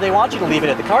leave it where they want you to leave it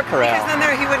at the cart corral? Because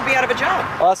then he wouldn't be out of a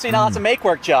job. Well, see, now it's a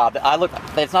make-work job.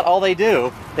 That's not all they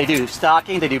do. They do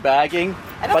stocking, they do bagging.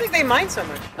 I don't think they mind so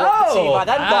much. Well, see, by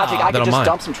that logic, I they could don't just mind.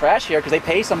 dump some trash here because they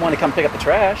pay someone to come pick up the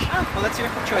trash. Oh, well, that's your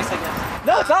choice, I guess.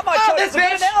 No, it's not my choice. It's a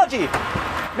good analogy.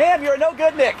 Ma'am, you're a no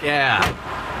good Nick. Yeah.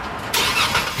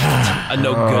 A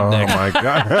no good Nick. Oh, my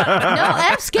God. No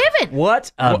F's given.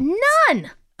 What?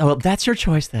 None. Oh, well, that's your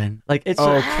choice then. Like, it's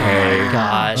Okay.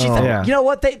 gosh. You know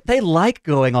what? They like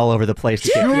going all over the place. To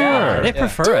get Yeah, they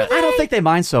prefer it. I don't think they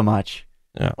mind so much.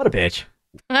 Yeah. What a bitch.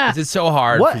 Is it so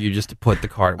hard What? for you just to put the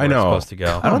cart where I know. it's supposed to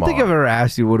go? I don't think I've ever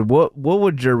asked you, what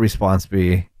would your response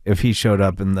be if he showed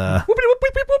up in the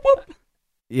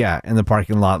in the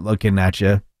parking lot looking at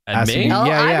you? At asking me? you- Oh,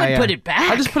 I would put it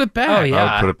back. I just put it back. Oh, yeah.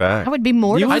 I would put it back. I would be You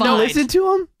mortified. wouldn't listen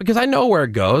to him? Because I know where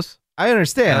it goes. I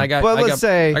understand. And I got, but let's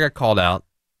say, I got called out.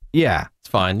 yeah. It's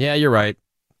fine. Yeah, you're right.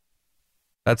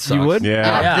 That sucks. You would?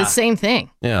 Yeah. The same thing.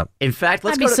 Yeah. In fact,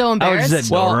 let's I'd be go to, so I would embarrassed. just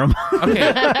ignore him. Okay.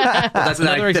 that's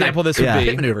Another example this would yeah.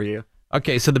 be. maneuver you.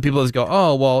 Okay, so the people that go,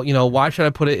 oh, well, why should I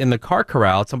put it in the car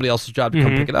corral? It's somebody else's job to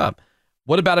come pick it up.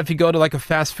 What about if you go to like a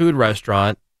fast food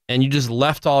restaurant and you just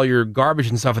left all your garbage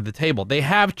and stuff at the table? They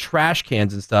have trash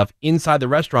cans and stuff inside the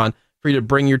restaurant for you to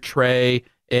bring your tray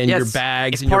and your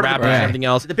bags it's and your part of wrappers the- and everything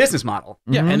else. The business model.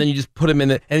 Yeah, and then you just put them in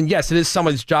the. And yes, it is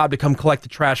somebody's job to come collect the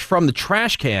trash from the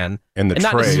trash can And the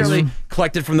not trays. necessarily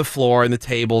collect it from the floor and the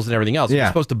tables and everything else. You're Yeah.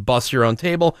 supposed to bust your own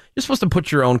table. You're supposed to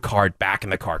put your own cart back in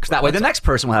the cart. That way, the next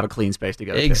person will have a clean space to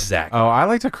go to. Exactly. Oh, I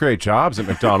like to create jobs at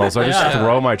McDonald's. I just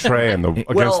throw my tray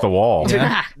against the wall.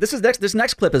 This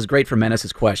next clip is great for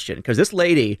Menace's question because this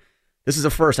lady, this is the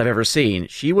first I've ever seen.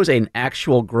 She was an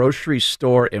actual grocery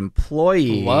store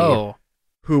employee. Whoa.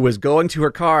 Who was going to her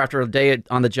car after a day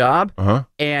on the job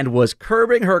and was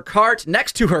curbing her cart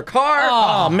next to her car.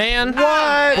 Oh, man.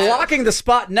 What? Blocking the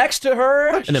spot next to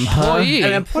her. An employee.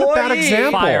 An employee. What a bad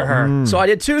example. Fire her. So I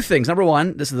did two things. Number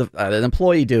one, this is an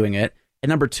employee doing it. And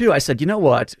number two, I said, you know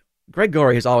what? Greg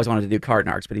Gorey has always wanted to do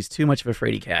CartNarks, but he's too much of a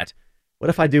fraidy cat. What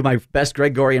if I do my best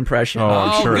Greg Gorey impression? Oh,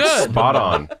 I'm sure it's good. spot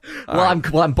on. I'm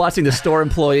busting the store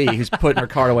employee who's putting her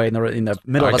cart away in the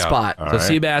middle of a spot. So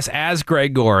Seabass as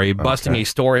Greg Gorey busting a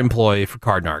store employee for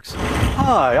CartNarks.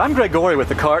 Hi, I'm Greg Gorey with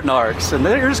the CartNarks, and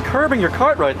you're just curbing your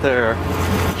cart right there.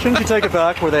 Shouldn't you take it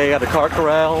back where they had the cart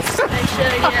corrals? I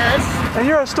should, yes. And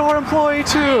you're a store employee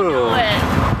too.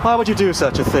 Why would you do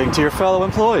such a thing to your fellow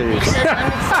employees? Because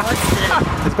I'm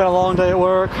exhausted. It's been a long day at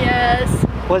work. Yes.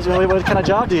 What kind of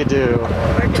job do you do?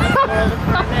 Work in the floral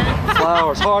department.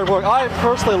 Flowers, hard work. I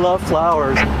personally love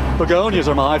flowers. Begonias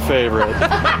are my favorite.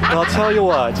 But I'll tell you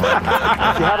what, if you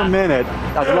have a minute,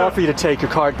 I'd love for you to take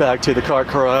your cart back to the cart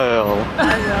corral.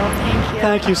 I will, thank you.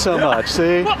 Thank you so much.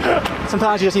 See?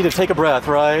 Sometimes you just need to take a breath,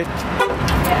 right?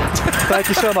 Thank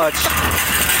you so much.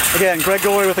 Again, Greg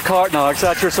Gorey with the Cart Knocks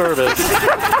at your service.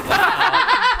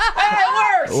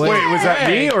 Wait, was that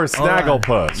me or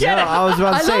Snagglepuss? No, I was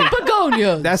about to say.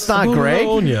 Begonias. That's not Greg.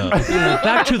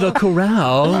 Back to the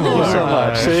corral. Thank you so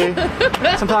much.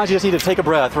 See? Sometimes you just need to take a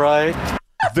breath, right?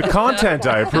 The content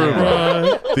I approve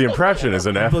of. The impression is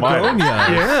an F minus.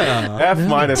 Yeah. F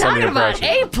minus on the impression.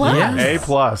 A plus. A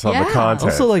plus on the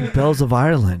content. Also like Bells of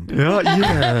Ireland.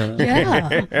 Yeah.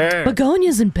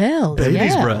 Begonias and bells.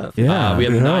 Baby's yeah. breath. We have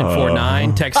the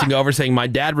 949 texting over saying, my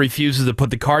dad refuses to put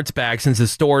the carts back since the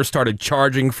store started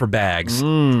charging for bags.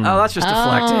 Oh, that's just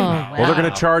deflecting. Well, they're going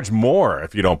to charge more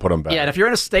if you don't put them back. Yeah, and if you're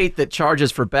in a state that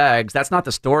charges for bags, that's not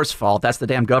the store's fault. That's the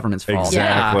damn government's fault.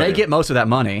 Exactly. They get most of that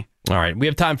money. All right, we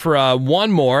have time for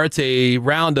one more. It's a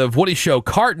round of Woody Show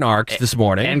Cart Narcs this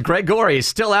morning. And Greg Gorey is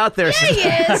still out there. There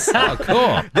he is. Oh,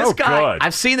 cool. This guy, good.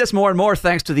 I've seen this more and more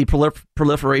thanks to the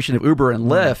proliferation of Uber and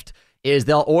Lyft, is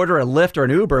they'll order a Lyft or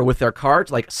an Uber with their cart,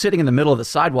 like sitting in the middle of the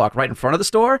sidewalk right in front of the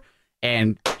store,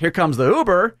 and here comes the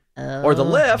Uber or the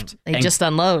Lyft. They just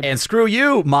unload. And screw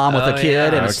you, mom with a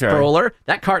kid and a Okay. stroller.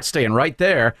 That cart's staying right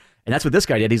there. And that's what this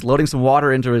guy did. He's loading some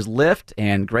water into his Lyft,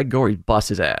 and Greg Gorey busts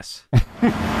his ass.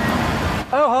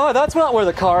 Oh, hi, that's not where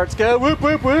the carts go. Whoop,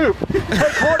 whoop, whoop. Hey,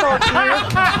 Cart Knocks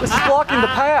here. This is blocking the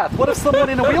path. What if someone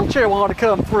in a wheelchair wanted to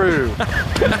come through?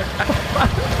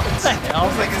 I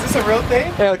was like, is this a real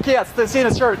thing? Yes, it's in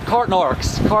a shirt. Cart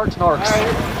Knocks. Cart Knocks.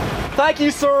 Thank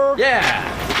you, sir.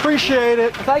 Yeah. Appreciate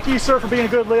it. Thank you, sir, for being a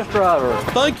good Lyft driver.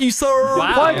 Thank you, sir.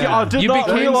 Thank you. I did not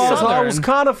realize I was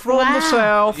kind of from the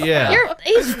South. Yeah.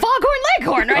 He's Foghorn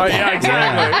Leghorn right there. Yeah,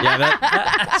 exactly. Yeah,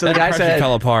 that, So the guy impression said,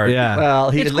 fell apart. Yeah.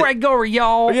 well, he It's Greg Gorey,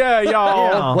 y'all. Yeah,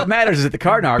 y'all. What matters is that the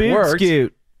Cart Narc Big worked.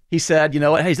 cute. He said, you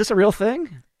know what? Hey, is this a real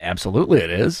thing? Absolutely it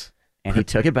is. And he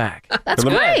took it back. That's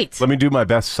Let me- great. Let me do my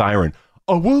best siren.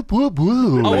 A whoop, whoop,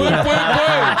 whoop.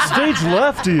 Stage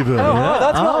left, even. Oh, hi,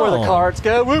 that's not where the carts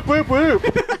go. Whoop, whoop, whoop.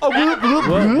 A whoop, whoop,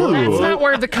 whoop. That's not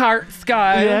where the carts go.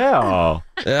 Yeah.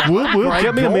 Whoop, whoop.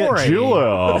 Get me a Mint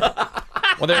Julep.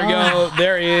 Well, there we go.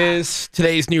 There is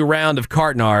today's new round of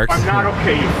Cart Narcs. I'm not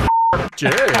okay, you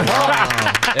Yeah.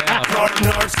 Cart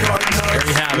Narcs, Cart Narcs. There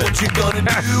you have it. What you gonna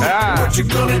do? What you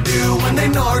gonna do when they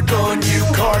narc on you?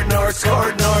 Cart Narcs,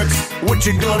 Cart Narcs. What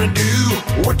you gonna do?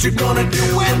 What you gonna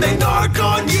do when they narc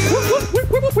on you?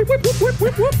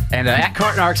 And at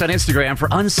Cart Narcs on Instagram for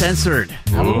uncensored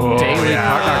daily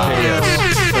Cart Narc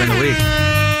videos during the week.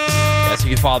 Yes, you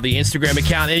can follow the Instagram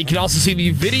account, and you can also see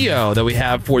the video that we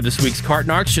have for this week's Cart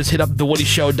Narcs. Just hit up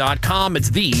thewoodyshow.com. It's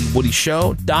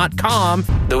thewoodyshow.com.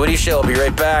 The Woody Show will be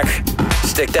right back.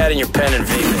 Stick that in your pen and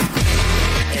vape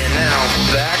it. And now,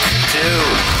 back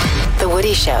to The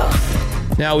Woody Show.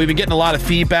 Now, we've been getting a lot of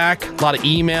feedback, a lot of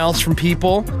emails from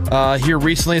people here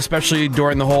recently, especially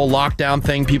during the whole lockdown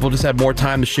thing. People just had more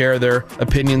time to share their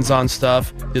opinions on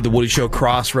stuff. Did the Woody Show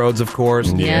Crossroads, of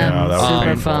course. Yeah, that was super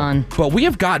painful. fun. But we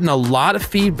have gotten a lot of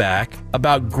feedback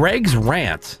about Greg's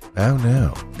rant Oh,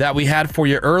 no. that we had for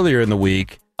you earlier in the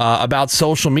week about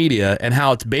social media and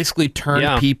how it's basically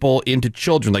turned people into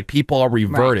children. Like, people are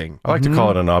reverting. I like to call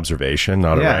it an observation,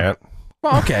 not a rant.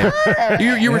 Well, okay.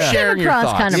 You were sharing your Across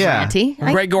thoughts. kind of ranty.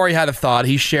 Greg Gorey had a thought.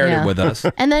 He shared Yeah. it with us.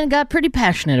 And then got pretty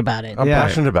passionate about it. I'm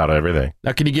passionate about everything.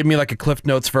 Now, can you give me like a Cliff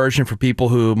Notes version for people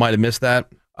who might have missed that?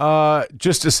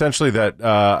 Just essentially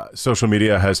that social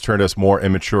media has turned us more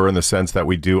immature in the sense that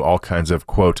we do all kinds of,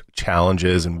 quote,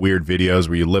 challenges and weird videos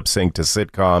where you lip sync to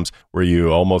sitcoms, where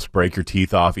you almost break your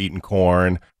teeth off eating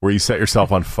corn, where you set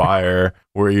yourself on fire,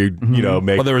 where you, you know,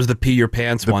 make... Well, there was the Pee Your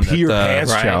Pants the one. Pee Your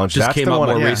Pants challenge. Just That's came the out one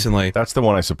more recently. That's the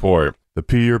one I support. The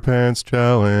Pee Your Pants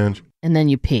challenge. And then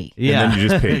you pee. Yeah. And then you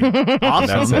just pee.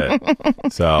 Awesome. That's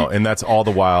it. So, and that's all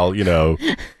the while, you know,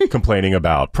 complaining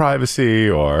about privacy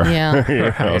or Yeah. you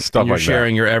know, stuff And you're like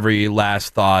sharing your every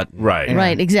last thought. Right.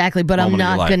 Right, exactly. But I'm Moment of your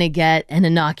not life. going to get an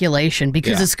inoculation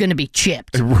because Yeah. it's going to be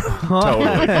chipped.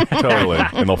 that. Totally.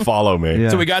 And they'll follow me.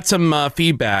 So we got some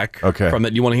feedback from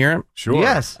it. You want to hear it? Sure.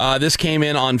 Yes. This came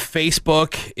in on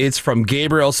Facebook. It's from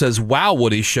Gabriel. Says, "Wow,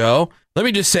 Woody Show. Let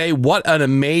me just say, what an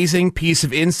amazing piece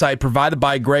of insight provided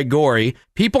by Greg Gorey.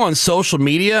 People on social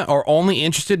media are only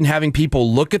interested in having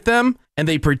people look at them, and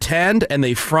they pretend and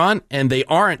they front and they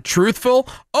aren't truthful.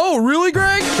 Oh, really,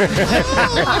 Greg?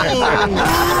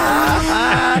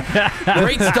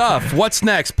 Great stuff. What's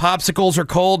next? Popsicles are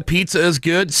cold. Pizza is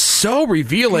good. So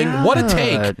revealing. What a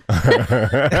take.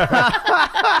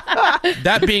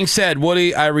 That being said,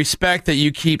 Woody, I respect that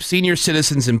you keep senior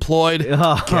citizens employed.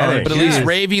 But at least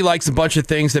Ravy likes a bunch of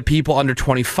things that people under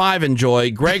 25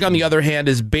 enjoy. Greg, on the other hand,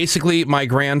 is basically my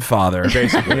grandfather.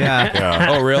 Basically. Yeah.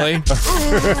 Oh, really?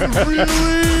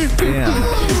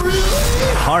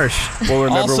 Harsh. Well,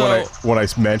 remember Also- when I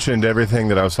mentioned everything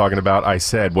that I was talking about, I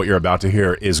said what you're about to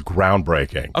hear is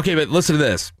groundbreaking. Okay, but listen to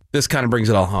this. This kind of brings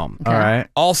it all home. All right.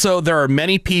 Also, there are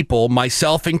many people,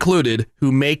 myself included, who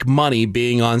make money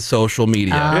being on social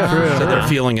media. So they're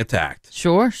feeling attacked.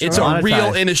 Sure. It's a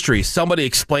real industry. Somebody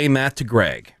explain that to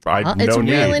Greg. It's a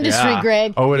real industry,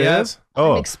 Greg. Oh, it is?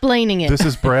 Oh, I'm explaining it. this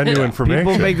is brand new information.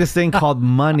 People make this thing called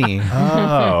money.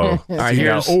 Oh. All right,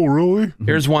 really?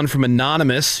 Here's one from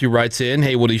Anonymous who writes in,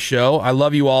 Hey, Woody Show. I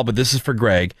love you all, but this is for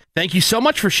Greg. Thank you so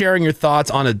much for sharing your thoughts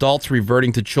on adults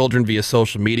reverting to children via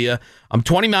social media. I'm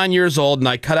 29 years old, and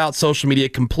I cut out social media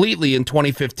completely in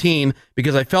 2015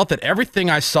 because I felt that everything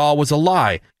I saw was a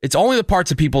lie. It's only the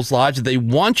parts of people's lives that they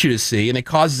want you to see, and it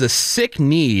causes a sick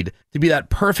need to be that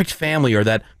perfect family or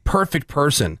that perfect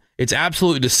person. It's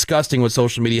absolutely disgusting what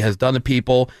social media has done to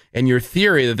people, and your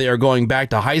theory that they are going back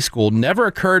to high school never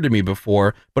occurred to me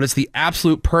before, but it's the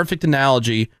absolute perfect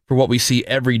analogy for what we see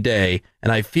every day,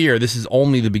 and I fear this is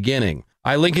only the beginning.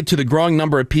 I link it to the growing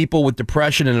number of people with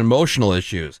depression and emotional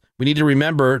issues. We need to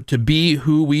remember to be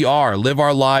who we are, live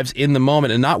our lives in the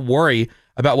moment, and not worry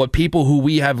about what people who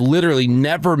we have literally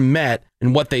never met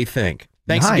and what they think.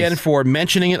 Thanks again for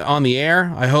mentioning it on the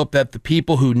air. I hope that the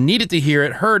people who needed to hear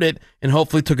it heard it and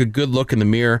hopefully took a good look in the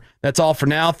mirror. That's all for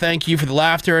now. Thank you for the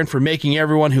laughter and for making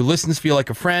everyone who listens feel like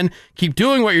a friend. Keep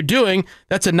doing what you're doing.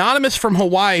 That's Anonymous from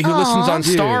Hawaii who listens on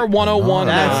Star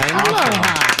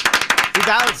 101.9.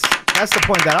 That's the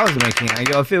point that I was making. I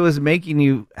go, if it was making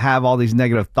you have all these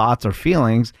negative thoughts or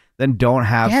feelings, then don't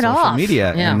have Get social off.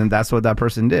 media. Yeah. And then that's what that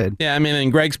person did. Yeah, I mean,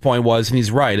 and Greg's point was, and he's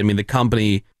right, I mean, the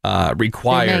company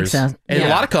requires, sense. and a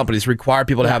lot of companies require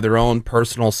people to have their own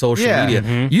personal social Yeah.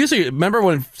 media. Usually, remember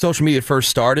when social media first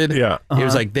started? Yeah. It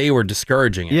was like they were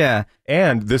discouraging it. Yeah.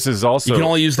 And this is also... You can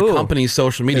only use the company's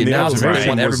social media. And the Now they observation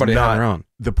want was everybody to have their not- own.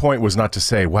 The point was not to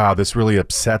say, wow, this really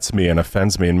upsets me and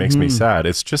offends me and makes me sad.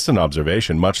 It's just an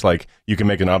observation, much like you can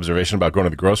make an observation about going to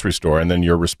the grocery store and then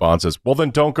your response is, well, then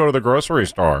don't go to the grocery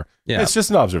store. Yeah. It's just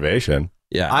an observation.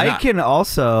 Yeah. I can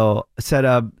also set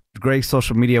up Greg's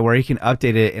social media where he can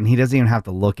update it and he doesn't even have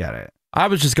to look at it. I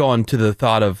was just going to the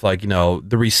thought of like,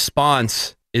 the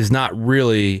response is not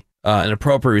really an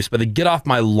appropriate response. The get off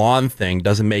my lawn thing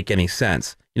doesn't make any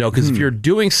sense. Because if you're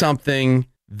doing something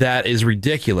that is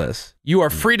ridiculous, you are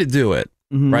free to do it,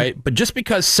 right? But just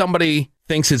because somebody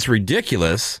thinks it's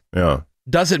ridiculous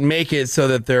doesn't make it so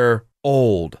that they're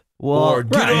old or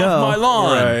get off my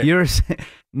lawn. Right. You're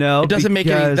no, it doesn't make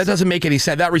any. because- That doesn't make any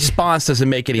sense. That response doesn't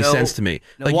make any No. sense to me.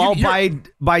 Like well, you're-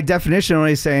 by definition, when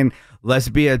he's saying let's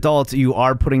be adults, you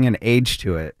are putting an age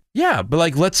to it. yeah, but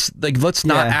let's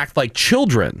not act like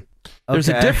children. There's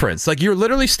a Okay. difference. Like you're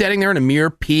literally standing there in a mirror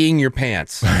peeing your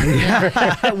pants,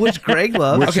 Which Greg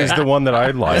loves. Which is the one that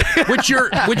I like. which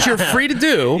you're free to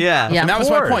do. Yeah. and that was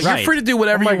my point. You're free to do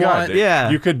whatever you want.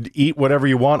 You could eat whatever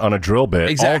you want on a drill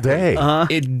bit all day.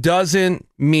 It doesn't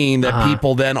mean that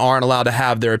people then aren't allowed to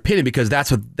have their opinion because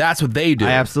that's what they do.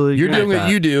 I absolutely You're agree doing with what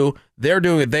that. you do. They're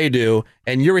doing what they do,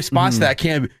 and your response to that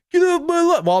can't be get off my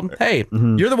lawn. Well, hey,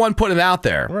 you're the one putting it out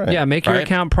there. Yeah, make your Right?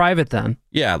 account private then.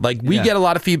 Yeah, like we get a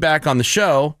lot of feedback on the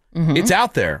show. It's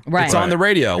out there. Right. It's on the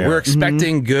radio. Yeah. We're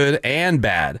expecting good and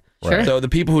bad. Sure. So the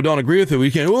people who don't agree with it, we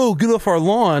can get off our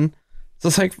lawn. So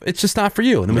it's like it's just not for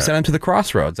you. And then we send them to the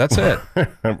crossroads. That's it.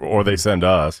 Or they send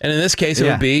us. And in this case, it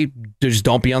would be just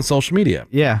don't be on social media.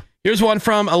 Yeah. Here's one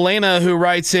from Elena who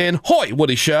writes in, Hoy,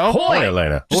 Woody Show. Hi,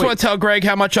 Elena. Just want to tell Greg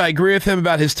how much I agree with him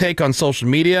about his take on social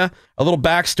media. A little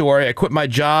backstory. I quit my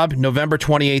job November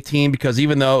 2018 because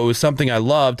even though it was something I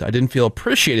loved, I didn't feel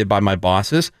appreciated by my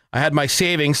bosses. I had my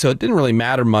savings, so it didn't really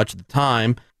matter much at the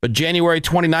time. But January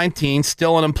 2019,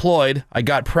 still unemployed, I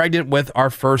got pregnant with our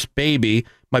first baby.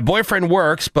 My boyfriend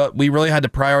works, but we really had to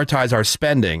prioritize our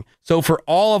spending. So for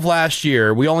all of last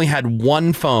year, we only had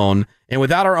one phone. And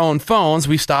without our own phones,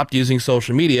 we stopped using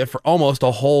social media for almost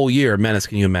a whole year. Menace,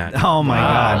 can you imagine? Oh my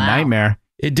God, nightmare.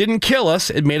 It didn't kill us.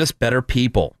 It made us better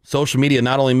people. Social media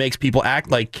not only makes people act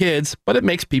like kids, but it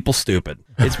makes people stupid.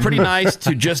 It's pretty nice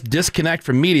to just disconnect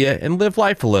from media and live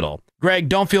life a little. Greg,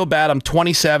 don't feel bad. I'm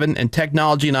 27, and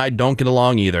technology and I don't get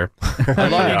along either. I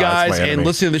love Yeah, you guys, that's my and enemy.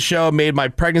 listening to the show made my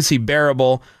pregnancy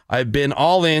bearable. I've been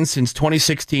all in since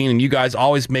 2016, and you guys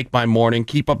always make my morning.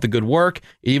 Keep up the good work.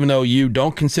 Even though you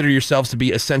don't consider yourselves to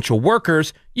be essential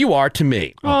workers, you are to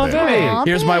me. Oh,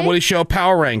 Here's my Woody Show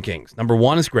power rankings. Number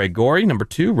 1 is Greg Gorey. Number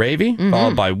 2, Ravy,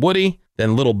 followed by Woody.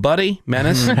 then Little Buddy,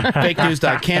 Menace, Fake News.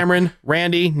 Cameron,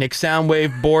 Randy, Nick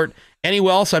Soundwave, Bort,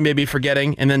 anyone else I may be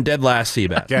forgetting, and then dead last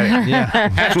Seabass.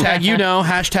 Hashtag you know,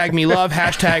 hashtag me love,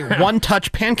 hashtag one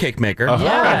touch pancake maker.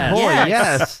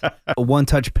 Yes. A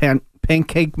one-touch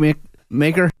pancake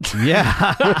maker?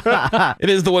 Yeah. It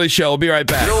is The Woody Show. We'll be right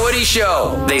back. The Woody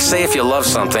Show. They say if you love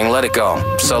something, let it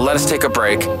go. So let us take a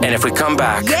break, and if we come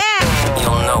back,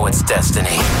 you'll know it's destiny.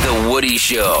 The Woody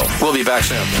Show. We'll be back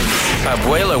soon.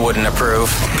 Abuela wouldn't approve.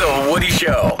 The Woody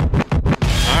Show.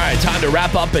 All right, time to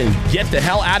wrap up and get the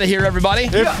hell out of here, everybody.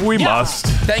 If we must.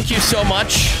 Thank you so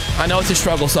much. I know it's a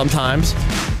struggle sometimes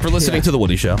for listening to The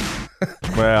Woody Show.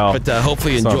 Well, but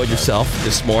hopefully you enjoyed yourself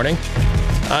this morning.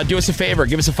 Do us a favor.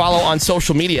 Give us a follow on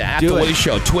social media at The Woody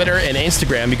Show. Twitter and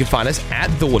Instagram. You can find us at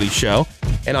The Woody Show.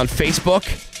 And on Facebook,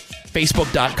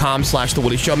 facebook.com/The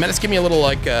Woody Show. Menace, give me a little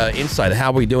insight of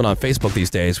how we're doing on Facebook these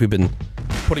days. We've been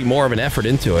putting more of an effort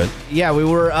into it. Yeah, we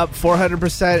were up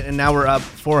 400%, and now we're up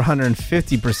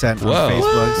 450% on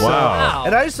Facebook. So, Wow.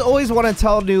 And I just always want to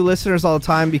tell new listeners all the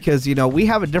time because, we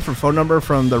have a different phone number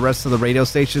from the rest of the radio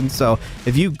stations. So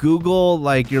if you Google,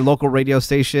 your local radio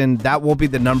station, that won't be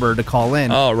the number to call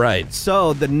in. Oh, right.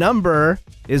 So the number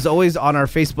is always on our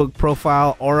Facebook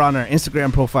profile or on our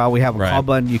Instagram profile. We have a call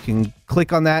button. You can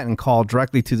click on that and call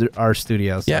directly to our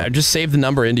studio. So. Yeah, just save the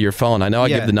number into your phone. I know I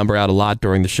give the number out a lot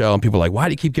during the show, and people are like, why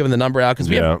do you keep giving the number out? Because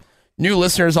we have new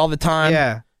listeners all the time.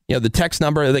 Yeah. The text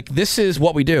number, this is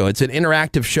what we do. It's an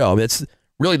interactive show. It's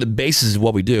really the basis of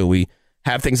what we do. We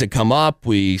have things that come up.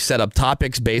 We set up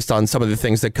topics based on some of the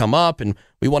things that come up, and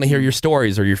we want to hear your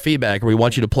stories or your feedback, or we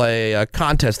want you to play a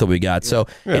contest that we got. So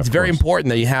it's very important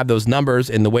that you have those numbers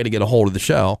and the way to get a hold of the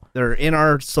show. They're in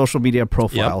our social media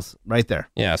profiles right there.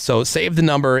 Yeah, so save the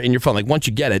number in your phone. Once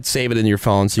you get it, save it in your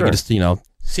phone so you can just,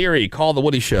 Siri, call The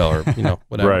Woody Show, or,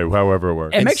 whatever. Right, however it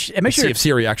works. And make sure see if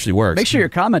Siri actually works. Make sure you're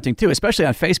commenting, too, especially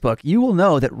on Facebook. You will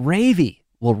know that Ravy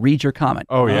will read your comment.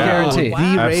 Oh, yeah. Guaranteed.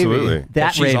 Absolutely.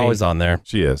 She's always on there.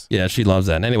 She is. Yeah, she loves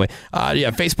that. Anyway,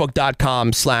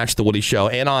 Facebook.com/The Woody Show.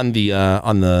 And on the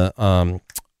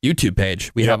YouTube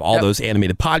page, we have all those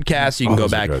animated podcasts. You can go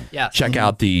back, check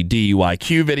out the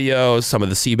DUIQ videos, some of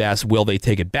the Seabass Will They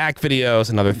Take It Back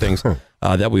videos, and other things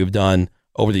that we've done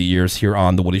over the years here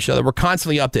on The Woody Show that we're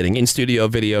constantly updating. In-studio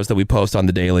videos that we post on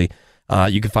the daily.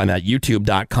 You can find that at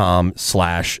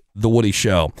youtube.com/The Woody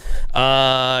Show.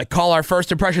 Call our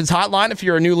First Impressions hotline if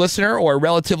you're a new listener or a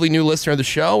relatively new listener of the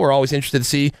show. We're always interested to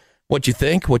see what you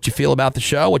think, what you feel about the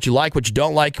show, what you like, what you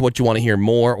don't like, what you want to hear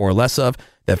more or less of.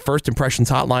 That First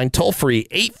Impressions hotline, toll free,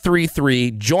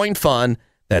 833-JOIN-FUN.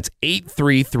 That's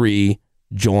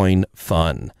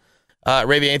 833-JOIN-FUN.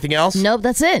 Ravy, anything else? Nope,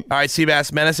 that's it. All right,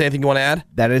 Seabass, Menace, anything you want to add?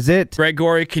 That is it.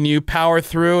 Gregory, can you power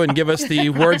through and give us the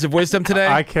words of wisdom today?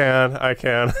 I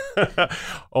can.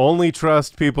 Only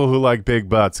trust people who like big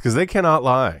butts, because they cannot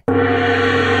lie.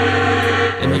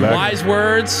 And the wise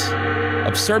words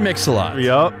of Sir Mix-a-Lot.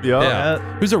 Yep. Yeah.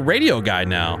 Who's a radio guy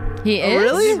now. He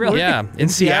is? Really? Yeah, in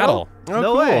Seattle. Oh, No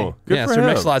cool. way. Good for Sir him.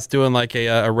 Mix-a-Lot's doing like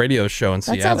a radio show in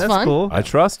Seattle. sounds fun. Cool. I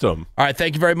trust him. All right,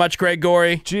 thank you very much,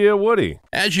 Gregory. Gia Woody.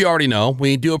 As you already know,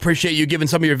 we do appreciate you giving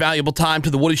some of your valuable time to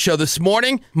The Woody Show this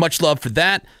morning. Much love for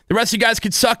that. The rest of you guys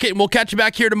can suck it, and we'll catch you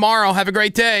back here tomorrow. Have a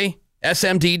great day.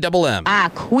 SMDMM. I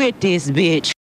quit this bitch.